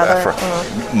 My mother.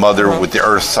 Mother with the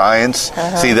earth science.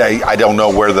 See, I don't know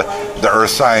where the earth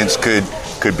science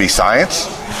could be science,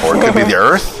 or it could be the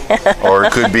earth, or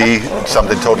it could be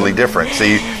something totally different.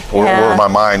 See where my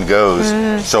mind goes.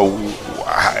 So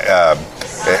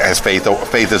has faith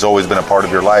has always been a part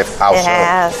of your life? How so?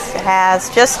 It has.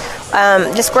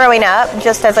 Just growing up,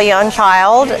 just as a young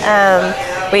child,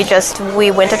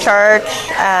 we went to church,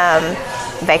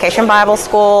 vacation Bible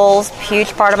schools,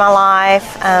 huge part of my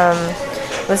life.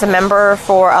 Was a member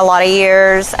for a lot of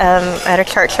years at a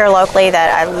church here locally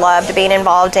that I loved being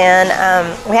involved in.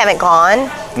 We haven't gone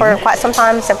for quite some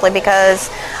time, simply because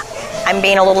I'm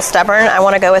being a little stubborn. I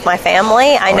want to go with my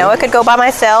family. I know I could go by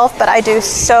myself, but I do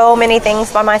so many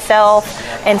things by myself,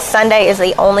 and Sunday is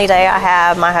the only day I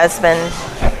have my husband,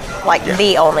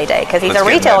 the only day, because he's a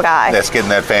retail guy. Let's get in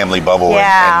that family bubble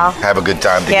and have a good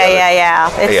time together. Yeah.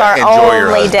 It's our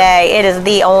only day. It is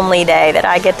the only day that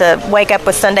I get to wake up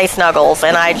with Sunday snuggles,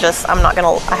 and I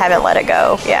haven't let it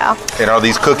go. Yeah. And are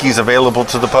these cookies available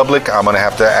to the public? I'm going to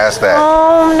have to ask that.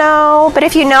 Oh, no. But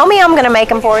if you know me, I'm going to make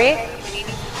them for you.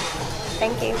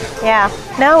 Thank you. Yeah.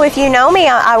 No, if you know me,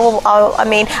 I will.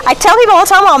 I tell people all the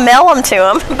time I'll mail them to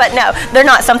them, but no, they're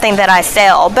not something that I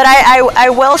sell. But I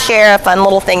will share a fun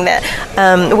little thing that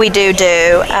we do.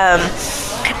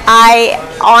 I,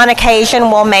 on occasion,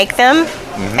 will make them.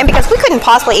 And because we couldn't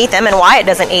possibly eat them, and Wyatt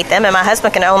doesn't eat them, and my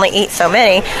husband can only eat so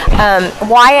many,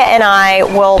 Wyatt and I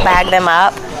will bag them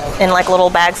up in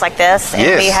little bags like this,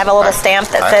 and we have a little stamp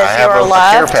that says you are loved.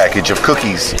 I have a care package of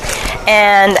cookies.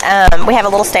 And we have a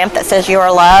little stamp that says you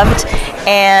are loved,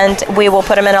 and we will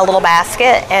put them in a little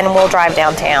basket, and we'll drive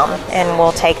downtown, and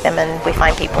we'll take them, and we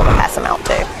find people to pass them out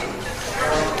to.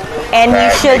 And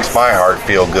that you should. makes my heart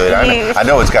feel good. I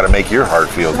know it's got to make your heart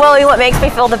feel good. Well, what makes me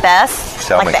feel the best,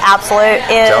 Tell me. the absolute,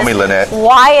 is Tell me, LynEtte.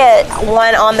 Wyatt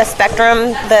went on the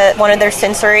spectrum, one of their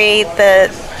sensory, a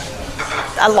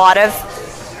lot of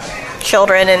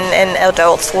children and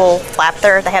adults will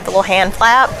they have the little hand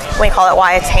flap. We call it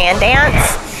Wyatt's hand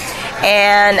dance.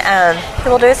 And he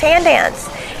will do his hand dance.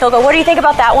 He'll go, what do you think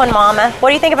about that one, Mama? What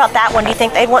do you think about that one? Do you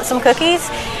think they'd want some cookies?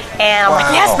 And I'm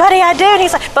like, yes, buddy, I do. And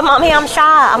he's like, but Mommy, I'm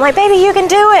shy. I'm like, baby, you can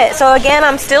do it. So again,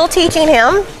 I'm still teaching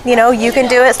him, you can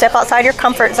do it. Step outside your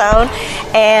comfort zone.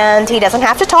 And he doesn't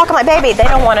have to talk. I'm like, baby, they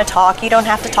don't want to talk. You don't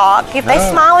have to talk. If they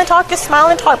smile and talk, just smile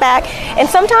and talk back. And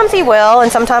sometimes he will,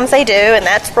 and sometimes they do, and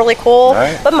that's really cool.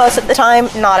 Right. But most of the time,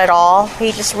 not at all.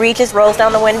 He just rolls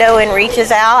down the window and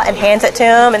reaches out and hands it to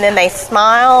him, and then they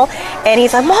smile. And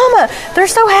he's like, Mama, they're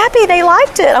so happy. They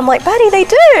liked it. I'm like, buddy, they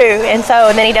do. And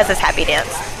then he does his happy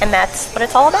dance. And that's what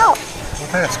it's all about.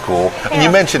 That's cool. Yeah. And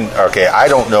you mentioned, I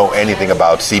don't know anything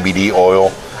about CBD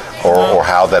oil or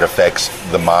how that affects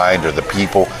the mind or the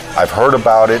people. I've heard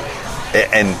about it.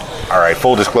 And, all right,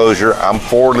 full disclosure, I'm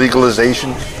for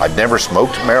legalization. I've never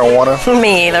smoked marijuana.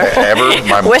 Me either.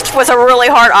 Ever. Which was a really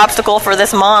hard obstacle for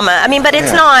this mama. I mean, but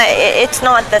it's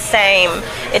not the same.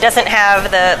 It doesn't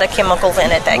have the chemicals in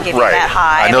it that give you that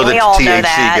high. I know we that all THC know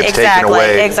that. gets taken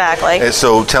away. Exactly. And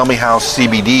so tell me how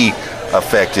CBD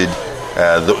affected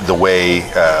the way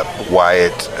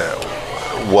Wyatt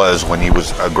was when he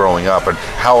was growing up, and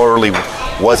how early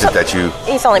was it that you?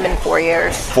 He's only been 4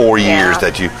 years. 4 years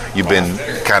that you've been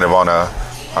kind of on a.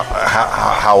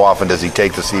 How often does he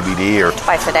take the CBD? Or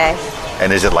twice a day.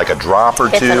 And is it like a drop or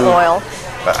two? It's an oil.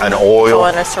 An oil.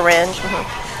 In a syringe. Mm-hmm.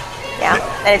 Yeah,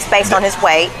 and it's based on his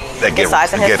weight. That his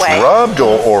size and his gets weight. rubbed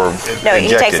or no, injected? he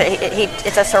takes it.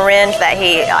 It's a syringe that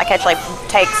he actually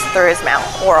takes through his mouth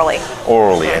orally.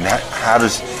 Orally, and how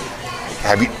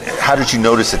did you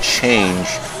notice a change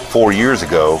 4 years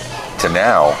ago to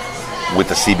now with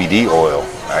the CBD oil?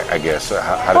 I guess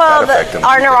how did that affect him?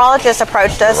 Our neurologist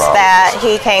approached us. That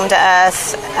he came to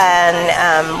us, and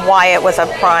Wyatt was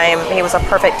he was a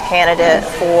perfect candidate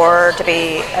to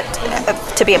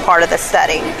be a part of the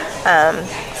study.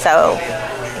 So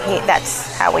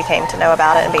that's how we came to know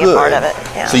about it and be a part of it.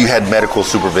 Yeah. So you had medical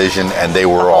supervision, and they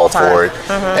were all for it.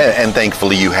 Mm-hmm. And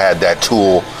thankfully you had that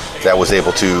tool that was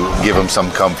able to give him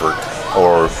some comfort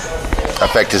or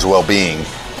affect his well-being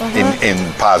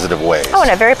in positive ways. Oh, in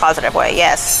a very positive way,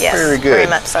 yes. Very good. Very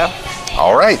much so.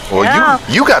 All right. Well,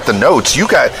 you got the notes. You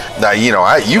got,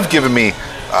 you've given me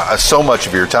so much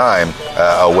of your time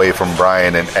away from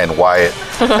Brian and Wyatt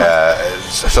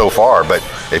so far. But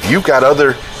if you've got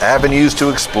other avenues to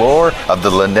explore of the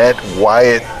LynEtte,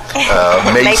 Wyatt,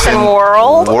 Mason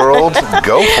world,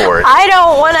 go for it. I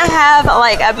don't want to have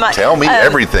tell me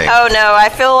everything. Oh no, I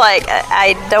feel like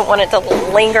I don't want it to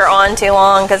linger on too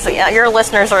long because your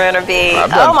listeners are going to be. I've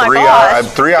done oh my 3 gosh.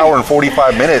 hours. 3 hour and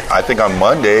 45 minutes. I think on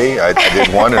Monday I did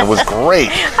one and it was great.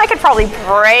 I could probably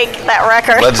break that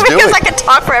record. Let's do because it. I could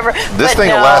talk forever. This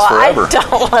thing will last forever. I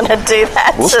don't want to do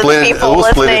that. We'll to split the it. people We'll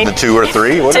split it listening. into 2 or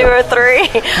 3. Whatever. 2 or 3.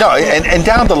 No, and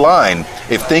down the line,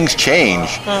 if things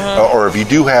change, or if you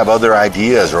do have other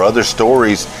ideas or other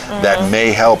stories that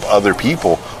may help other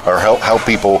people or help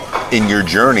people in your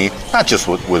journey, not just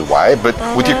with Wyatt, but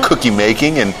with your cookie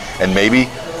making, and maybe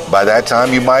by that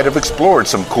time you might have explored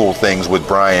some cool things with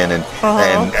Brian and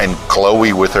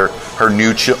Chloe with her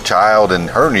new child and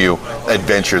her new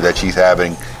adventure that she's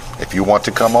having. If you want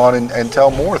to come on and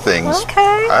tell more things,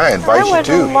 I invite you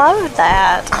to. I would love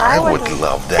that. I would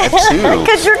love that too.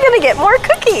 Because you're going to get more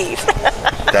cookies.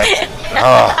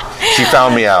 She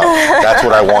found me out. That's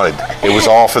what I wanted. It was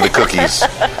all for the cookies.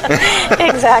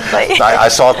 Exactly. I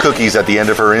saw cookies at the end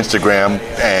of her Instagram,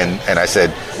 and I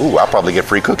said, ooh, I'll probably get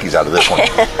free cookies out of this one.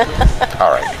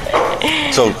 All right.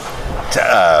 So,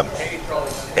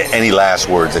 any last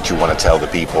words that you want to tell the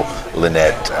people,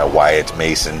 LynEtte, Wyatt,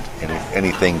 Mason,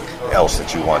 anything else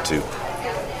that you want to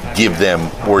give them,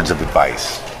 words of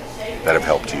advice that have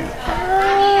helped you?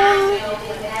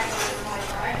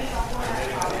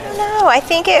 No, I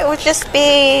think it would just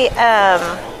be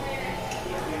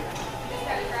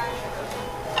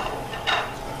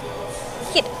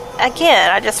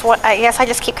again, I guess I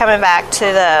just keep coming back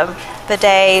to the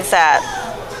days that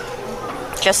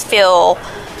just feel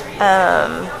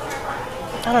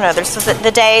I don't know, there's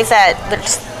the days that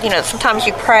sometimes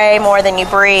you pray more than you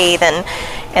breathe, and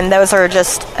those are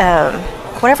just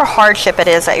whatever hardship it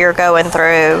is that you're going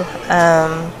through,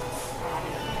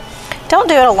 don't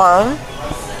do it alone.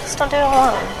 Just don't do it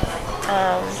alone.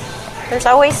 There's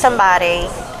always somebody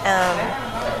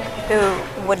who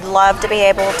would love to be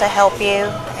able to help you,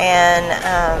 and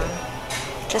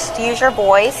just use your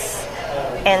voice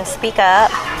and speak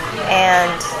up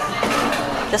and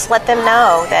just let them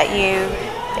know that you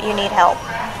need help.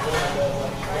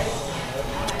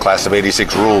 Class of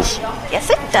 86 rules. Yes,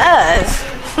 it does.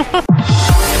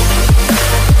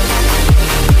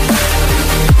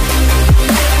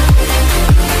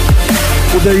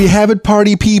 Well, there you have it,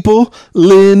 party people.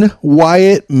 Lynn,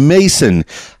 Wyatt, Mason,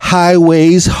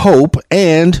 Highways Hope,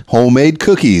 and homemade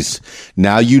cookies.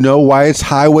 Now you know why it's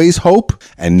Highways Hope,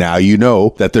 and now you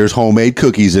know that there's homemade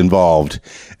cookies involved.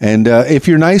 And if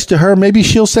you're nice to her, maybe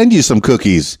she'll send you some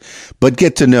cookies. But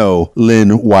get to know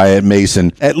Lynn, Wyatt,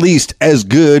 Mason, at least as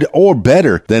good or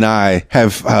better than I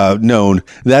have known,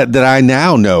 that I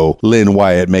now know Lynn,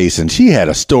 Wyatt, Mason. She had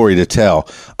a story to tell,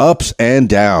 ups and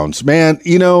downs. Man,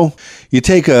 you know, you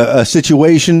take a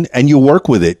situation and you work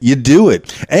with it. You do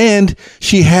it. And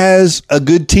she has a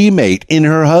good teammate in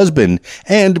her husband.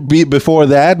 And before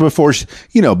that, before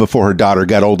her daughter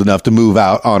got old enough to move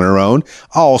out on her own,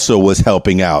 also was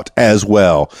helping out as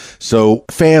well. So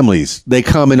families, they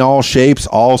come in all shapes,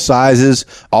 all sizes,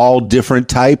 all different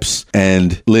types.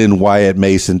 And Lynn, Wyatt,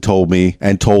 Mason told me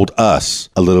and told us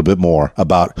a little bit more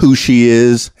about who she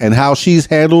is and how she's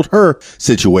handled her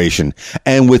situation.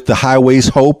 And with the Highways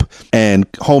Hope and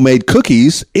Homemade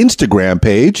Cookies Instagram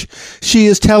page, she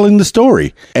is telling the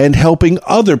story and helping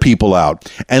other people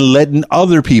out and letting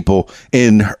other people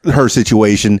in her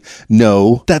situation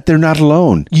know that they're not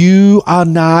alone. You are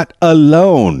not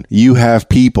alone. You have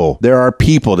people. There are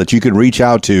people that you can reach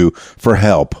out to for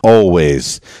help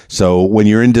always. So when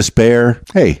you're in despair,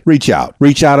 hey, reach out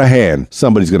a hand.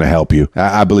 Somebody's going to help you.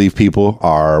 I believe people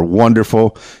are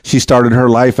wonderful. She started her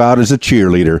life out as a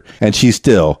cheerleader, and she's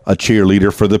still a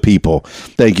cheerleader for the people.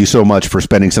 Thank you so much for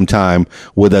spending some time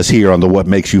with us here on the What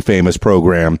Makes You Famous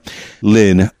program,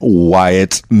 Lynn,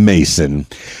 Wyatt, Mason.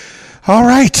 All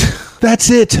right. That's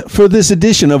it for this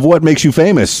edition of What Makes You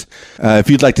Famous. If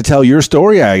you'd like to tell your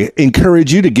story, I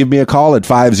encourage you to give me a call at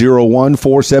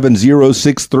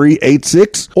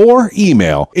 501-470-6386 or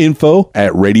email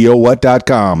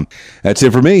info@radiowhat.com. That's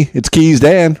it for me. It's Keys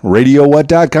Dan,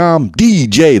 radiowhat.com,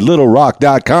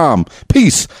 djlittlerock.com.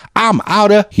 Peace. I'm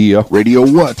outta here. Radio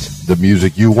What? The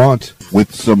music you want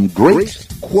with some great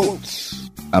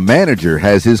quotes. A manager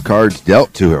has his cards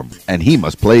dealt to him, and he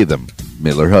must play them.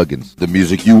 Miller Huggins. The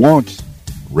music you want.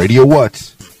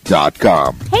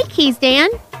 RadioWhat.com. Hey, Keys Dan.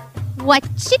 What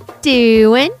you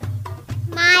doing?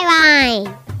 My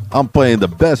line. I'm playing the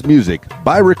best music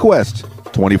by request.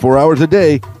 24 hours a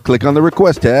day. Click on the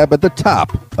request tab at the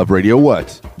top of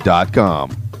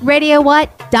RadioWhat.com.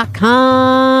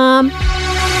 RadioWhat.com.